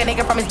 Take a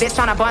nigga from his bitch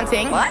on a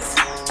bunting. What?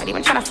 Not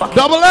even tryna fuck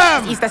Double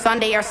M. Easter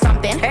Sunday or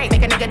something. Hey,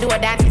 make a nigga do a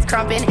dance, he's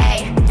crumping.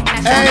 Hey.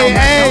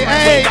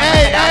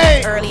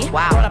 Hey. Early.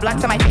 Wow. Roll a blunt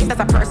to my face,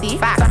 that's a Percy.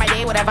 Start my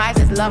day with a vibes,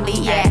 it's lovely.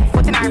 Yeah.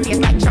 Foot in our face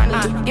like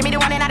Chun-Li. Give me the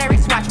one in the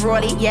wristwatch,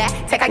 Rolly. Yeah.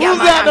 Take a girl, who's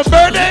that, the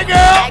birthday girl?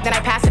 Bag, then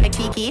I pass it to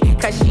Kiki.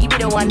 Cause she be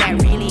the one that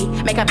really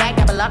make a bag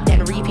double up,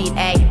 then repeat.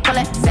 Ayy. Pull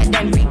it, set,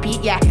 then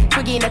repeat. Yeah.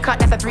 Twiggy in the cut,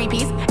 that's a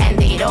 3-piece. And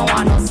they don't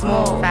want no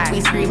smoke.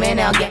 We screaming,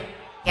 they'll get.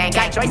 Yeah,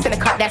 got joints in the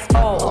cup, that's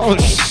old. Oh,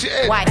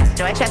 shit. Why? That's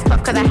joy chest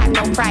puff, cause I have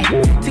no pride.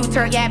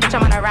 Two-turn, yeah, bitch,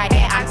 I'm on the ride.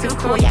 Yeah, I'm too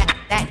cool, yeah.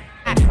 That.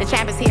 The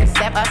champ is here,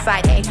 step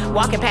aside, ayy.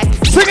 Walking past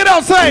you. Sing it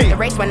out, say. The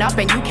race went up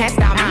and you can't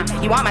stop me.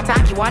 You want my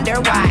time, you wonder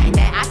why.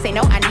 Then I say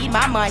no, I need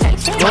my money.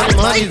 My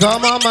money's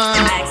on my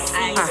mind.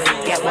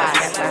 Get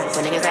wise.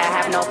 For niggas that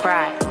have no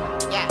pride.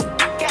 Yeah.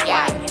 Get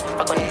wise.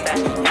 Fuck on niggas that.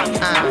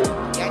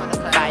 Get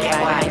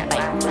wide.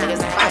 Like niggas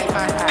that have no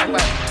pride.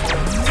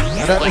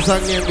 Is that the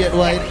song name, Get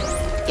Wide?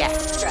 Yeah.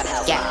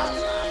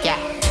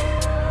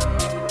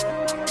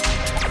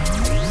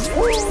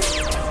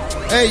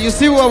 Hey, you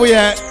see where we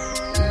at?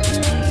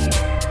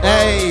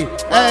 Hey,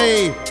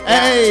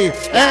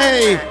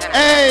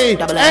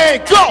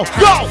 go!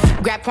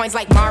 Grab points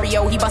like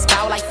Mario, he bust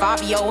bow like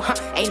Fabio.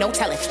 Ain't no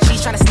telling.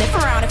 She's trying to sniff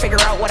around and figure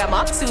out what I'm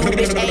up to.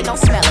 Bitch, ain't no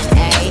smelling.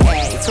 Hey,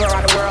 tour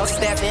around the world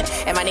stepping,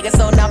 and my nigga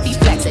so numb he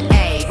flexing.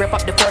 Hey, rip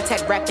up the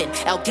Fortet reppin'.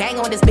 El gang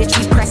on this bitch,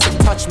 he pressing.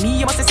 Touch me,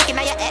 you must have sick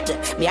now your head.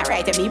 Me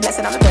alright, and me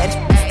blessing on the bed.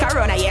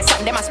 Corona, yeah,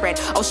 something that my spread.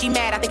 Oh, she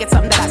mad, I think it's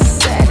something that I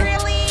said.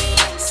 Really?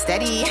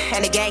 Steady,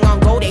 and the gang on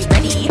go, they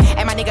ready.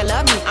 And my nigga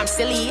love me, I'm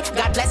silly.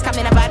 God bless,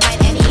 coming about my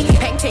any.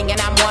 Painting, and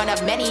I'm one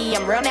of many.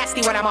 I'm real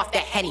nasty when I'm off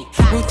that Henny.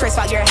 Ruth Chris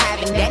while you're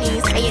having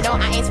Denny's. And you know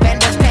I ain't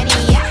spend a penny.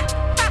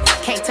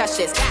 Can't touch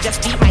this,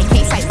 just beat my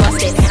case, I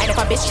busted. And if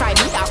a bitch try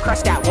me, I'll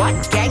crush that. What?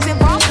 Gangs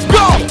involved? Go!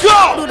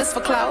 I do this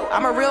for clout.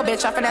 I'm a real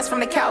bitch, I finesse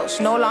from the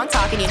couch. No long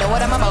talking, you know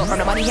what I'm about. From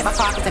the money hit my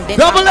pockets and bitch.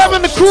 Double M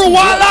in the crew,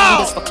 wild out!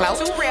 Do this for clout.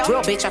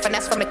 Real bitch, I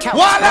finesse from the couch.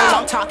 Wild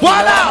out!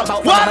 Wild out!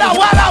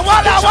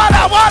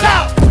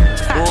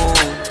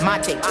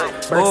 Monte,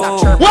 birds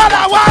stop chirping.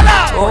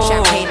 Walla! Pour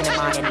champagne in the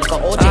morning. Go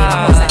OJ,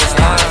 I'm most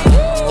satisfied.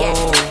 Yeah,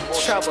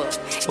 trouble.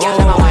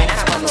 Y'all in my wine, I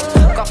have a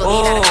couple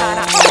lean at a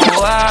time.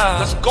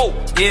 Let's go.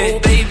 Yeah,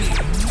 baby.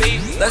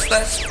 Let's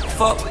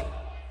fuck.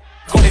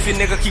 If your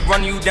nigga keep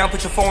running you down,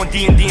 put your phone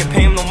D&D and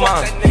pay him no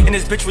mind. And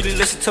this bitch really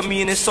listen to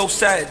me and it's so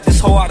sad. This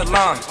whole out of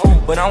line.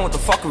 But I don't want the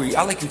fuckery.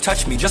 I like you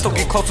touch me. Just don't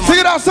get close to my. Sing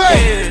it outside.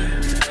 Yeah.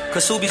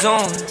 Cause Subi's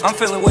on. I'm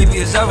feeling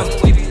wavy as ever.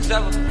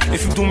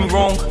 If you do me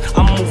wrong,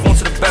 I'ma move on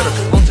to the better.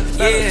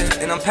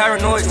 Yeah, and I'm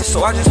paranoid,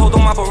 so I just hold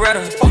on my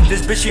Beretta.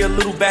 This bitch here a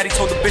little baddie,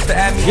 told the bitch to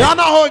add me. Y'all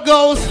know how it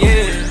goes.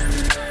 Yeah,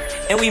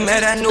 and we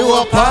met at New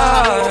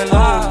Apollo's,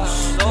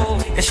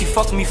 and she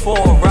fucked me for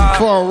a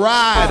ride.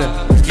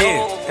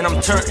 Yeah, and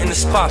I'm turned in the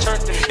spot.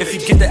 If you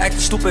get to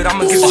acting stupid,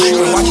 I'ma give a shit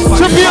and watch you.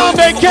 Chippy on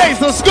that case,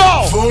 let's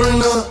go.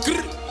 Foreigner,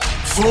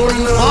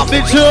 my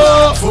bitch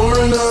up.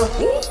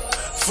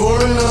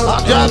 Foreigner,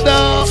 I'm dropped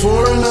down.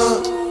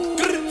 Foreigner.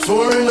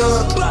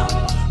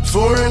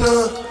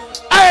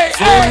 Hey.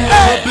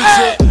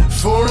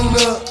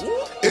 Foreigner,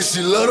 and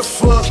she love to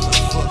fuck.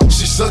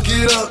 She suck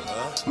it up,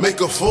 make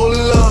her fall in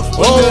love.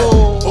 All the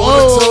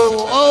time,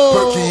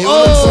 Perky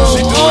on the time.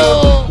 She do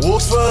it,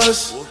 walks for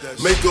us,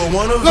 make her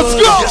one of us.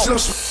 Let's go.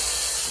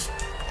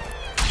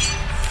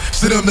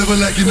 Sit up, never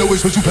lacking no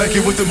ways, but you pack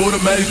it with them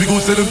automatics. We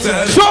gon' send them to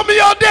heaven. Show me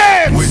your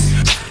dance. Wait.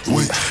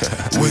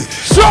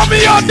 Show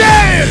me your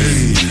dance.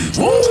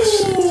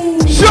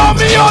 Show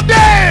me your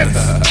dance.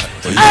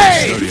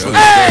 Hey,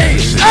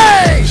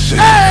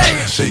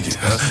 shake it,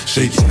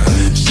 shake it.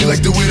 She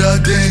like the way that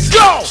I dance.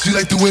 Go. She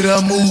like the way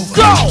that I move.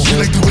 Go. She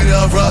like the way that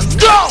I rock.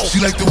 Go. She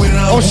like the way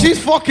that I move. she's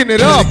fucking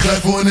it up. She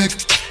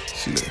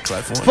let it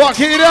clap for a nigga. Fuck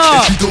it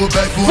up. She throw it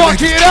back for a Fuck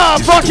nigga. it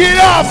up. Fuck it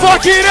up.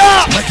 Fuck it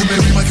up.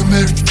 Michael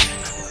Mary.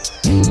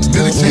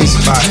 Billy Jean,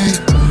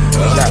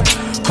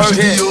 her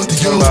head.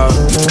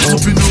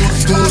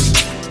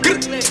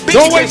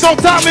 Don't waste no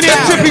time in here,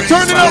 Chippy.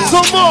 Turn it up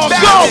some more.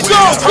 Go.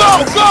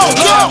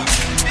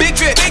 Big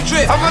drip.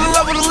 I'm in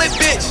love with a lit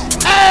bitch.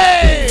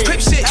 Hey. Crip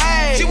shit.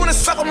 She wanna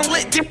suck on the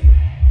lit dip.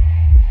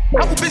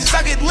 Couple bitches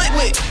I get lit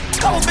with.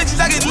 Couple bitches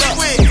I get lit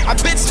with. I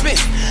been spit.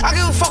 I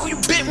give a fuck who you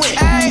been with.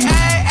 Hey.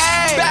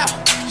 Bow.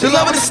 She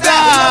loving the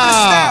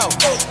style.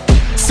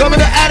 Some of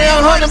the Addy,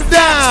 I'm hunt them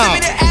down.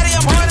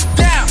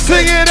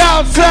 Sing it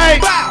out, say.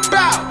 Bow.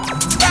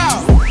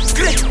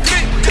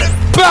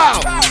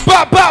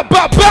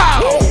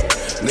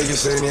 Niggas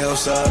saying they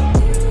outside.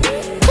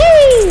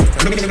 Woo!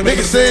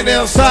 Niggas saying they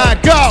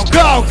outside. Go.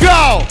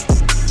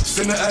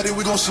 Send the Addy,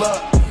 we gon'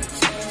 slide.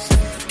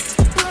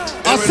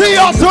 I see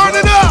y'all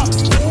turning up.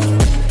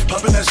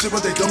 Popping that shit,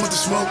 but they done with the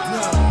smoke.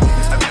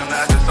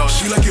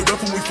 She like it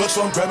rough when we fuck,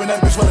 so I'm grabbing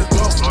that bitch by the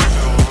throat.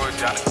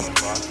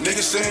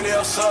 Niggas saying they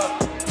outside.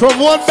 From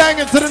one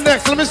banger to the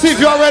next. Let me see if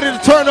y'all ready to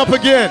turn up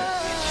again.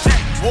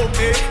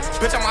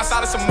 Bitch, I'm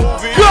outside of some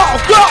movie. Go.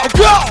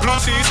 Blue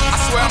cheese, I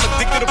swear I'm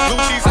addicted to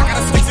blue cheese. I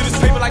gotta stick to this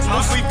paper like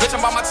blue sleep. Bitch,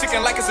 I'm about my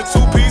chicken like it's a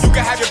two-piece. You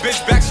can have your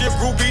bitch back, she a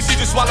groupie. She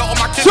just swallow all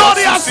my kids.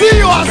 Shorty, I see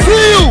you.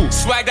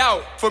 Swagged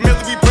out, familiar,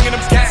 we bringing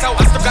them gas out.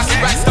 I still got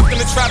some racks stuffed in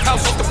the trap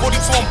house. Off the 42,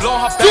 I'm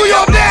blowing her back. Do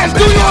your dance.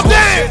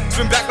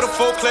 Been back with a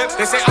full clip.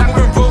 They say I'm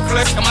moving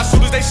ruthless, and my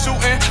shooters they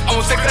shooting. I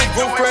won't take that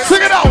roof, Chris. Sing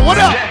it out. What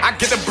up? I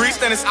get the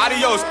breeze, then it's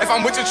adios. If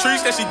I'm with your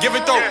trees, then she give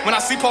it though. When I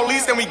see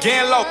police, then we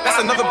getting low.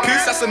 That's another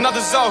piece, that's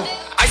another zone.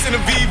 Ice in the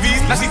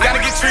VVs, now she gotta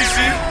get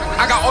treachy.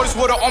 I got all this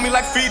water on me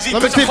like Fiji.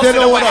 Let me see if they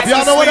know what up.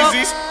 Y'all know what up?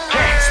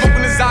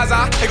 Smoking the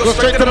Zaza, they go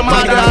straight to the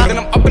Mada. Then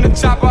I'm up in the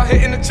chopper,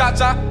 hitting the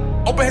cha-cha.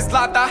 Open his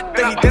lata,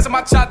 then he dancing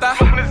my chata.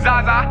 Smoking the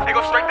Zaza, they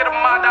go straight to the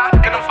Mada.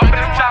 Then I'm up in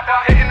the chopper,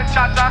 hitting the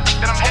cha-cha.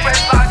 Then I'm open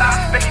his lata,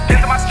 then he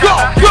dancing my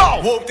chata.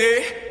 Go. Whooped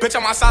it, bitch,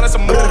 I'm outside of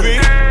some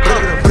movie.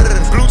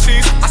 Blue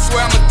cheese, I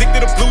swear I'm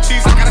addicted to blue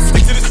cheese. I gotta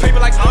stick to this paper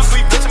like blue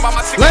sleep. Bitch, I'm on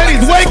my chicken.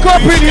 Ladies, wake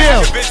up in here.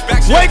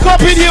 Wake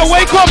up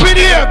in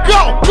here.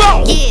 Go.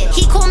 Yeah,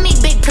 he call me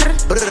Big Purr.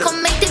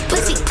 Come make this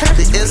pussy purr.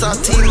 The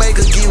SRT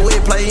makers get wet,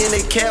 play in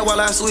the cat while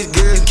I switch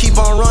gears. Keep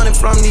on running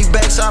from these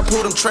backs, I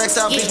pull them tracks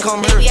out, bitch,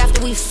 come maybe here.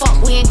 after we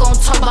fuck, we ain't gon'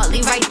 talk about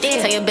leave right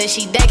there. Tell your bitch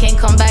she dead, can't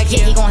come back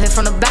here. He gon' hit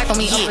from the back on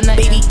me, up in the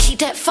baby, keep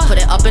that fuck, put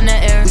it up in the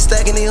air. We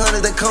stacking these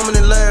hundreds, they coming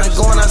in layer.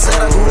 Going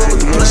outside, I grew up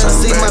with the push. I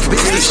see my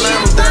bitch, they slam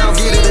them down,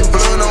 get it in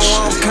blood on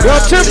one. Yo,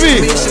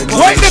 Chippy,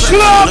 wake the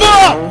club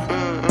up!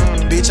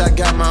 Bitch, I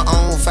got my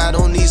own fight,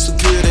 don't need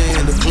security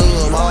in the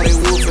club. All they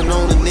whooping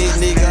on the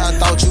nigga, I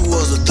thought you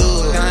was a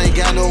thug. I ain't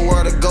got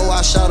nowhere to go,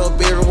 I shot up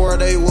everywhere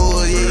they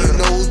was. Yeah, you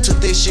know who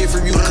took this shit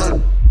from you,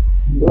 come.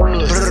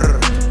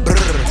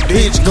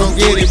 Bitch, gon'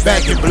 get it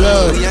back in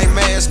blood. We ain't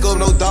mask up,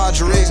 no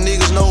Dodger X,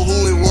 niggas know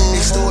who it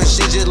was. Doing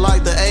shit just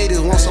like the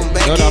 80s, want some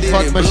back, yo, get it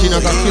fuck in machine,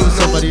 blood. I got kill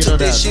somebody, you know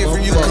that. Shit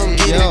from you, come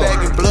get it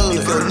back in blood.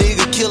 If a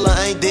nigga killer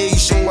ain't dead, you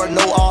should wear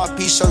no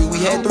RP shirt. We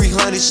had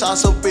 300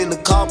 shots up in the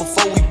car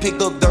before we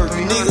picked up dirt.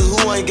 Niggas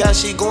who ain't got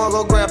shit going,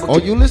 go grab a. Oh,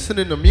 you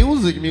listening to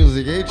music, ain't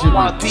you?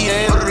 RP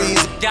and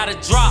reason. Got a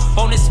drop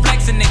on this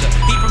flexin' nigga.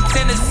 He from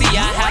Tennessee,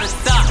 I had a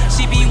stop.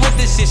 She be with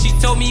this shit, she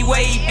told me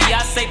where he be.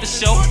 I say for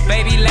sure,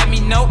 baby, let me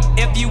know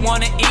if you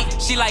wanna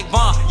eat. She like,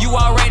 Vaughn, you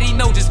already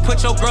know, just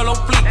put your girl on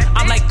fleek.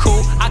 I'm like,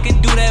 cool, I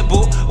can do that,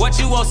 boo. What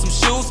you want, some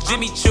shoes?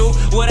 Jimmy Choo,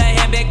 with a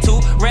handbag too.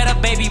 Red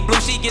up, baby blue,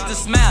 she get the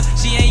smile.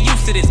 She ain't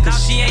used to this, cause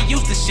she ain't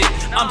used to shit.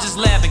 I'm just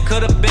laughing,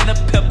 could've been a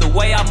pimp, the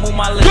way I move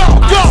my lips.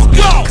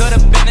 Go!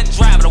 Could've been a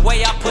driver, the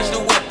way I push the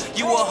whip.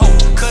 You a hoe,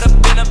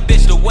 could've been a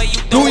bitch, the way you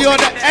do your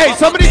hey,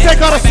 somebody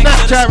take out a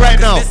Snapchat right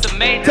now.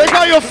 Take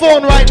out your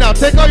phone right now.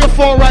 Take out your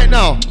phone right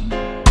now.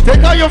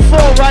 Take out your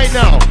phone right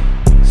now.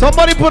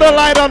 Somebody put a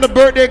light on the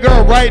birthday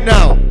girl right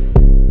now.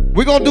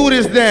 We gonna do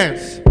this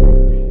dance.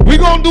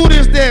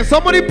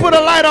 Somebody put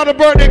a light on the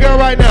birthday girl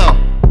right now.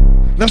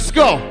 Let's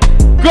go.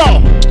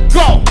 Go.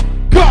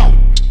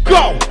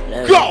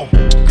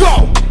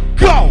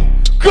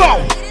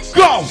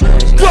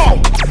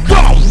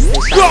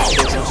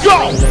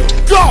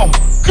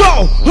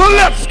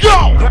 Let's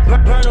go.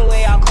 Burn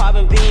away our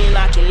carbon beam,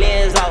 knock your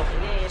lens off.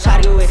 Try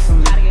to get away from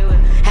me.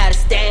 Had to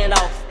stand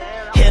off.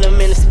 Hit him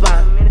in the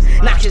spine.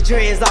 Knock your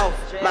dreads off.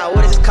 My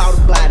what is called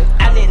a body.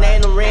 I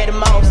nicknamed him Randy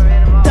Moss.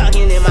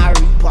 Dugging in my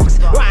Reeboks.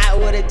 Ride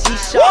with a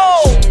G-Shot.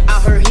 I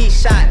heard he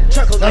shot.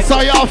 That's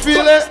how y'all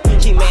feel it?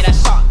 He made that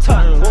shot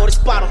turn. Roll the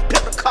spot on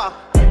pepper car.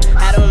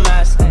 I don't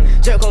mind.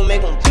 Jerk gon'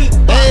 make him beat.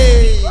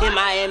 Hey. In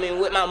Miami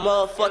with my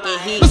motherfucking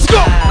heat. Let's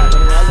go.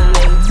 Another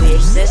nigga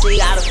bitch said she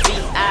got a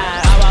feet.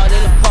 I'm out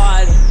in the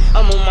party.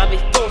 I'm on my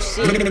big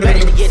bullshit. Ready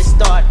to get it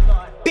started.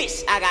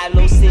 Bitch, I got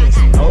no sense.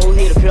 Oh,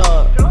 hit the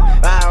plug.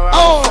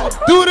 Oh,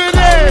 do the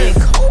dance.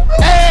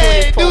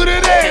 Hey, do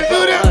the dance.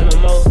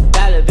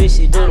 Dollar bitch,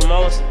 she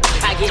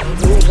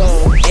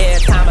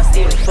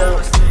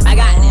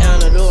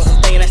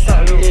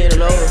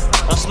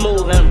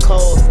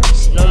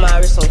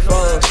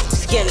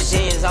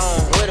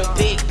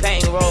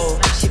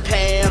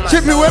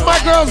Chippy, where my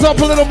girls up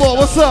a little more?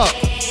 What's up?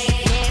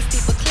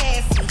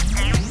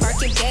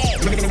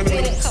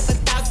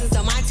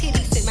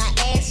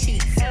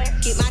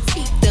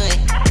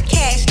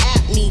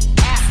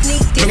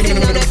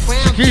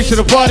 Keisha,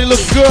 the party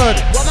looks good.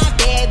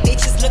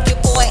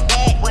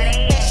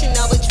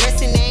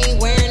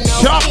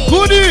 Shop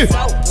goodie.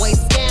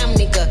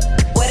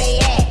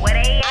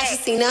 I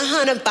just seen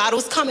 100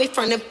 bottles coming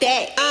from the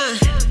back. I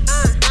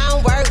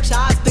don't work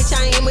jobs, bitch.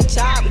 I am a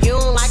job. You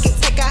don't like it,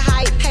 take a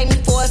hike, pay me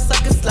for a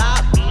sucker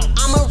slop.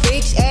 I'm a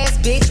rich ass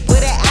bitch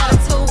with an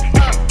attitude.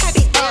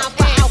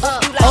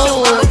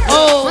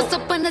 Once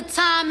upon a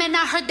time, and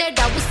I heard that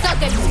I was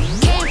sucking.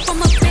 Came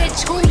from a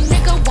bitch who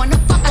nigga wanna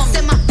fuck. I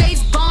said my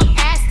face bomb,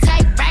 ass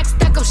tight, rack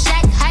stuck up,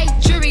 shack height,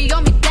 jury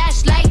on me,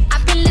 flashlight.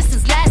 I've been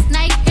listening last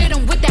night, hit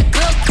him with that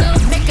good,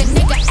 make a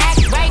nigga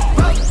act right.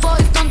 Broke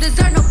boys don't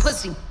deserve no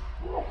pussy.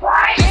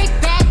 Big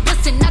bag,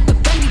 bustin' out the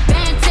belly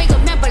band, take a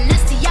man,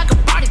 Balenciaga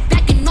brought it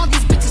back, and all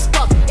these bitches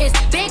fuck. It's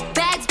big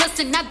bags,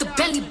 bustin' out the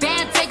belly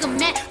band, take a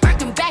man,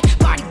 working back,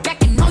 body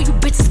back, and all you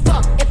bitches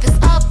fuck. If it's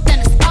up, then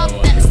it's up,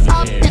 then it's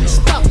up, then it's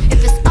up.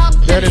 If it's up,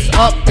 then it's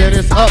up, then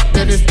it's up,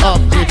 then it's up.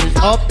 If it's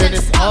up, then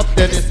it's up,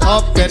 then it's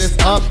up, then it's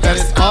up, then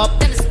it's up,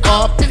 then it's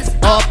up, then it's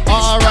up.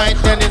 All right,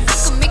 then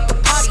it's. I can make the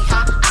party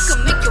hot, I can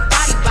make your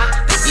body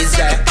rock. Is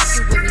that?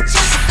 Fucking with me,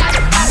 just inside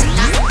the body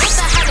now. Wish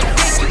I had a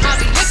dick, I'll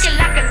be licking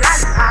like a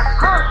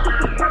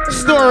lollipop.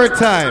 Story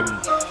time.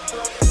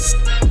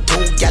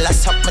 Two gyal a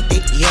suck my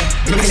dick, yeah.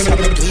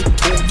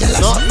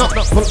 No.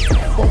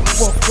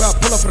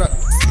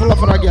 Pull up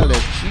for that gyal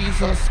there.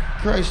 Jesus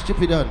Christ,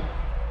 Chippy done.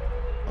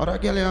 How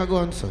that gyal here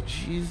going, so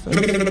Jesus.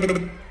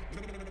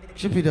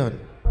 Chippy done.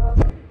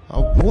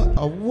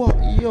 What?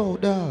 Yo,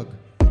 dog.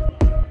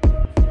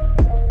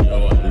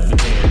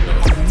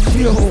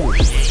 Yo.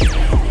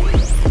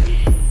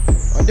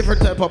 A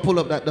different type of pull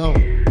up that down.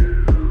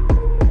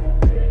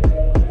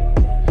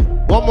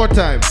 One more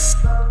time.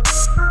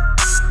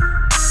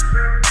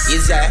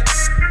 Is that?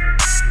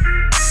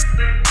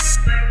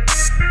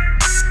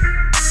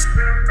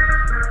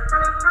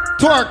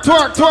 Twerk.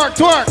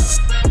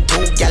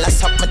 Two gyal a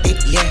suck my dick,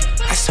 yeah.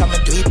 I saw me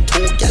do it.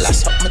 Two gyal a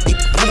suck my dick.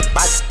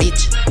 Bad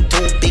bitch.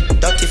 Two big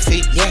dirty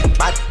feet, yeah.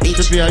 Bad bitch.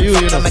 Chippy, are you,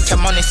 Fuck make your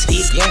money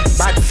sweet, yeah.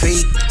 Bad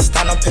freak.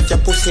 Stand up if your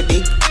pussy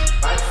big.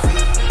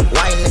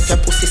 Wine if your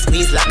pussy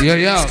squeeze like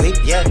yeah. Squeak,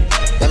 yeah.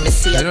 Let me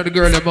see. You know the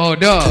girl them all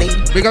dog.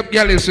 Big up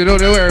Gallis, you know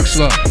the works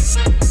for.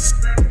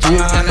 Two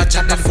man a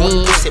chat the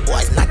full pussy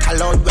boys not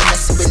allowed when I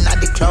see we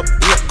at the club.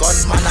 Be a gun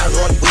man a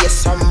roll, we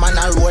some man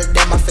a roll.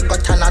 Them a figure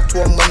turn at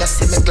home when you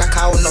see me Glock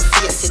out. No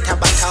face it a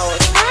bat out.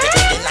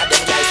 Then a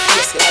them girl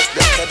face like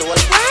blackhead old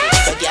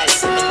pussy. The girl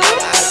see me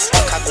now as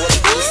fuck a gold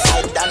piece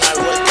side down a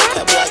roll. Take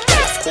a boy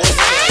girl of course.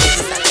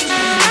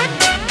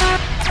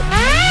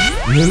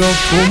 You love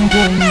boom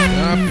boom.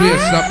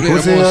 Stop playing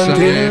pussy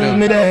until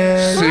me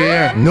dead. See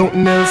here.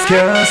 Nothing else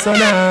can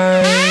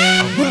survive.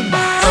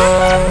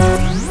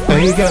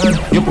 Hey girl,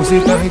 your pussy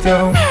tight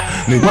down.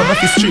 Me want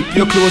to strip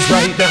your clothes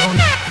right down.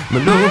 Me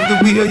love the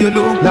way you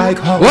look like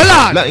how.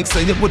 Like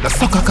say you put a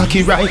sucker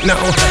cocky right now.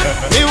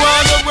 Me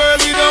want the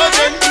world without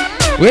end.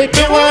 Wait,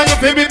 me want you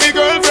to be me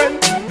girlfriend.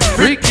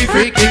 Freaky,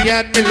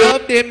 girl, me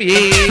love them,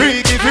 yeah.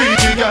 Freaky,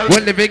 girl.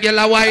 When the big girl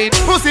a wine.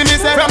 Pussy me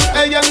say from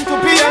AM to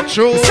PM.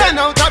 True. Send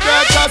out a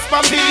broadcast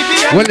from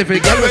BBM. When the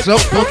big girl was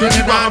up, fucking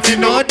me want to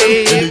know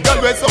day. The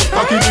girl was up,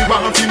 fucking me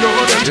want to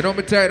know day. You know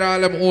me tired of all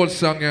them old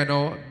songs, you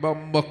know.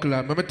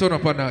 Bumbuckland. Me turn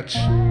up a notch.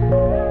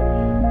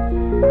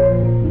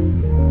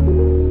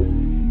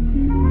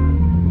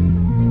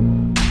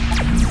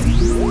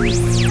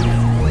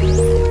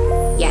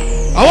 Yeah.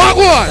 I want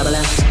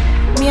one.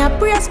 Me a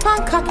brace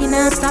pan cocky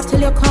now stop till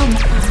you come.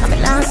 I'm a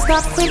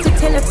non-stop quit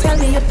till you tell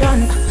me you're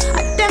done.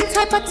 Them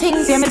type of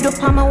things, yeah, me do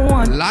for my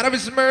one. Lot of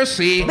his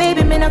mercy.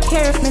 Baby, me not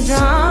care if me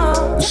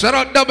drown. Shout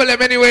out Double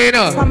M anyway, you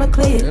know. From a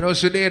clip. You know,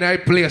 today in I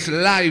place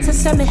live. To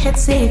send me head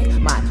sick,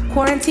 man.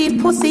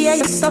 Quarantine pussy, yeah,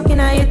 you're stuck in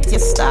it, you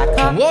start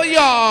up. Whoa,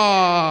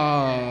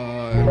 yeah.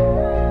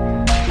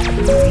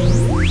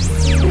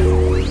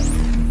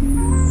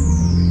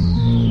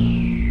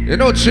 You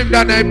know, Chip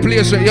that night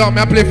place, yo,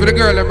 me I play for the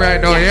girl them right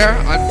now, yeah?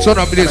 And turn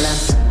up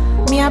this.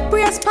 Me a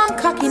brace pan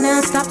cocky now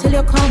stop till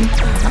you come.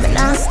 I'm a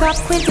non-stop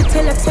quit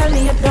till you tell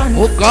me you're done.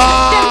 Oh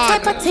God. Them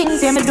type of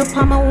things, yeah, me do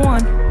for my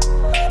one.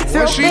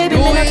 Throw baby,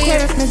 me not care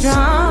if me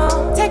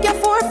drown. Take your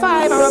 4 or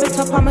 5 and rub it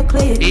up on my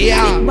clit.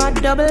 Yeah.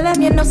 But Double M,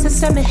 you know,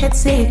 system me head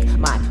sick.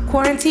 Man,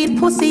 quarantine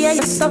pussy, yeah,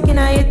 you're stuck in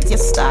it, you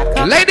start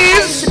up.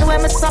 Ladies. You know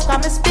when me suck,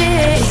 I'm a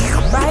spit.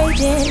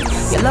 Riding,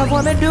 you love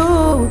what me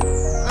do.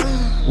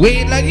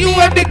 Wait like you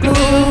have the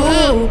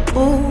glue.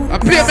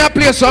 I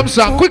play some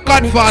song, quick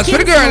and fast for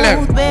the girl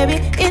them. Baby,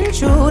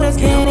 intruders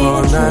getting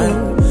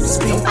intrude.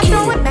 I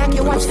know it back,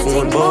 you watch the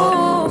thing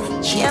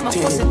move. She have a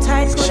pussy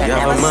tight, but I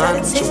never said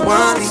it to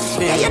her.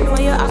 Yeah, you know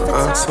you're off the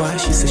top. That's why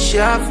she said she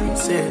have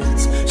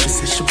friends. She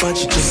said she want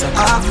you just like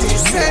off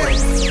this.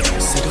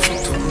 Said if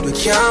we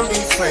can't be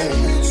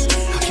friends.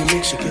 she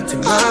makes you get in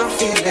my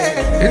feeling.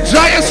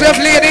 Enjoy yourself,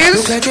 ladies.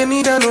 Look like you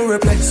need a no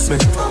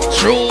replacement.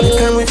 True. The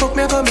time we fuck,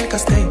 me go make a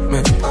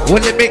statement.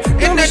 Will it make in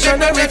the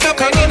missionary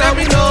fuck in a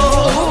me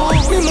know.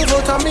 We move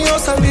out of me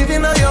house and live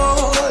in a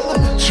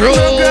yard. True.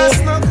 No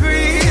grass, no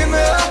green.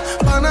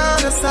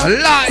 Banana side.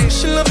 A lie.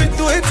 She love it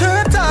to it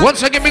her time.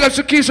 Once again, big up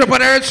to Keisha up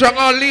on her strong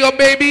all Leo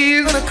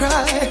babies.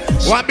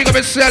 One big up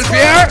myself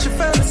here.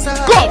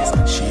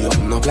 Go. She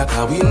open up like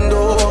a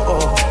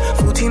window.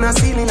 Foot in a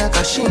ceiling like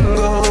a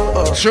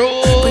shingle.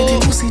 True. Pretty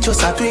pussy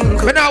just a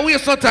twinkle. But now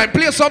waste no time.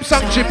 Play some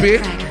song, Chippy.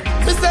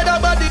 Me said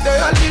about the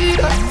girl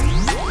leader.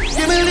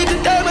 Give me a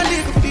little time, a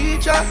little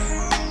feature.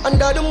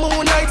 Under the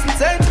moonlight, and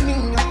send to me.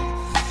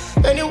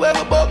 Anywhere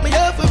about me,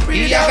 have a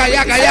free. Yaga,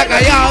 yaga, yaga,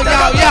 yow,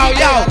 yow, yow,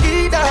 yow.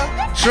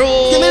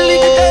 True. Give me a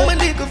little time, a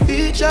little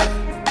feature.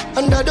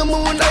 Under the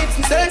moonlight,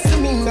 and send to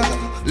me.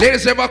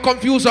 Ladies, ever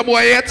confused a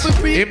boy yet?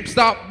 Him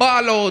stop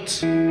ball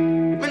out.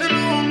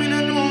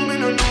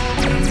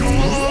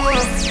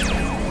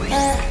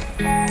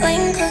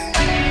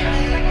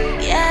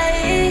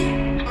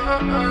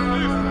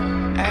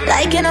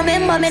 Like you know,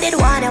 remember me did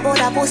one about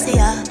a pussy,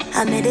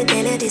 I made it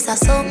tell you this is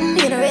something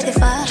you know ready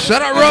for.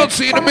 Shut up,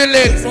 Roxy in the middle.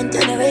 Different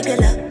than a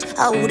regular.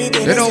 I would it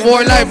you know,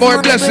 more life,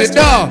 more blessed,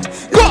 no.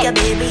 Go! Yeah,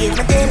 baby, if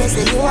my tell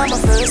say you are my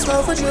first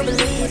love, would you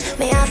believe?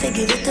 May I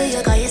forgive it to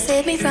you, cause you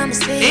saved me from the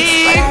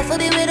street. But life would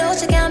be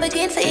without you, can't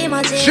begin to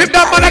imagine. Ship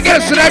that man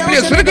again to that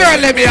place for the girl,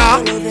 let me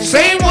out.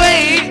 Same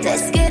way.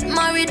 Let's get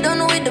married,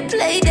 done with the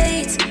play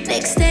dates.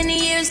 Next 10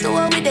 years, do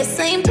it with the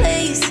same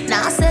place.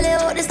 Now sell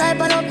it out, this type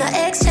of up, no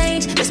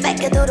exchange.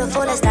 Respect you to the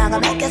fullest, I'm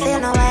gonna make you feel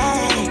no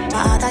way. My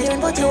heart I yearn,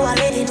 but you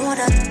already know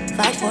that.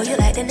 Fight for you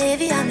like the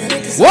Navy, I'm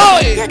ready to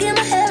swim. You give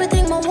me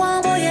everything, my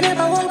one boy, you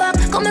never hold back.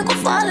 Come and go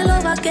fall in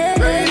love again.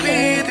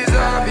 Baby, it is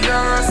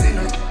obvious, you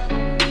know.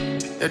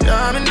 That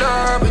I'm in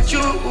love with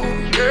you,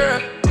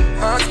 girl.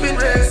 Heart's been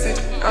racing,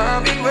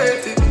 I've been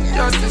waiting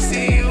just to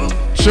see you.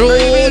 True.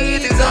 Baby,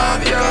 it is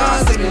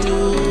obvious, you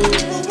know.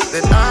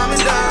 That I'm in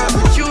love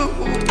with you,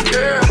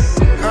 girl.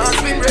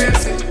 Heart's been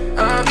racing,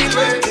 I've been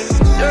waiting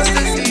just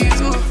to see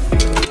you.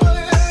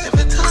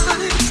 Every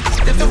time,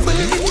 every way,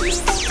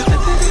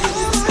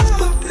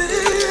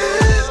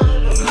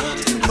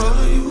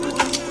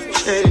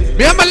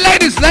 remember,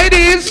 ladies.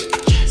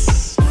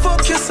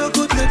 Fuck you so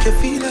good, make you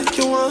feel like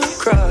you want to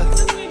cry.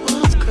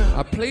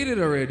 I played it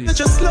already. You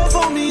just love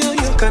on me and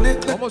you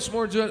connect. How much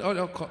more?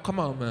 Come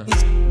on, man.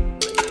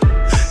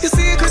 You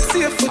see, you could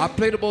see it. I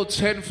played about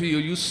 10 for you.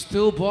 You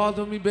still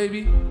bother me,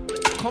 baby?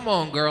 Come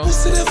on, girl.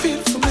 Pussy that feel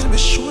for me, me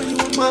show you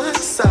on my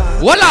side.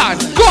 Hold on,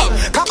 go.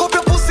 Cock up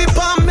your pussy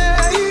for me.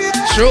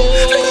 True.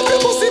 Fling up your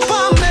pussy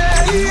for me.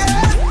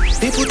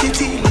 They put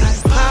it in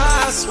like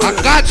password.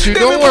 I got you.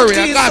 Don't worry.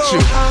 I got you.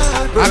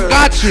 I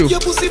got you. Your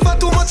pussy for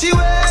too much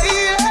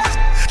away.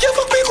 You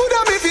fuck me good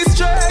and me feel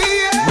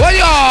straight. What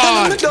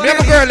y'all? We have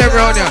a girl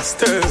around here.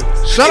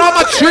 Shout out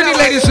my Trini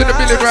ladies in the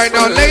building right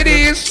now.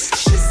 Ladies.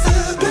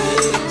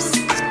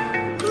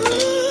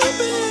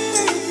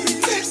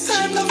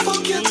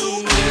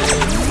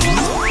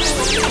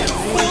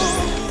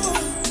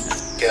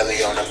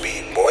 Kelly on the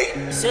beat,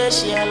 boy. Say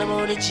she all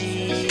about the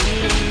G.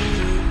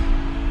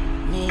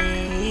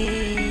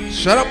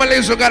 Shout out my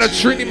ladies who got a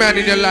Trini man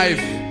in your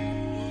life.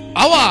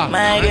 Awa.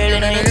 My girl, you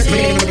know you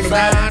take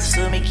fat,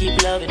 so me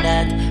keep loving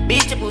that.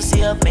 Beat your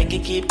pussy up, make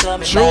it keep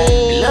coming back.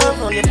 Love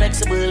how you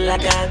flexible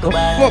like I go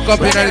back. Fuck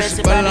up in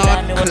this ballon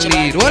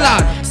clean. Hold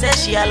on. Say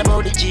she all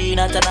about the G,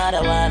 not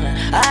another one.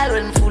 I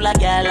run full of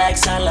girl like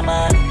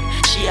Solomon.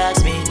 She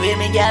asked me, where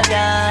me girl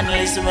gone?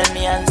 Listen when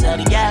me answer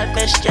the girl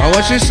question. Oh,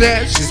 what she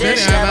said? She said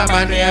she have a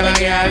man, me have a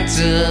girl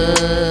too.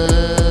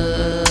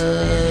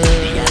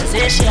 The girl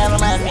say she have a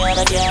man, me have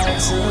a girl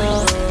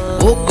too.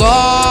 Oh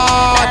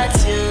God.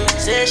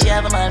 Say she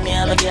have a man, me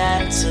have a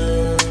girl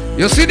too.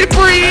 You see the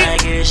pre? My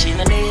girl, she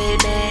no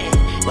need me.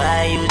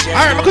 Why you just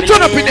alright, I'm gonna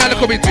turn up in there and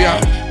come into ya.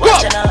 Go!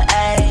 Watch her now,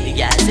 ayy. The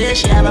girl say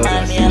she have a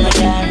man, me have a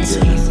girl too.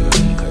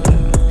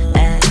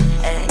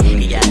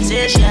 The girl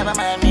say she have a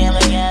man, me have a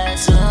girl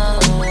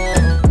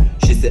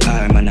too. She say,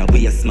 I'm man a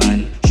waste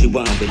man. She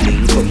want to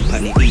link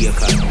company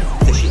ear-cut.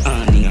 Say she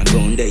earning and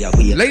down there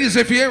we. Ladies,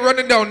 if you ain't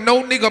running down,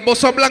 no nigga, bust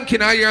some blank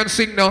in her ear and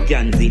sing now. Me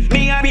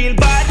a real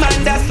bad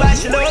man, that's why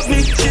she love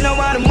me. She no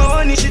want the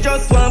money, she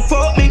just want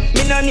fuck me.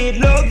 Me no need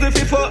love if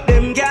you fuck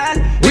them gal.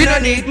 We no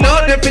need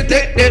money if you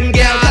take them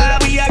gal.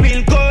 We a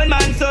real cold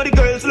man, so the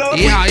girls love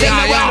me. Them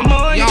no want the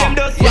money, them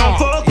just want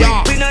fuck me.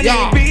 We no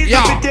need reason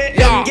if you take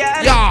them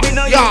gal. We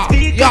no use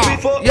speak if we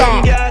fuck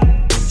them gal.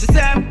 She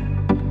say,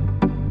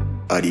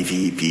 the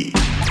VP.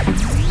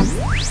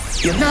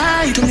 You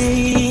lie to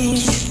me.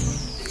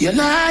 You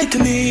lie to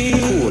me.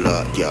 Cool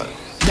out, girl.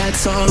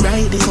 That's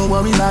alright, don't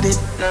worry about it.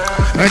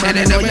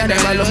 You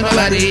never love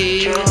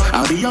nobody.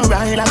 I'll be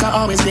alright like I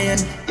always been.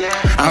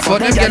 I fought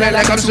them girl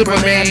like I'm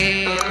Superman.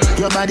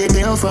 Your body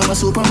built from a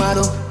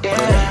supermodel.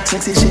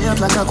 Sexy shape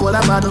like a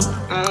cola bottle.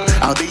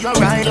 I'll be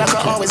alright like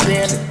I always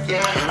been.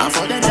 I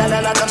fought them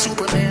girl like I'm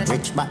Superman.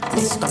 Rich back,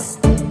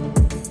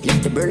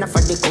 Lift the burner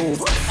for the cove.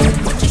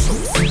 Watch your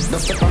shoes. Don't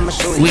step on my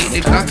shoes. Wait,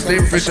 the clock stay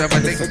fresh up, I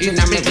think in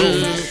my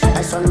goose.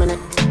 Ice 1 minute.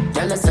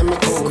 Y'all listen me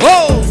cool.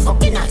 Oh!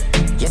 Fucking night.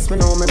 Yes, me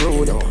know me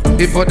rude.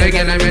 Before they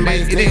get them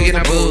in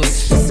a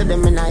booth. Listen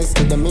them in nice,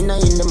 get them in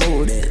the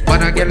mood.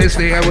 Man, I get this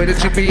stay with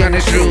the chippy and the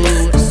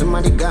truth.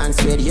 Somebody gone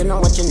swear, you know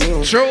what you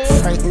knew. True.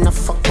 Frighten the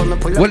fuck when me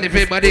pull up. Well, if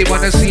anybody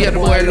wanna see a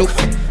boy look.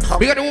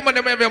 We got the woman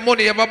that have your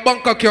money, have a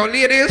bank account,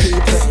 ladies.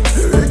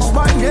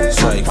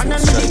 Strike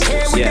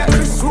force, yeah.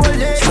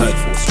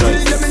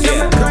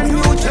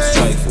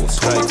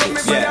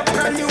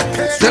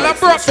 Tell a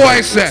broke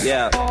boy, sir.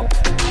 Yeah.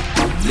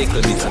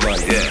 Little bit of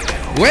money, yeah.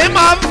 Where,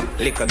 mom?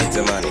 Little bit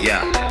of money,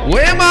 yeah.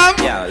 Where, mom?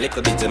 Yeah,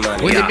 little bit of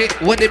money,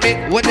 What yeah.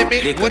 they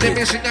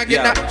make, sing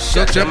again now.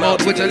 Shut your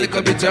mouth with a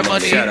little bit of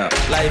money. Shut up.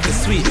 Life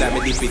is sweet, let me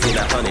dip it in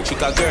a honey.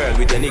 Trick a girl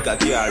with a nigga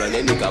gear and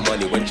a nigga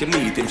money. When she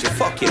meet him, she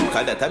fuck him,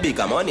 cause that a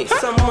bigger money.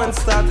 Someone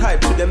start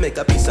hype to them make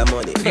a piece of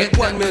money. Get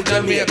 1 million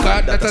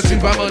Jamaica, that's a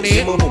silver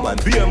money. Woman,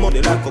 beer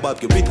money, like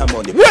about you bitter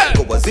money.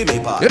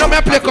 You know me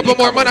I play a couple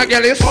more, man, I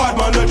get this. Bad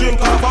man, no drink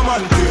off a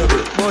man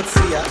table. But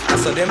see ya, I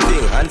saw them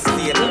thing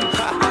unstable.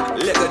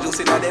 Let her juice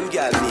in a them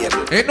girl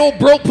neighbor. Ain't no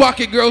broke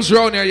pocket girls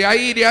around here, you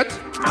idiot.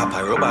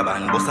 Papa rubber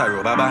band, bossa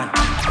rubber band.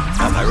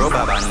 Papa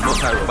rubber band,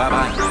 bossa rubber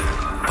band.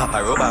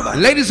 Papa rubber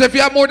band. Ladies, if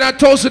you have more than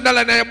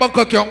 $1,000 in your bank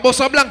account,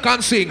 bossa blank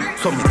and sing.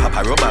 So me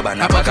Papa rubber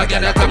band, I'm gonna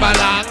get a come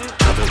along.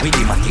 Travel with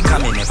the Mackie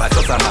coming, never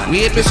just a man.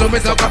 We ain't be so me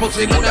talk about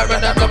singing, never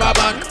that come a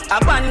band. A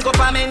band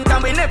government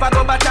and we never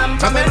go back and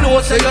come and know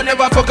say you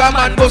never fuck a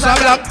man, bossa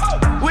blank.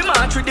 We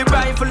march with the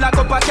rifle like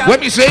up a camp. When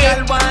me say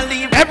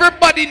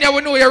everybody now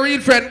we know your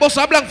real friend.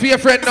 Bossa blank for your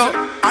friend now.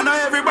 I know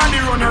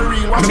everybody run a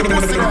real. Watch your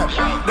pussy up.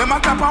 Them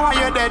a clap and while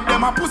you're dead,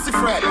 them a pussy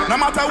fret. No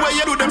matter what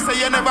you do, them say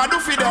you never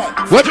do for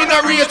that. What you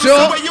not rate you?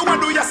 What you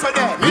want do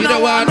yesterday? Me don't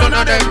want none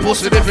of them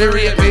pussy if you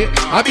rate me.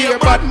 I be a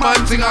bad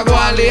man thing I go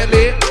on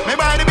lately. Me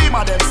by the beam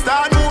of them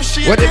star new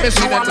shit. When they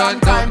see that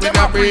long time, they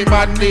not bring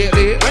man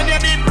lately. When you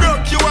did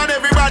broke, you want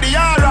everybody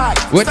alright.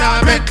 When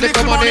I make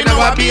little money,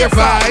 never be a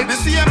fight. The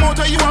same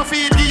motor you want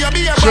feed, you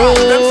be a fight.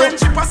 Them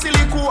friendship a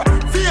silly cool,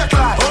 fake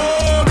like.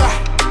 Oh God,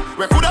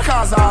 we coulda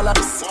cause all of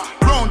this.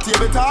 Round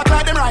table talk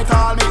like them right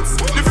all mix.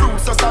 The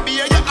fruits just a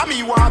beer, yeah, and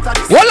me water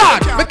this. Hold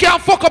on, me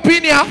can't fuck up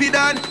in here. Be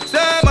done,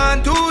 say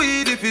man to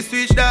eat if you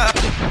switch that.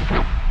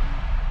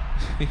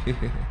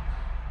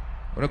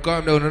 When I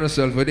calm down on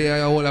yourself, but they are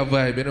a whole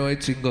vibe, you know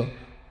what I go.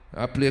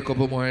 I play a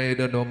couple more, you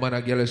don't know, man,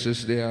 I Gallis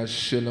just there,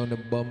 shell on the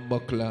bum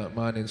buckler,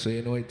 man, and so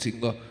you know what I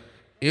go.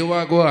 Here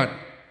we go on.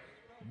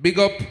 Big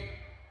up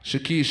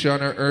Shakisha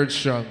and her Earth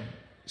Strong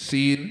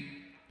scene.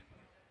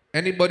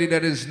 Anybody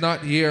that is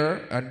not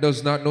here and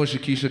does not know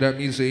Shakisha, that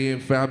means they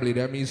ain't family.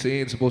 That means they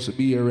ain't supposed to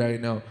be here right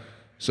now.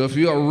 So if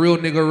you're a real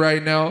nigga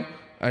right now,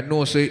 I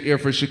know say here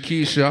for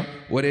Shakisha,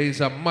 whether it's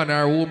a man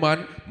or a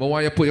woman, but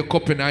why you put your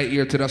cup in her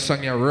ear to that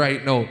song here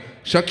right now.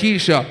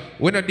 Shakisha,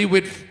 we're not deal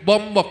with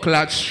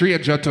bumbucklat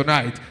stranger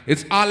tonight.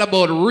 It's all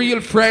about real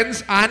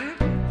friends and...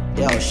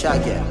 Yo,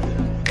 Shaggy.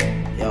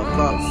 Yo,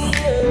 Cubs.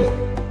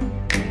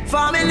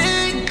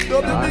 Family.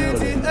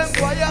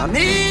 I'm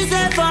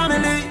easy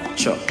family.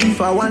 Sure.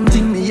 If I want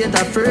thing, me yet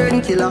a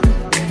fern killer.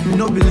 Me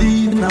no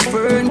believe in a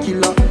fern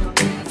killer.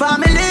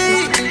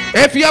 Family.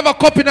 If you have a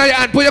cup in your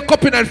hand, put your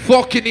cup in that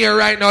fucking ear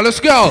right now. Let's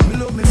go.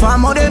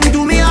 Fam of them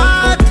do me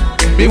hard.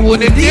 Me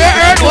wouldn't dare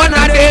hurt one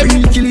of them.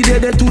 Real kill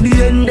dead to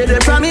the end,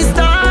 dead from the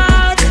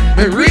start.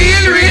 Me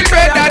real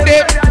friend of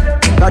them.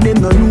 Cause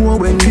them no know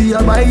when we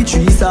are buy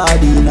 3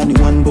 sardines and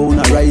the 1 pound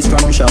of rice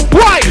from shop.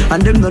 Why?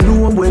 And them no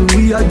know when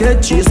we are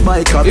get chased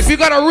by cops. If you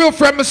got a real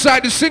friend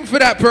beside you, sing for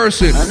that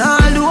person. And all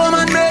the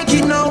woman make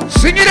it now.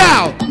 Sing it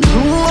out. We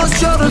know how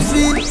struggle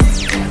feel.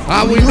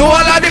 And we know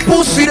all of the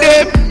pussy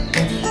them.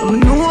 We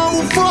know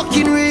who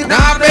fucking real.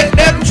 Now make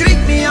them trick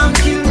me and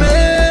kill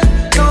me.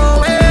 No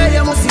way,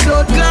 you must see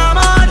blood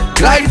glamour.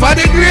 Life are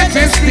the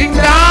greatest thing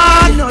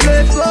done. Me no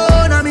left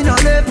go, now me no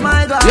left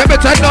my God. You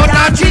better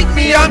not trick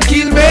me and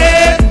kill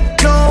me.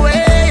 No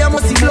way, you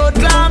must see blood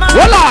glamour.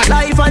 Hold on.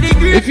 Life are the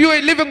greatest. If you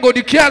ain't living good,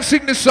 you can't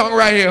sing this song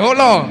right here. Hold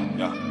on.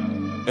 Yeah.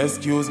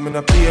 Excuse me,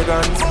 no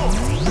pagans.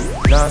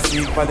 Now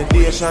seek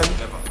validation.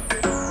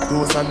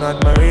 Toast and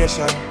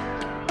admiration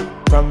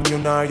from you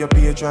nor your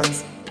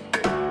patrons.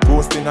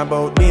 Boasting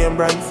about name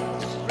brands.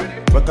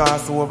 We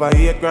cost over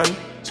 8 grand.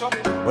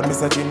 But me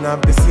searching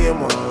have the same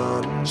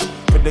one.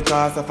 With the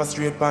cost of a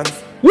straight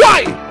pants.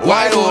 Why?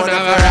 Why own a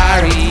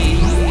Ferrari?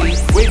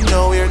 With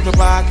nowhere to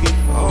park it.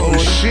 Oh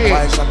shit.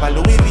 Why shop a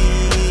Louis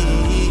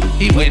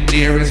V? Even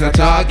there is a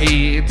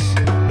target.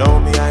 Now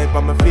me hype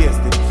on my face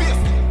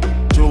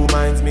it. True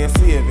minds me a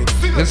save it.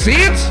 You see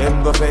it?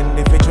 Them go fend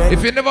if it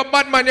If you never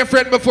bad man your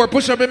friend before,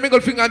 push up your middle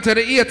finger to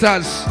the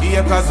haters.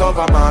 Acres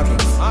over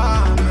markets.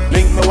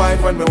 Link my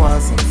wife when me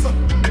want some.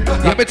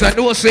 You better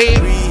know say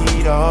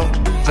Read up.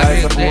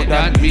 I get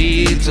that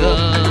beat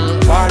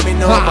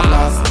Farming over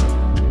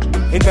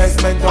class.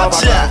 Investment over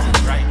class.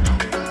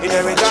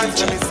 Inheritance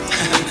let me see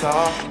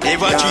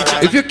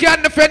it. If you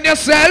can't defend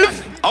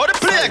yourself, how the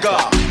play go?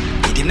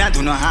 He did not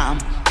do no harm.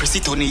 Press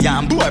it on the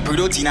yam. Boy, put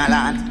out in a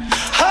land.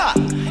 Ha!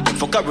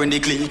 fuck up when they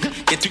click.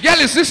 Get to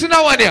Gallis, listen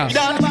now one here.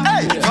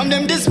 Hey, from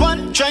them this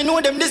one, try know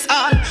them this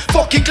all.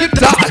 Fucking clip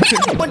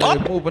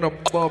that. Moving up,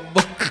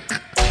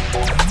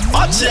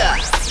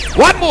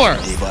 One more.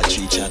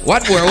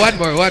 One more.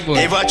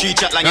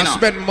 I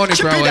spend money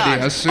for our day,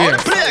 I swear.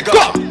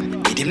 Go.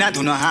 It did not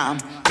do no harm.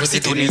 Press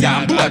it to the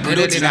damn blood, put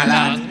it in a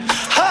land.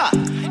 Ha!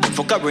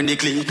 Fuck up when they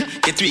click.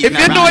 If you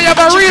know you have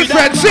a real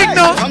friend, sing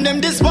now. From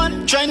them this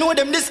one, try know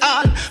them this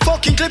all.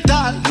 Fucking clip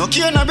all, no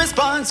care no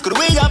response. Could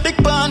we a big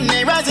pan,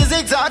 they rise a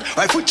zigzag.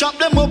 Right foot chop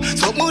them up,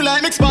 so move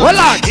like mix pan.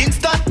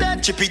 Instant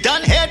dead, Chippy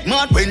done head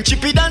mad. When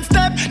Chippy done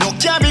step, no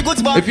carry good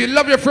spot. If you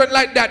love your friend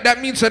like that,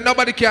 that means that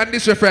nobody can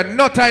diss your friend.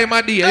 No time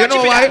of day, you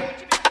know why?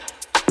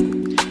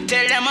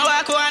 Tell them I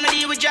walk on and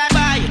deal with drive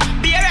by.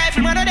 Be a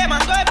rifle, man of them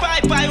and go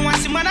pie.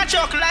 Once the man a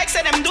choke like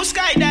say them do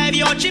skydive,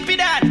 yo Chippy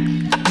done.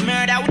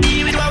 Murder would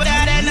deal with what would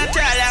I not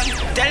tell them.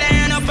 Tell them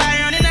you no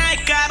fire on the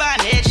night carbon.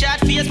 Headshot,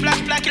 face,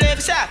 black, you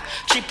live soft.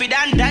 Chippy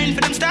done dying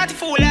for them start to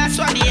fool. Last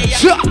one, the area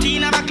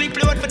 15 have a clip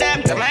load for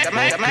them. My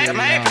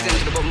represent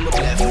to the bumble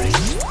left.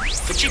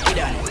 For Chippy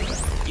done.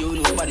 You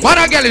know what it is.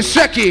 Man, Gallis,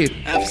 check it.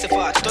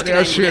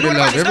 They're sure the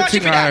love,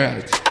 everything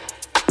alright.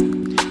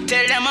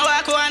 Tell them I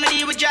walk on and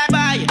deal with drive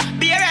by.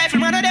 Be a rifle,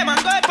 man of them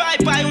and go pie.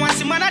 Once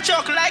the man a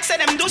choke like say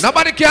them do.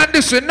 Nobody can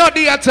diss it, not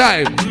the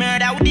time.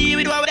 Murder would deal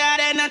with what would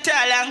I not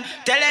tell them.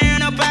 Tell them you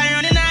no fire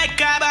on the night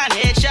carbon.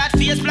 Headshot,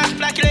 face,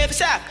 black, you live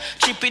soft.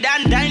 Chippy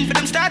done dying for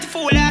them start to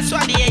fool. Last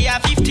one, the area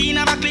 15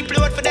 have a clip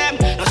load for them.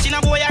 No see no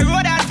boy a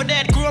road out for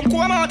dead. Chrome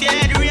come out your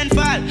head,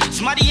 rainfall.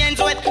 Smarty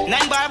ends wet, 9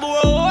 bar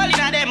hole in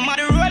a them.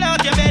 Mother roll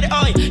out your bed,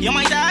 oi. You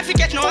might have to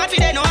catch no hard for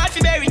dead, no hard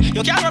for bury.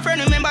 You can't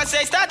friend remember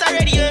say start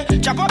already,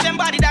 chop up them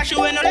body that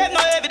show and no left no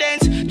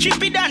evidence.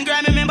 Chippy done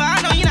grime, remember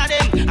I know you know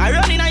them. I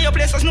run in your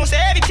place, no say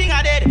everything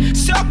I did.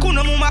 So cool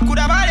no mama could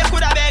have all they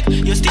could have beg.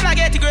 You still a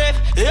get the grave,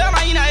 yeah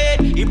man in a head.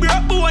 He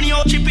broke bone you,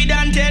 Chippy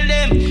done tell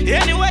them.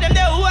 Anyway them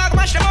they who walk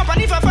mash them up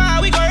and if a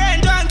fire we go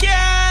rent and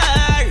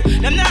care.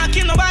 Them not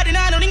kill nobody,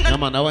 nah, no link. Yeah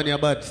man, I want your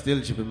bad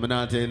still Chippy, me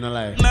not tell you no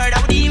lie. Murder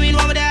with demon,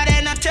 what would I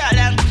then not tell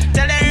them.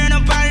 Tell them you're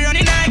no fire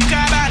running like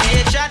carbon.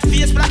 Headshot,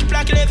 face,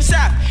 black, you live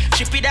soft.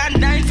 Chippy done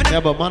dying for them. Yeah,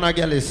 but man,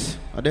 Gallis,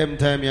 at them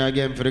time you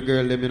again for the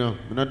girl them, you know.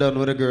 I'm not done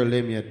with the girl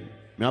them yet.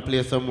 Me I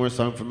play some more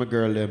song for my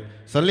girl them.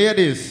 So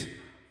ladies.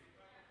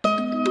 God.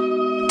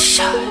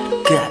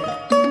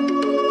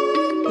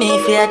 Me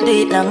if you do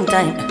it long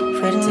time.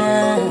 For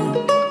now.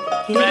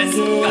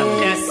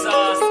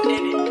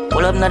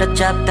 Pull up not a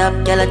chop top,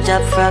 girl a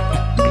chop frog.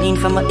 Clean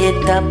from my head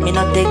top, me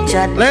not take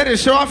chat.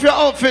 Ladies, show off your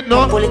outfit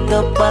now. Pull it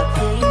up back.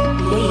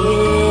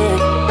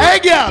 Hey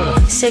girl!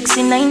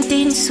 Sexy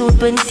 19, suit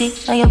 20,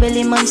 and your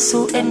belly man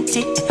so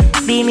empty.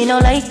 Be me no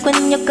like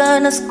when you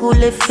gonna school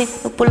left me.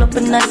 You pull up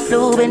in that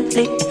blue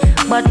Bentley.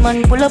 Bad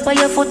man pull up on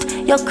your foot,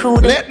 your crew.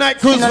 Late night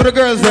cruise for the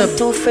girls them.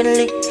 Too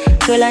friendly.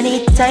 Girl I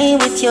need time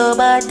with your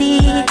body.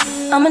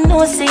 I'ma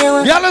know say you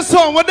want. Y'all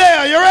song, what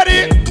there? You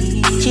ready?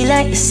 She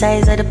like the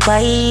size of the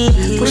pipe.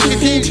 Push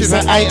it in, she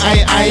say I.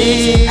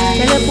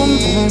 Tell her boom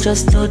boom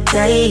just too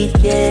tight,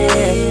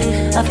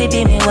 yeah. I feel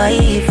be me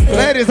wife, yeah.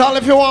 Ladies, all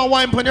if you want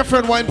wine pon your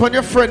friend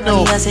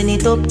now. I send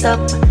it up top.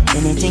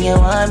 Anything you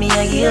want me,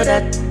 I give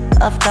that.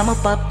 After my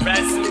pop.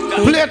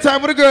 Play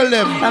time with the girl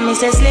them. I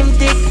miss a slim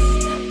thick.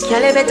 Girl,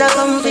 you better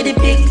come for the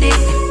big dick.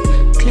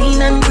 Clean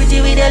and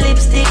pretty with your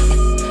lipstick.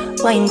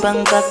 Wine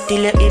bank up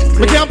till your hip.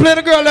 We can't play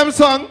the girl them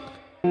song.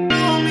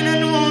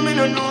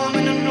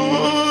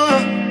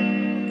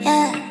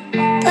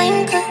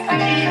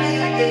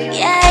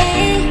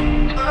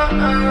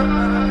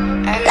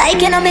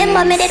 Like you know,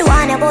 remember me did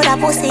one about a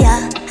pussy,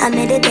 yeah. I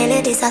made it tell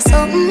you this is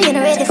something you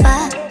know ready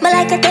for. But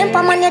like a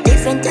temper man, you're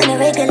different than a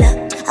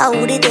regular. I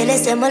would tell you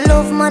say my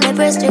love, man, I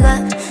press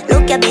trigger.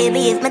 Look ya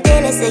baby, if my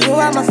tell you say you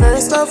are my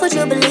first love, would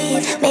you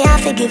believe? May I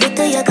forgive it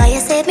to you, cause you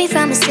saved me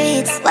from the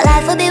streets. Well,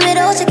 life would be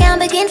without you, can't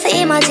begin to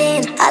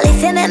imagine. All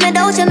if you make me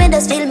doubt you, me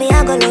just feel me,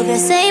 I go love you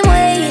same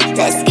way.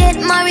 Let's get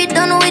married,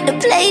 done with the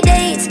play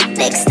dates.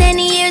 Next 10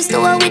 years,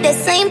 do it with the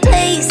same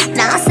place.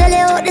 Now I sell you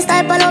out, this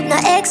type of love, no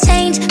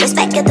exchange.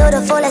 Respect you to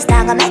the fullest,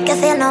 I'm gonna make you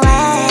feel no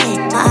way.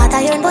 My heart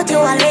I yearn, but you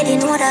already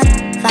know that.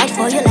 Fight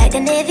for you like the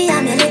Navy,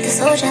 I'm your little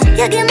soldier.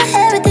 You give me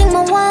everything,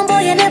 my one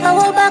boy, you never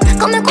hold back.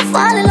 Come make me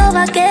fall in love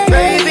again.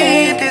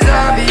 Baby, it is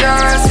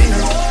obvious, you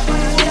know,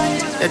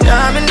 that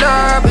I'm in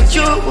love with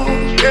you,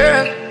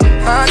 girl.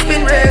 Heart's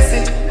been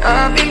racing,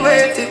 I've been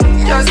waiting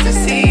just to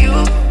see you.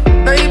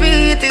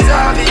 Baby, it is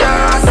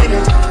obvious, you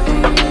know,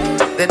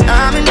 that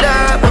I'm in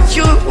love with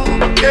you,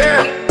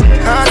 girl.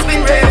 Heart's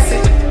been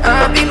racing,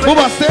 I've been waiting.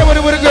 Booba, stay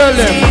with the girl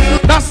then.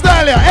 That's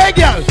style, yeah. Hey,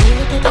 girl.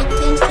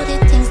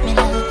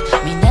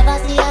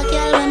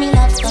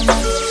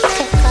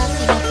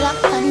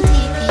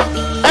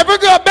 Every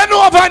girl, bend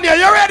over on you.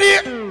 You ready?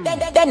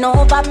 Bend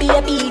over,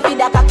 baby, for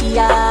the cocky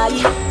eye.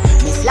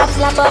 Me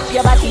slap up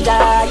your body,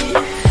 die.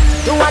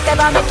 Do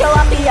whatever make you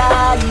happy,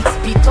 eye.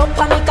 Spit up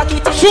and make a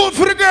kitty. Shoot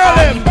for the girl,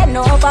 then. Bend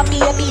over,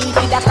 baby,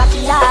 for the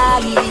cocky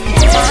eye.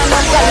 Wanna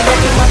tell you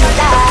you wanna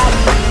die.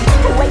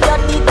 When you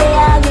did the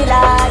early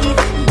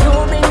life, you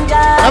bring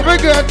joy. Every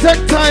girl,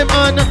 take time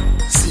on.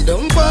 Sit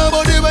down for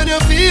body when you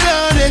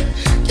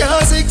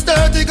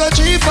figure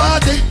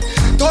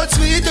 340. Touch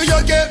me till you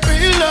get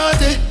real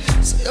naughty.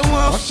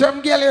 What's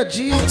some girl your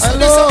G?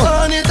 Hello.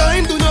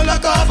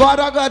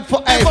 Father God,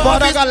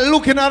 Father God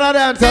looking at her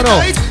dancer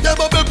now. Your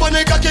bubble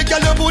panic, kick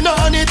your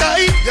punani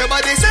tight. Your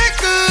body say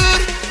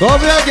good.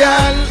 Come here,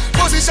 girl.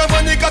 Position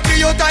panic,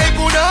 kick your tight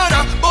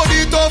banana.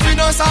 Body tough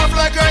in a soft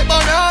like ripe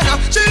banana.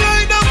 She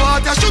like the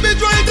water, she be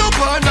dry to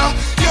panda.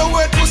 Your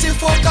wet pussy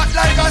fuck hot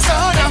like a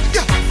sauna.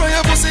 Yeah, from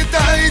your pussy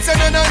tight, say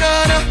na na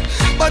na.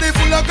 Body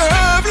full of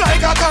curve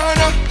like a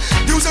corner.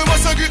 You say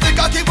what's a grip the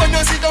cocky when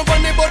you sit down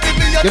on the body.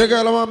 Get a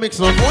girl, I want mix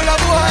now. All I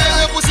boy,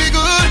 your pussy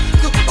good,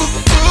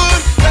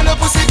 good, and your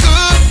pussy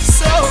good,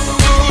 so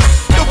good.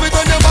 Dump it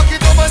on your back,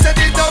 it up and set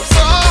it up,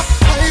 so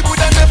I would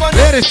have never.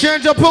 Ladies,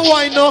 change up a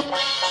wine now.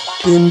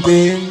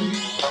 Pimpin',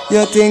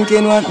 you're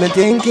thinking what me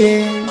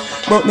thinking,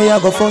 but me a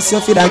go force you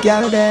for that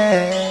girl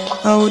there.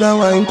 I woulda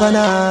wine pan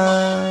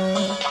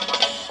her.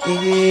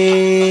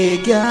 Hey,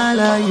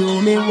 girl,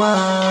 you me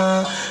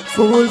want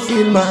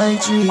fulfill my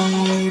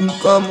dream.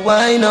 Come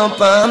wine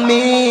up on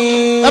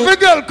me. Every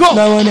girl come.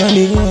 Now on your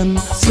name,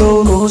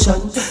 slow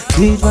motion.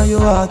 Beat for your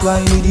heart,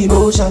 wine with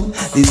emotion.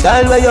 The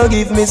style where you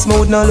give me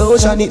smooth no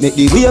lotion. It make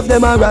the wave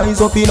them a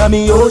rise up in a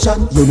me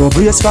ocean. You no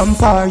brace from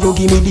far, you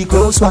give me the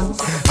close one.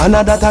 And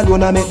that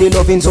alone make the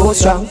loving so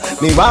strong.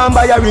 Me want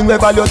buy a ring where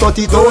value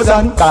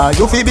 30,000. Cause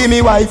you fi be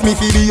me wife, me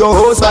fi be your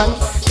husband.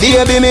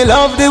 Baby, me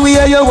love the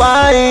way you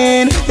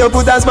whine. You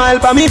put a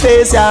smile on me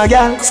face, yeah,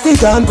 girl.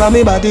 Stick on for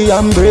me body,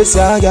 embrace,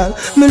 yeah, girl.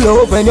 Me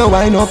love when you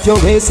wind up your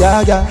waist,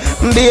 yeah, girl.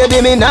 Baby,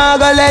 me nah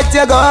go let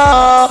you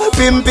go.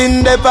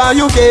 Pimpin' the for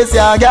you case,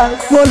 yeah, girl.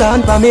 Hold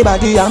on for me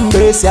body,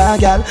 embrace, yeah,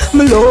 girl.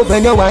 Me love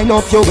when you wind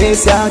up your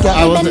waist, yeah,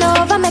 girl. Bend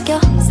over, make you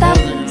stop,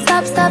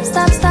 stop, stop,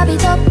 stop, stop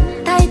it up.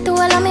 Tight to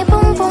all of me,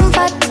 boom, boom,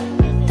 fat.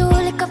 Do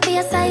lick up for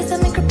your size, so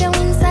me grip you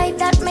inside.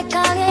 That make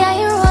all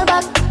you roll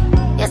back.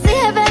 You see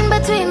heaven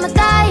between my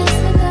thighs.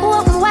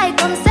 Walk me white,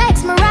 come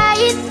sex me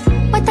right.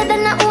 Wetter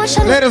than the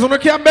ocean. Ladies, when you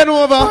can't bend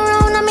over.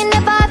 Around and me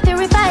never have to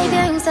revive you.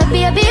 Him say,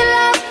 baby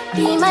love,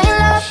 be my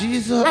love.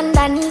 Jesus. And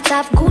I need to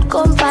have good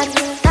comfort.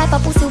 Type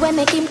of pussy when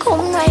make him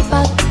come right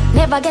back.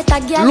 Never get a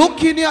girl.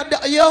 Looking at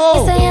the, yo.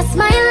 He say, yes,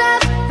 my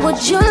love,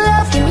 would you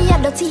love? Give me a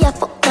dirty, a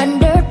fuck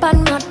and dirt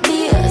pan, not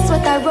beer.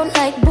 Sweat I run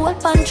like boat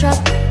pan trap.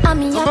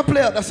 I'm gonna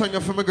play out that song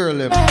for my girl,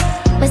 them.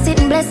 Me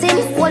sitting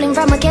blessing, hold him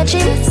from a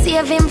catching.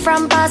 Save him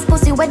from past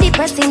pussy where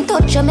depressing.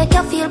 Touch you make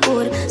you feel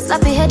good.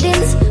 Slappy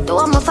headings, do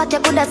I'm a fat you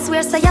could have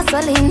swear so you're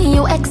swelling.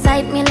 You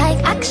excite me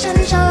like action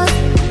shows.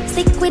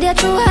 Sick with your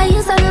true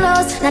highs and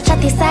lows. Not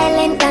chatty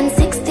silent and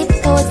 6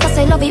 tiptoes. Cause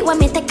I love it when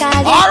me take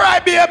all.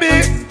 Alright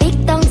baby.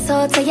 Big down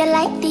so you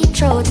like deep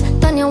throat.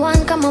 Turn your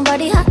one, come on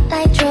body hot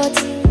like throat.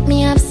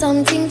 Me have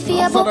something for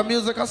you. So the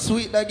music is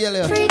sweet that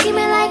girl. Freaky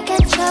me like a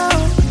show.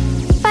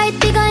 Fight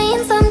bigger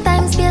in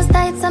sometimes space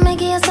tight, so me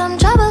give you some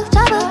trouble.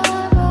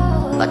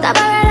 But I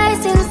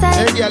paradise inside.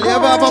 Hey girl, you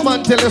ever have a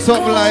man tell you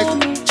something like?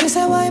 She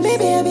said, why me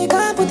baby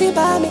can't put it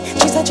by me?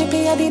 She said,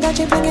 Chippy, I did that,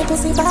 she bring it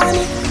pussy by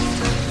me.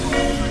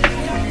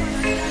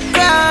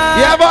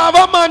 You ever have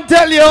a man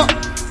tell you?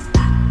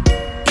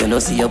 You know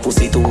see your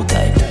pussy 2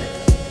 times.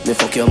 Me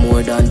fuck you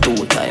more than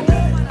 2 times.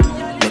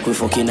 Make we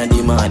fuck inna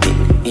the morning.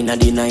 Inna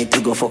the night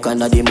we go fuck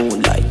under the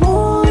moonlight.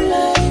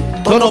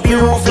 Turn up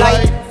your roof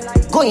light.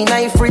 Go in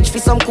a fridge for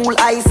some cool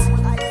ice.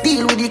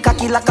 Deal with the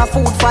cocky like a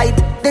food fight.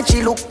 Then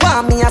she look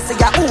for me and say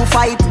ya who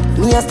fight.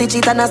 Me a stitch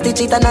it and a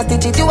stitch it and a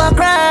stitch it. You a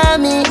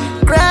Grammy.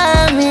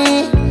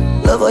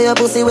 Love how your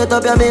pussy wet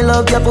up, ya me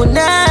love your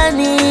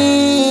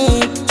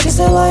punani. She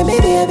said, why me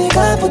baby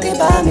can't put it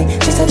by me?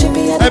 She said,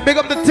 Chippy, hey, big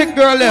up the thick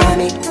girl them.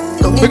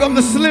 Big up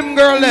the slim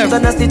girl them.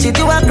 And a stitch it,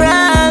 you a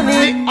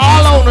Grammy.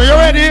 All out, you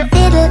ready?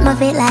 Fiddle my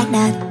feet like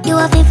that. You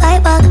have to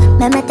fight back,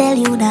 let me tell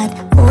you that.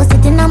 Oh,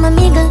 sitting on my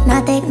mingle,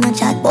 not take no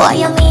chat. Boy,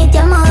 you meet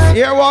your man.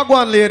 Here walk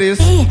one, ladies.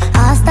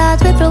 I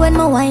start ripple when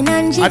my wine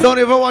and jig. I don't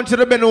even want you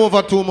to bend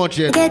over too much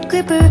yet. Get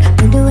gripper,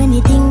 don't do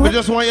anything. We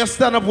just want you to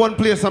stand up one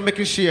place and make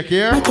it shake,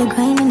 yeah? Make you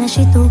grind in a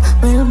shit too,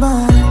 well,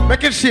 boy.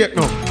 Make it shake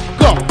now.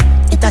 Go.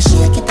 It a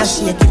shake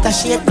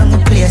on the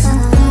place.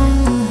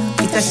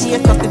 It a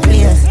shake up the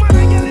place.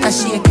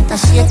 It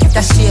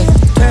a shake.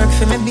 Work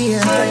for me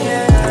beer.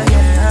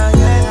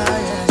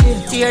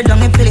 Tear down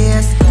the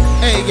place.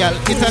 Hey girl,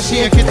 it a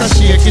shake.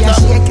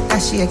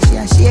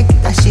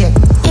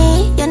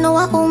 Hey, you know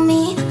what owe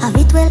me? Have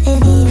it well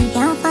heavy,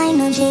 can't find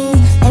no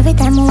jeans. Every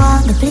time I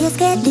walk, the place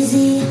get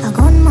dizzy. A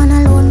gunman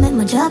alone make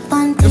my job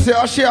fun. You say,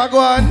 oh shit, I go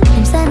on.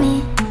 Him say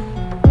me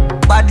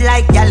bad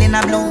like gal in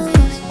a blue.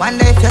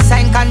 Wonder if you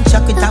sign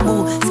contract with a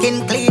boo.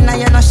 Skin clean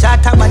and you no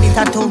shot a body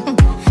tattoo.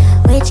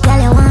 Which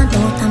gal you want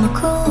out? I'm a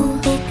crew,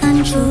 pick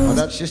and choose. Oh,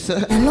 that she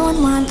said.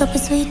 Alone want up a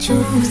sweet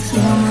juice. You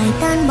know my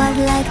tan bad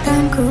like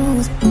Tom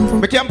Cruise.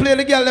 We can play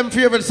the girl them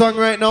favorite song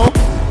right now.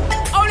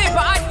 Only for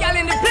hot gal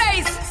in the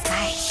place.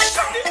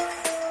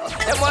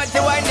 Them want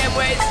to wind them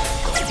ways.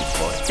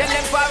 Tell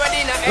them forward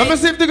in a. Let me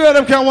see if the girl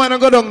them can wine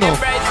and go down now.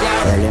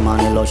 Early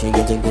morning love, she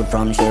get it good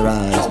from she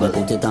rise. But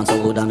put it on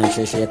so good and make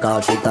she shake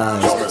all she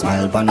ties.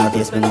 Smile upon her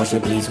face, me know she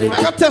pleased with it.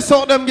 I got test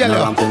out them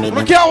girl.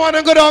 We can't wine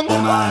and go down.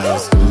 Them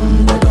eyes,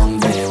 go down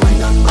there,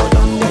 wine and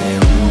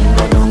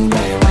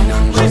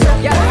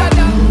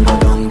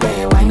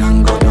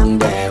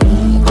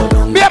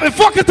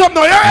fuck it up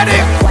now, you ready?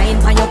 Wine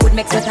pan your good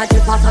make sweat a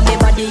drip off of me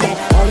body, yeah.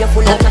 Oh, you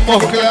full of chat.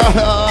 Only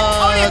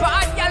for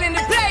hot girl in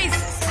the place.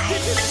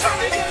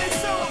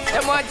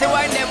 Them want to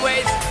wind them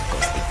ways.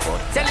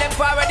 Tell them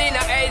forward in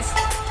a ace.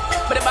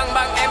 But the bang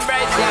bang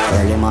embrace, yeah.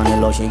 Early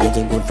morning love, she get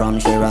it good from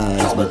she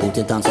rise. But put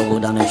it on so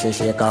good and make she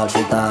shake all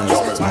she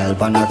ties. Smile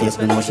upon her face,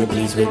 me know she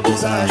pleased with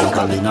design.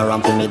 Calling her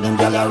around to make them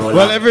gyal a roll.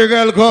 Well, every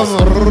girl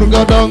come,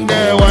 go down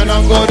there, why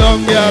not go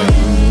down, girl?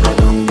 Go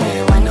down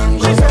there, why not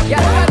go down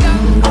there?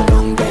 Go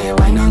down there,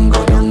 why not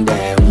go down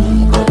there?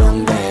 Go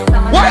down there.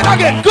 Wine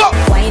again, go!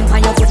 Wine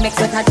pan your good make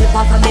sweat a drip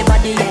off of me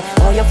body, yeah.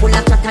 Oh, you full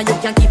of chat and you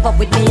can keep up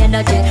with me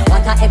energy.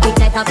 What a epic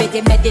night of it,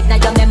 embedded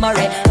in your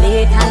memory.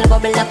 Little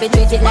bubble up, it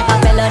treat it like a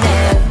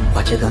felony.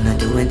 What you gonna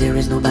do when there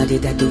is nobody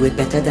that do it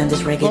better than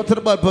this reggae? Go to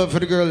the bad part for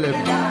the girl them.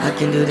 I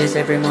can do this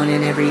every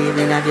morning, every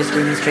evening. I just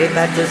screaming straight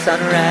back to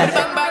sunrise.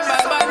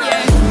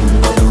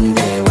 Go down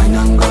there, why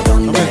not go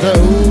down there?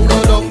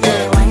 Go down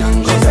there, why not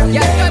go down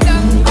there?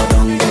 Go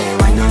down there,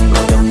 why not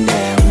go down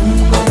there?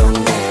 Go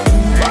down there,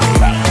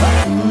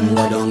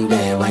 go down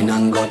there, why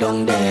not go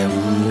down there?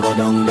 Go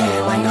down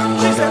there, why not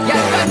go down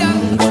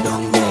there? Go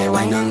down there,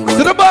 why not go down there?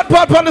 To the bad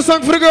part on the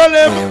song for the girl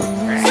them.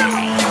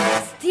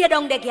 Stay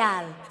down there,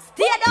 girl.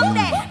 Stay down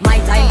there. My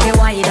time to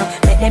wine up.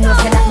 Let them know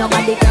say that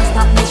nobody can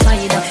stop me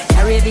shine up.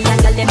 Caribbean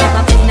girl, they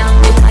never been on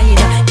me fine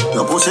up.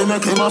 Your pussy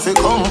make him have to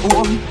come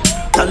home.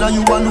 Tell her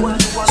you alone.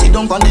 Sit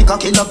down on the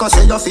cocky like I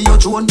say you feel your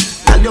drone.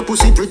 Tell your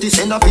pussy pretty,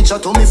 send a picture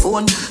to me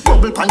phone.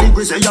 Bubble pan the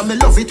grizzly, yeah, me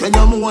love it when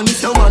you moan.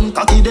 If your man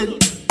cocky dead,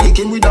 pick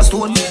him with a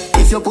stone.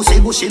 If your pussy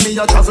bushy, me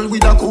a travel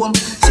with a comb.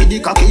 See the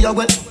cocky you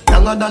wet,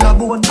 younger than a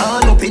bone.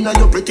 Turn up in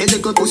your pretty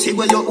little pussy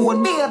where you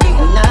own. Me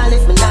nah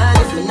lift, me nah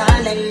lift, me nah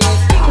lift.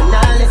 Me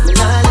nah lift, me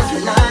nah lift, me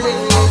nah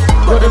lift.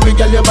 But every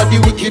girl your body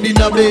wicked in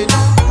a bed.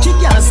 She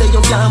can't say you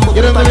can't move.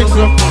 Get on the mix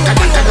up.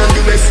 Better than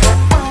the rest.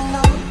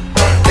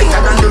 Better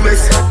than the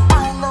rest.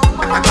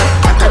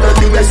 Better than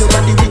the rest. Your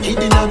body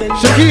wicked in a bed.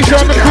 Shakisha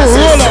on the crew,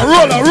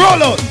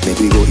 roll out. Make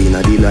we go in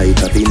a the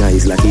light, up in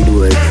eyes like he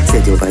do it.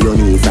 Set you on your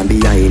knees from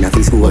behind a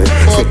fist score.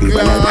 Set the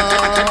ball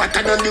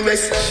better than the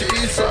rest.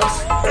 Jesus.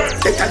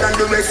 Better than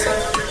the rest.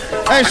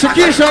 Hey,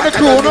 Shakisha on the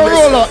crew, no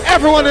roll out.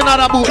 Everyone in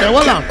that boot there,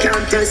 well on.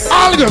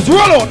 All girls,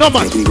 roll out, no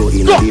man. Make we go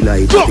in a the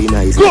light, up in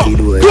eyes like he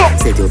do it.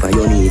 Set you on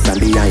your knees from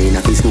behind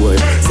a fist score.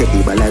 Set the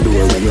ball a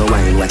door when you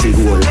wine, watch it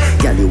roll.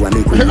 Girl, you want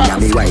me queen, and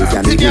me wife,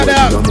 and me gold.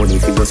 Your money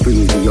for your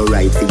spree, for your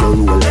right, for your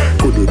rule.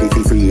 Could do it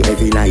for free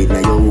every night,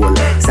 now your whole.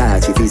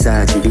 Sachi for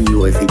Sachi,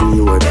 Dior for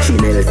Dior.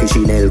 Chanel for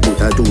Chanel,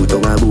 put a two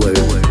on a bowl.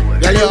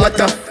 Girl, you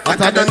hotter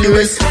than the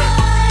rest.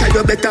 Tell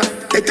you better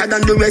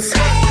than the rest.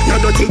 No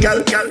dirty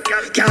girl,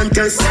 can't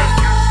test.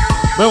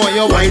 Me want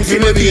your wine for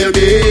me,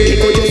 baby.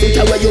 Kick out your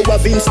foot where you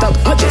have in stock.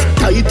 I just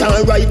tight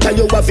and right, tell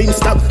you have in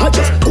stock. I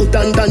just put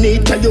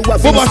underneath, tell you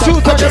have in stock.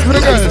 Shoot again for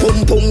the girl.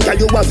 Pum pum, tell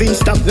you have in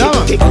stock.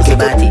 Kick your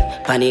body,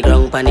 panny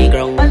ground. Tell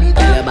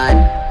you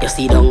bad, you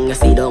see down.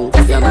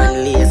 If your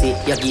man lazy,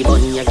 you keep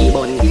on.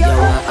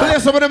 Play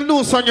some of them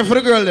new songs for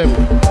the girl them.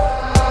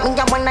 Me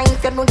just wanna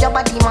if you know your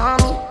body,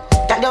 mommy.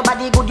 Tell your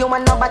body good, you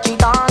want nobody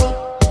on me.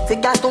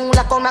 Figure soon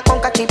like come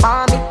catch it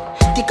on me.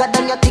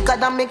 Thicker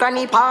than me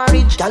granny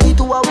porridge. Tell it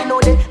to her we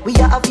know that we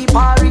are happy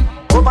party.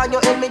 Over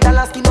your head, me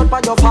dollar skin out for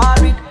your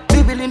forehead.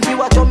 Be willing to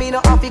watch you, me no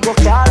happy go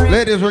carry.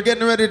 Ladies, we're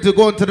getting ready to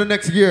go into the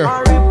next gear.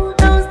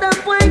 Don't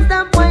stop wine.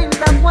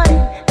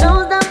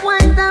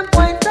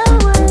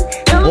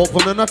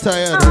 Open and not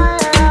tired.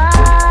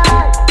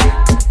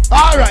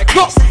 Alright,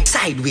 go!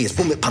 Sideways,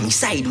 pull me pa me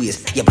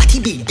sideways. Your body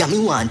big, and me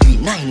want do it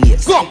 9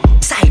 years. Go!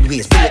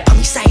 Sideways, pull me pa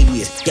me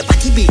sideways. Your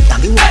body big,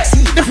 and me want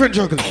see. Different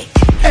juggle.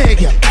 Hey,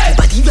 girl.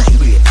 Everybody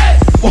vibrate.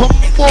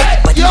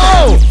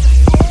 Yo!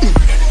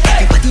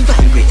 Everybody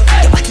vibrate.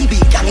 Your body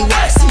big, and me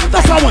want see.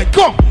 That's how I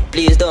go!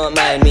 Please don't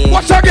mind me.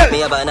 Watch again.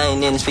 Me have a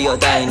 9 inch for your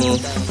tiny.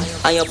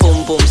 And your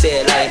pum pum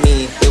say like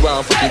me. You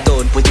want fuck it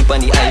out, put it on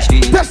the ice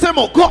cream. Test them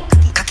out, go!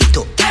 Cock it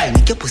up, girl,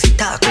 make your pussy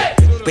talk up.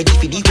 Ready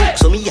for the hook,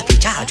 so me have to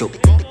charge up.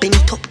 Penny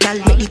top, girl,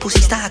 make the pussy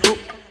start up.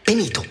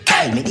 Penny top,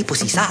 girl, make the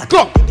pussy start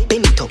up.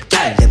 Penny top,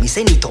 girl, let me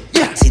send it up.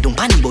 Yeah. Sit down,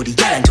 panny body,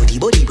 girl, and to the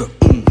body, bro.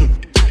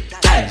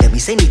 Girl, let me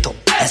send it up.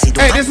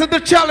 Hey, this is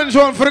the challenge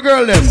one for the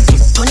girl them.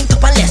 Turn it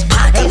up and let's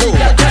party, no.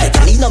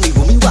 Girl, you know me,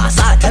 when me was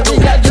hot, no.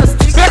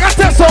 Make a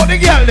test out the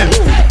girl them.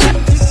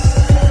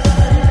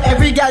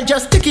 Every girl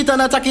just tick it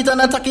and attack it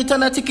and attack it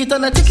and attack it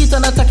and attack it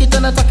and attack it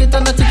and attack it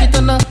and attack it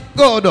and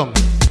go down.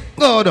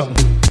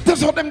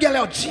 That's how them girl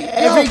out.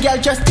 Every girl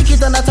just tick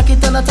it and attack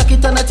it and attack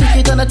it and attack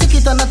it and attack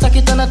it and attack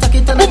it and attack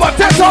it and move on,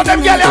 test out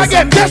them girl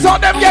again. Test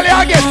out them girl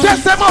again.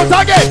 Test them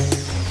out again.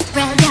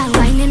 Well, girl,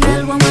 whining,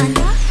 well, woman.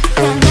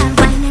 Well, girl,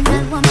 whining,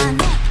 well, woman.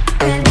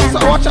 So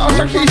watch out,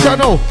 Shakisha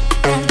now.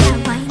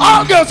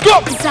 All girls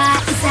go. It's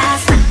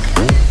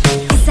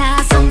a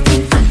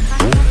something fun.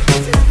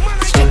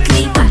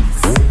 Strictly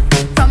facts.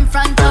 From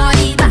front or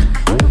the back.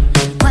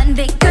 One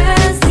big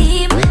girl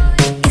team.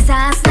 It's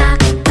a snack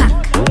pack.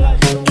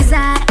 It's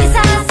a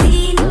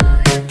scene.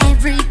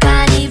 Every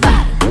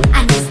carnival.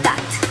 And it's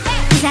that.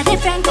 It's a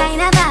different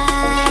kind of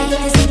vibe.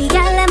 You see the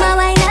girl them a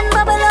wine and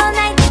bubble all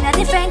night in a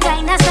different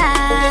kind of style.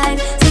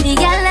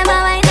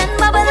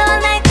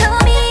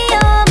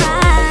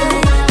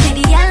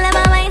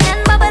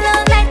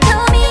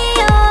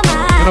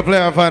 play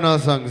our final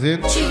song, see?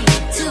 3, 2,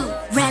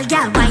 real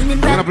gal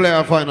whining. We're gonna play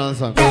our final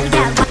song.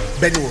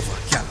 Bend over,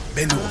 gal,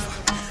 bend over.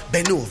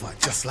 Bend over,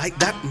 just like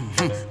that.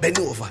 Bend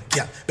over,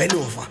 gal, bend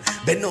over.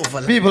 Bend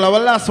over. People, our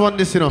last one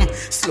this, you know.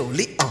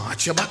 Slowly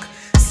arch your back.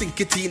 Sink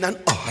it in and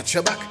arch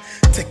your back.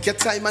 Take your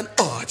time and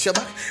arch your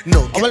back.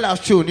 No, our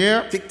last tune,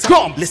 yeah?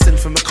 Come! Listen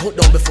for me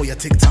countdown before you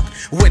tick tock.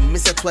 When me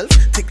say 12,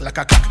 tick like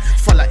a clock.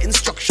 Follow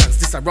instructions,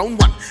 this around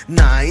 1,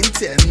 9,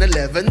 10,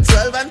 11,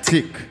 12 and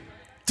tick.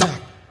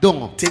 Tock.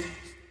 Don't. Tick.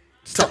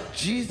 Stop.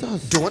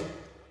 Jesus. Don't.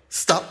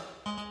 Stop.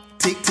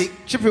 Tick, tick.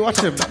 Chippy,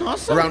 watch him.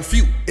 Around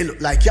few, it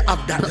look like you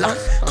have that lock.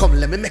 Come,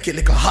 let me make it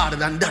little harder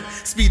than that.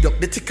 Speed up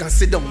the tick and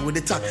sit down with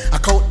the talk. I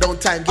count down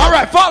time.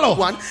 Alright, follow.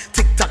 1,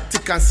 tick tock,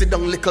 tick and sit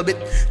down little bit.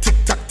 Tick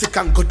tock, tick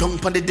and go down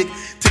on the dick.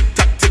 Tick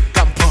tock, tick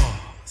and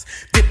pause.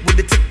 Dip with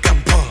the tick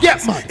and pause.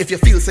 Yes, man. If you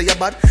feel say you're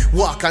bad,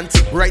 walk and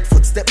tick. Right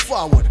foot, step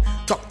forward.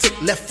 Tuck, tick,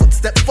 left foot,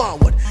 step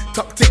forward.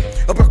 Tuck, tick,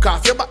 broke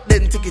off your back,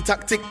 then ticky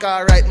tock, tick.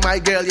 Alright, my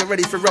girl, you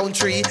ready for round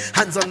 3?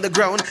 Hands on the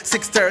ground,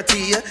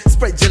 6:30.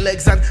 Spread your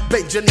legs and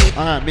bend your knee.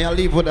 Alright, may I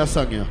leave with that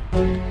song, yeah?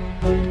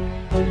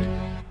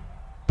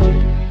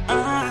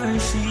 I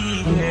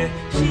see her,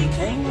 she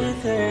came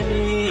with her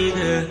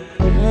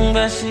nigga,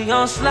 but she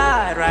gon'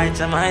 slide right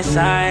to my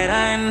side.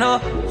 I know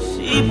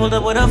she pulled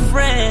up with her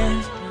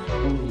friends.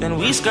 Then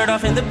we skirt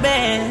off in the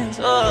Benz.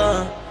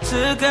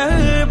 Took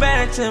her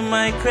back to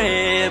my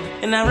crib,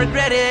 and I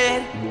regret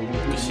it.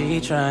 Cause she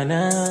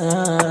tryna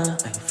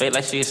fake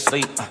like she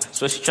asleep.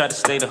 So she tried to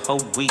stay the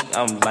whole week.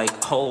 I'm like,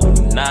 oh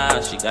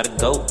nah, she gotta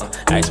go.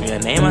 Ask me her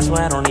name, I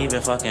swear I don't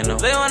even fucking know.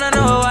 They wanna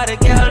know why the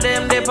girl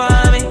them dip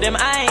on me. Them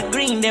I ain't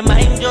green, them I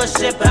ain't just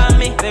ship on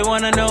me. They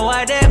wanna know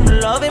why them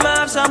love him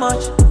off so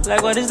much.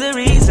 Like what is the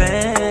reason?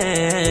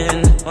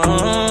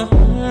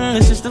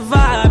 It's just the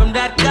vibe, I'm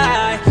that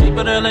guy. She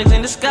put her legs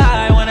in the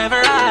sky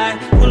whenever I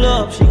pull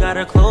up. She got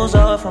her clothes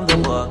off from the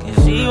walk, and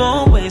she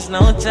won't waste no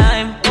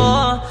time.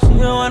 She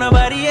don't want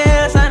nobody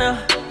else, I know.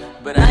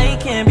 But I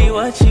can't be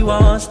what she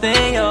wants.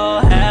 They all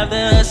have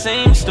the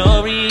same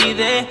story.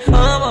 They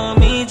all want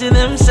me to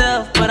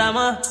themselves, but I'm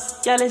a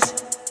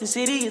Gallis. The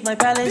city is my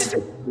palace.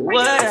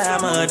 What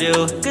I'ma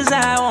do? Cause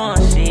I want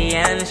she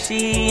and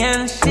she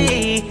and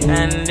she,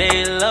 and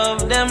they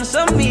love them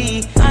some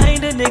me. I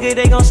ain't the nigga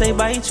they gon' say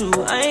bye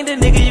to. I ain't the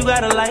nigga you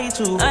gotta lie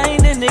to. I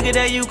ain't the nigga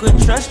that you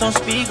could trust on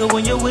speaker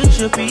when you're with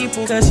your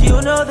people. Cause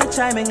you know the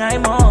timing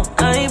I'm on.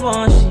 I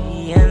want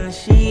she and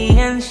she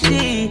and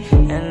she,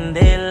 and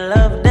they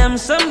love them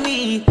some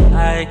me.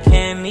 I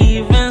can't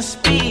even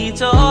speak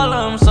to all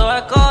of them, so I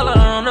call her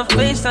on the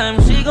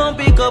FaceTime. She gon'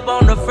 pick up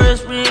on the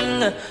first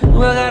ring.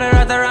 We got her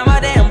right around my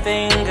damn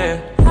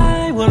finger.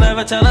 I will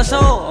never tell her so,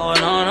 oh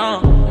no,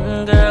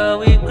 no. Girl,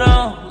 we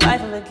grown,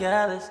 life of the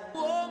Gallis.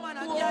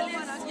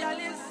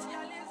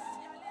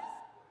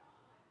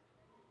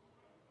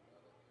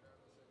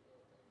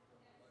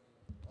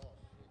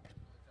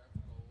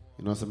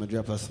 You know, so I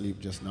drop asleep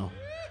just now.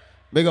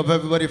 Big up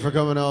everybody for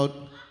coming out.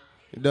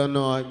 You don't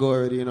know I go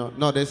already, you know.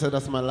 No, they said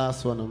that's my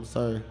last one, I'm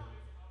sorry.